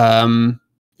 The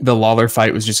Lawler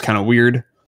fight was just kind of weird.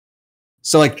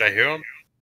 So like, Jay Huron?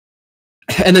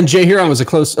 And then Jay Huron was a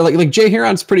close. Like Jay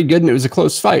Huron's pretty good, and it was a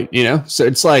close fight. So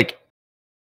it's like.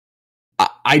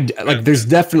 I like there's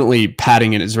definitely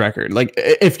padding in his record. Like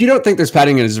if you don't think there's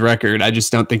padding in his record, I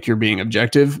just don't think you're being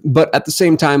objective. But at the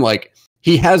same time, like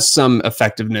he has some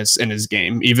effectiveness in his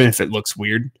game, even if it looks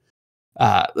weird.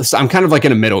 So I'm kind of like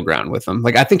in a middle ground with him.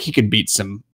 Like I think he could beat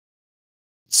some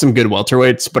good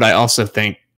welterweights, but I also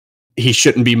think he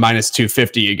shouldn't be minus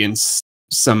 250 against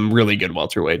some really good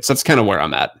welterweights. That's kind of where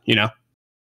I'm at, Yeah,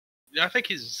 I think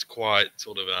he's quite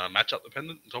sort of matchup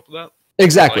dependent on top of that.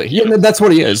 Exactly. Like, Yeah, no, that's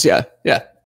what he is. Yeah, yeah.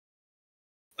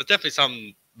 There's definitely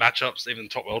some matchups, even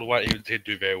top welterweight, he'd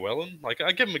do very well in. Like,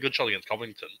 I give him a good shot against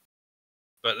Covington.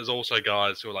 But there's also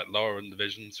guys who are like lower in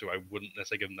divisions who I wouldn't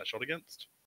necessarily give him that shot against.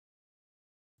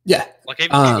 Yeah. Like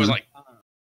even people like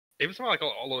someone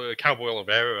like Cowboy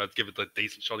Oliveira, I'd give it a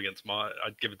decent shot against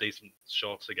I'd give a decent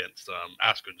shot against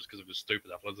Askren just because of his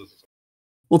stupid athleticism.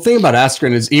 Well, the thing about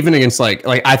Askren is even against like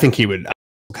I think he would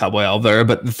Cowboy Oliveira,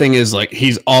 but the thing is like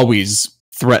he's always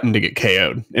threatened to get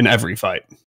KO'd in every fight.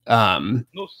 No,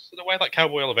 so the way like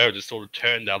Cowboy Oliveira just sort of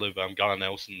turned out of Gunnar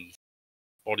Nelson's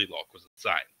body lock was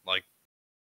insane. Like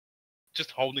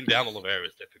just holding down Oliveira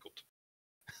is difficult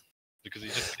because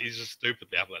he's just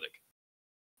stupidly athletic.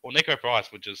 Or Nico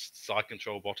Price would just side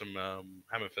control bottom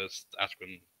hammer fist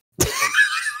Askren.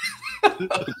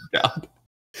 Oh, God.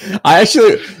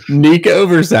 Nico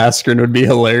versus Askren would be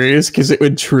hilarious because it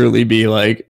would truly be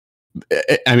like,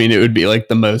 I mean, it would be like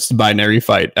the most binary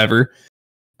fight ever.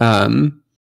 But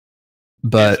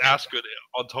is Askren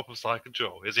on top of side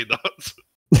control? Is he not?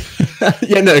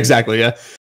 Yeah, no, exactly. Yeah.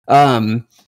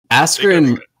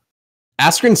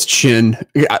 Askren's chin.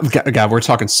 God, we're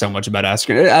talking so much about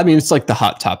Askren. I mean, it's like the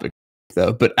hot topic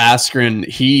though. But Askren,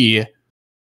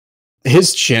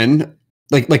 his chin,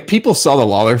 like people saw the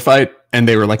Lawler fight and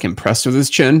they were like impressed with his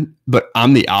chin. But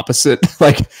I'm the opposite.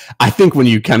 Like I think when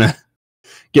you kind of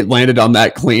get landed on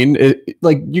that clean,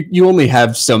 like you only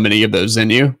have so many of those in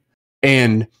you,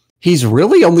 and he's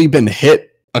really only been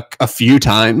hit a few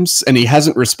times, and he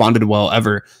hasn't responded well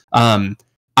ever.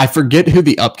 I forget who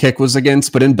the upkick was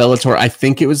against, but in Bellator, I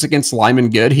think it was against Lyman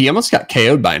Good. He almost got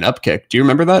KO'd by an upkick. Do you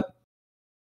remember that?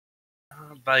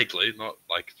 Vaguely, not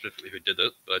like specifically who did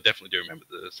it, but I definitely do remember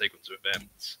the sequence of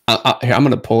events. Here, I'm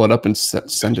going to pull it up and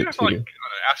send it to you.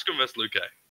 Askren vs. Luque.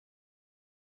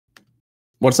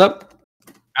 What's up?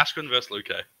 Askren vs.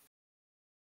 Luque.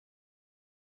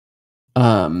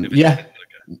 Yeah,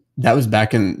 that was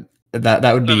back in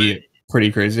that would be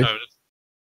pretty crazy.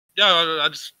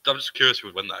 I'm just curious who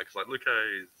would win that because like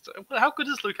Luque, how good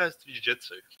is Luque's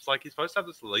jiu-jitsu? It's like he's supposed to have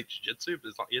this elite jiu-jitsu, but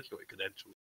it's like he has got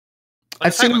credentials. Like,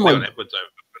 I've seen him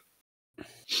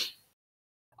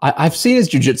I've seen his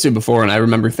jiu-jitsu before, and I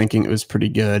remember thinking it was pretty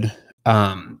good.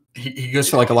 He goes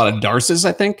for like a lot of darces,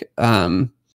 I think.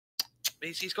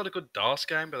 He's got a good darce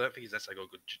game, but I don't think he's necessarily got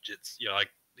a good jiu-jitsu. Yeah, like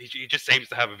he just seems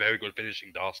to have a very good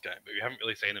finishing darce game, but we haven't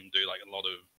really seen him do like a lot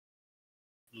of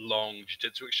long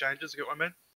jiu-jitsu exchanges. You get what I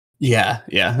mean? Yeah,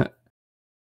 yeah.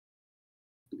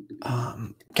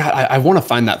 God, I want to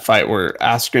find that fight where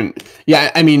Askren. Yeah,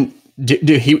 I mean,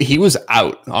 dude, he was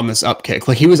out on this up kick.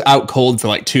 Like he was out cold for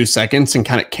like 2 seconds and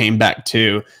kind of came back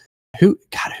to. Who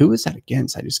was that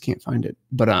against? I just can't find it.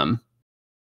 But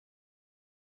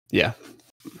yeah,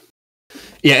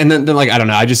 and then like I don't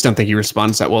know. I just don't think he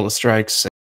responds that well to strikes.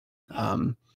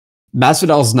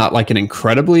 Masvidal's not like an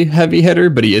incredibly heavy hitter,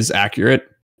 but he is accurate.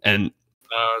 And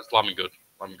it's Lyman Good.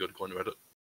 Lyman Good according to Reddit.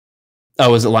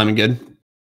 Oh, is it Lyman Good?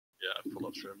 Yeah, pull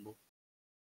up Tremble.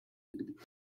 Yeah,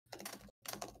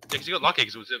 because he got lucky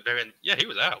because it was very. Yeah, he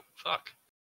was out. Fuck.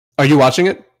 Are you watching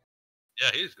it?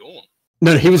 Yeah, he's gone.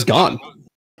 No, he was gone.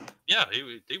 Yeah, he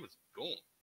was gone.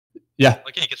 Yeah.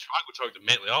 Like he gets triangle choked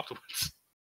immediately afterwards.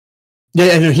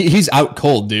 Yeah, no, he's out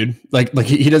cold, dude. Like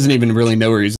he doesn't even really know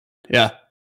where he's. Yeah.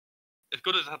 If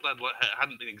Good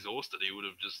hadn't been exhausted, he would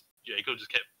have just he could have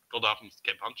just got up and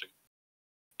kept punching.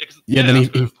 Yeah, then he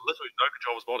literally no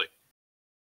control of his body.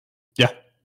 Yeah.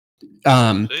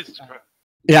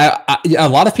 Yeah, a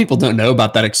lot of people don't know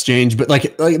about that exchange, but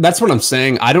like that's what I'm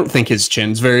saying. I don't think his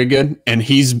chin's very good, and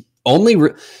he's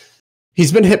been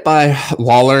hit by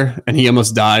Lawler, and he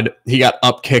almost died. He got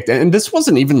up kicked, and this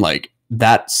wasn't even like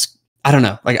that. I don't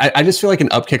know. Like I just feel like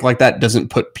an up kick like that doesn't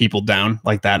put people down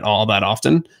like that all that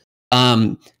often.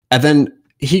 And then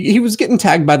he was getting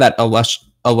tagged by that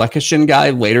Alekishin guy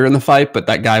later in the fight, but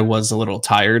that guy was a little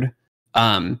tired.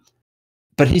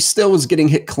 But he still was getting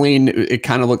hit clean. It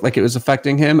kind of looked like it was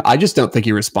affecting him. I just don't think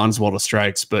he responds well to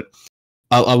strikes, but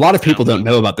a lot of people don't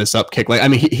know about this up kick. Like, I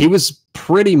mean, he was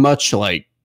pretty much like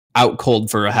out cold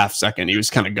for a half second. He was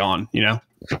kind of gone, you know?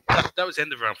 That was the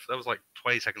end of round. That was like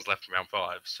 20 seconds left in round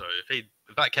 5. So if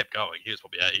that kept going, he was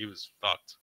probably out. He was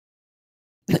fucked.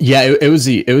 Yeah, it was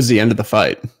the end of the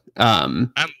fight.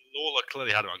 And Lawler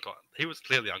clearly had him unconscious. He was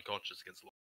clearly unconscious against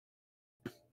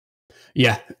Lawler.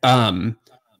 Yeah.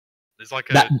 It's like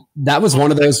that was one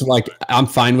of those like I'm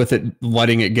fine with it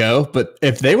letting it go, but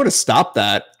if they would have stopped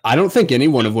that, I don't think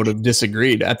anyone would have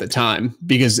disagreed at the time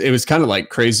because it was kind of like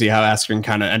crazy how Askren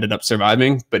kind of ended up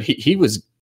surviving, but he was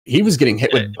getting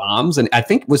hit with bombs, and I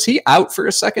think was he out for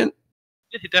a second?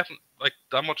 Yeah, he definitely. Like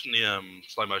I'm watching the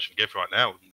slow motion GIF right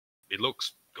now. He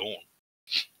looks gone.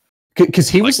 Because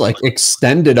he was like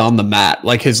extended on the mat,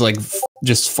 like his like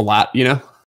just flat, you know.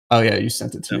 Oh yeah, you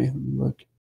sent it to me. Look.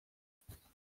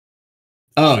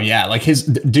 Oh yeah, like his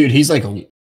dude, he's like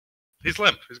he's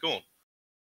limp. He's gone.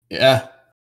 Yeah.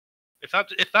 If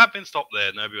that had been stopped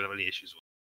there, nobody would have any issues with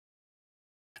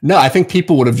it. No, I think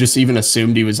people would have just even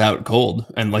assumed he was out cold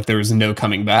and like there was no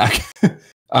coming back.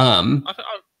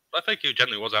 I think he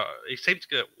generally was out. He seemed to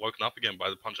get woken up again by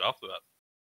the punch after that.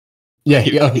 Yeah.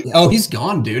 He's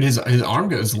gone, dude. His arm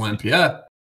goes limp. Yeah.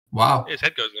 Wow. Yeah, his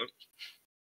head goes limp.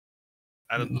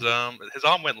 And his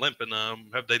arm went limp, and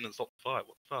Herb Dean didn't stop the fight.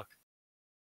 What the fuck?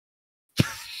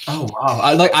 Oh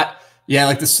wow!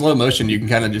 Like the slow motion, you can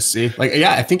kind of just see. Like,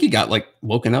 yeah, I think he got like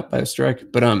woken up by a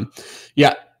strike. But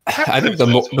yeah, I think the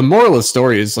moral of the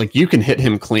story is like you can hit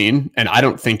him clean, and I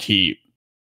don't think he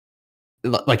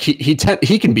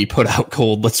can be put out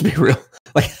cold. Let's be real.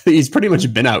 Like he's pretty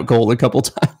much been out cold a couple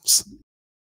times.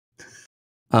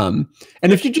 And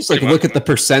if you just like look at the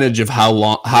percentage of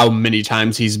how many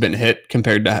times he's been hit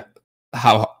compared to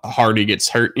how hard he gets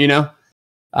hurt, you know,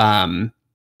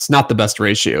 it's not the best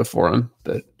ratio for him,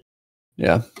 but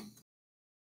yeah.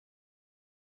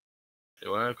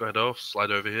 Anyway, go ahead off,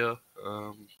 slide over here.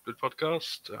 Good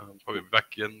podcast. Probably be back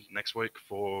again next week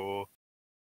for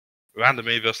Random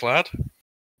Me vs. Lad.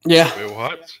 Yeah. We're all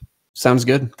hyped. Sounds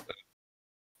good.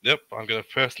 Yep, I'm going to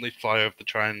personally fly over to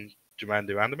try and Jermaine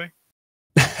do Random Me.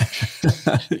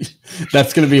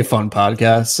 That's going to be a fun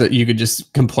podcast. So you could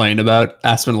just complain about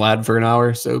Aspen Lad for an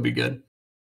hour, so it'd be good.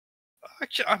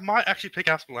 Actually, I might actually pick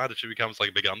Aspen Lad if she becomes like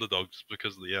a big underdog just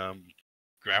because of the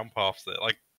ground paths there.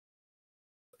 Like,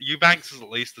 Eubanks is at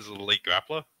least as an elite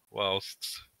grappler,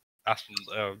 whilst Aspen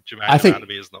Jermaine Random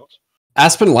is not.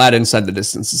 Aspen Lad inside the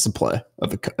distance is the play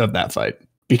of that fight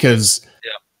because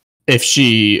if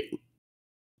she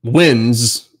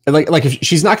wins, like if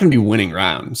she's not going to be winning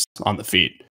rounds on the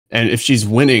feet, and if she's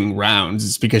winning rounds,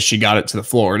 it's because she got it to the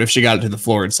floor, and if she got it to the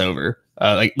floor, it's over.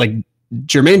 Like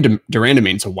Jermaine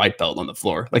Durandamaine's a white belt on the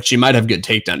floor. Like she might have good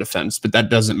takedown defense, but that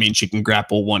doesn't mean she can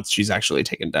grapple once she's actually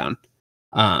taken down.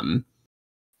 I'll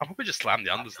probably just slam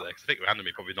the unders there because I think Random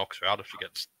Me probably knocks her out if she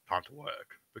gets time to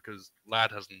work because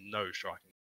Lad has no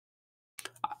striking.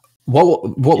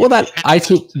 What will that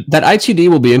ITD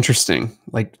will be interesting.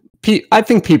 Like I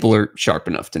think people are sharp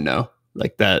enough to know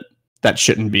like that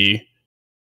shouldn't be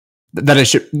that it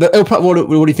should. What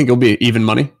do you think it'll be? Even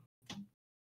money?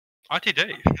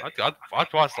 ITD. I'd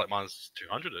price like minus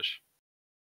 200-ish.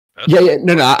 Yeah.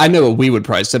 No. I know what we would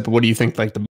price it, but what do you think?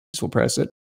 Like the boys will price it?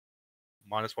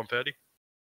 Minus 130.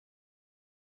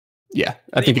 Yeah,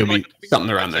 I think it'll be something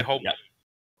around there.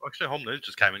 Actually, Home News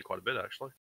just came in quite a bit.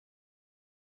 Actually,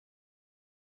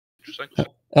 interesting.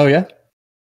 Oh yeah.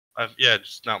 Yeah,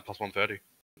 just now plus 130. It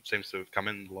seems to have come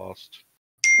in the last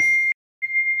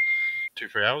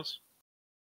 2-3 hours.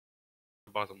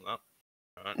 Buy something up.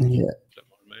 Right. Yeah. Don't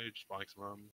mind me, just buying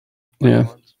some. Yeah.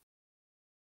 Lines.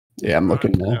 Yeah, I'm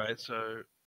looking now. Alright, so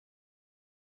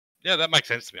yeah, that makes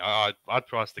sense to me. I'd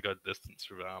price the good distance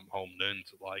for Home Noon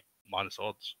to like minus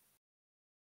odds.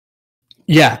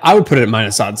 Yeah, I would put it at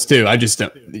minus odds too. I just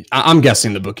don't. I'm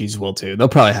guessing the bookies will too. They'll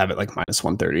probably have it like minus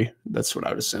 130. That's what I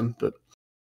would assume. But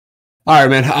all right,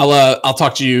 man. I'll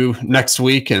talk to you next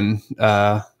week, and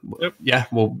yeah,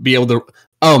 we'll be able to.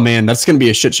 Oh man, that's gonna be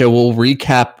a shit show. We'll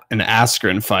recap an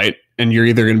Askren fight, and you're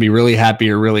either gonna be really happy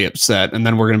or really upset, and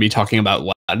then we're gonna be talking about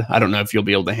Lad. I don't know if you'll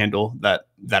be able to handle that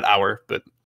hour, but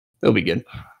it'll be good.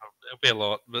 It'll be a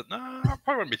lot, but no, I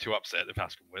probably won't be too upset if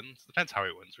Askren wins. Depends how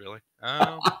he wins, really.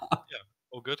 Yeah,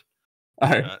 all good. All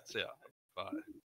right. So yeah, bye.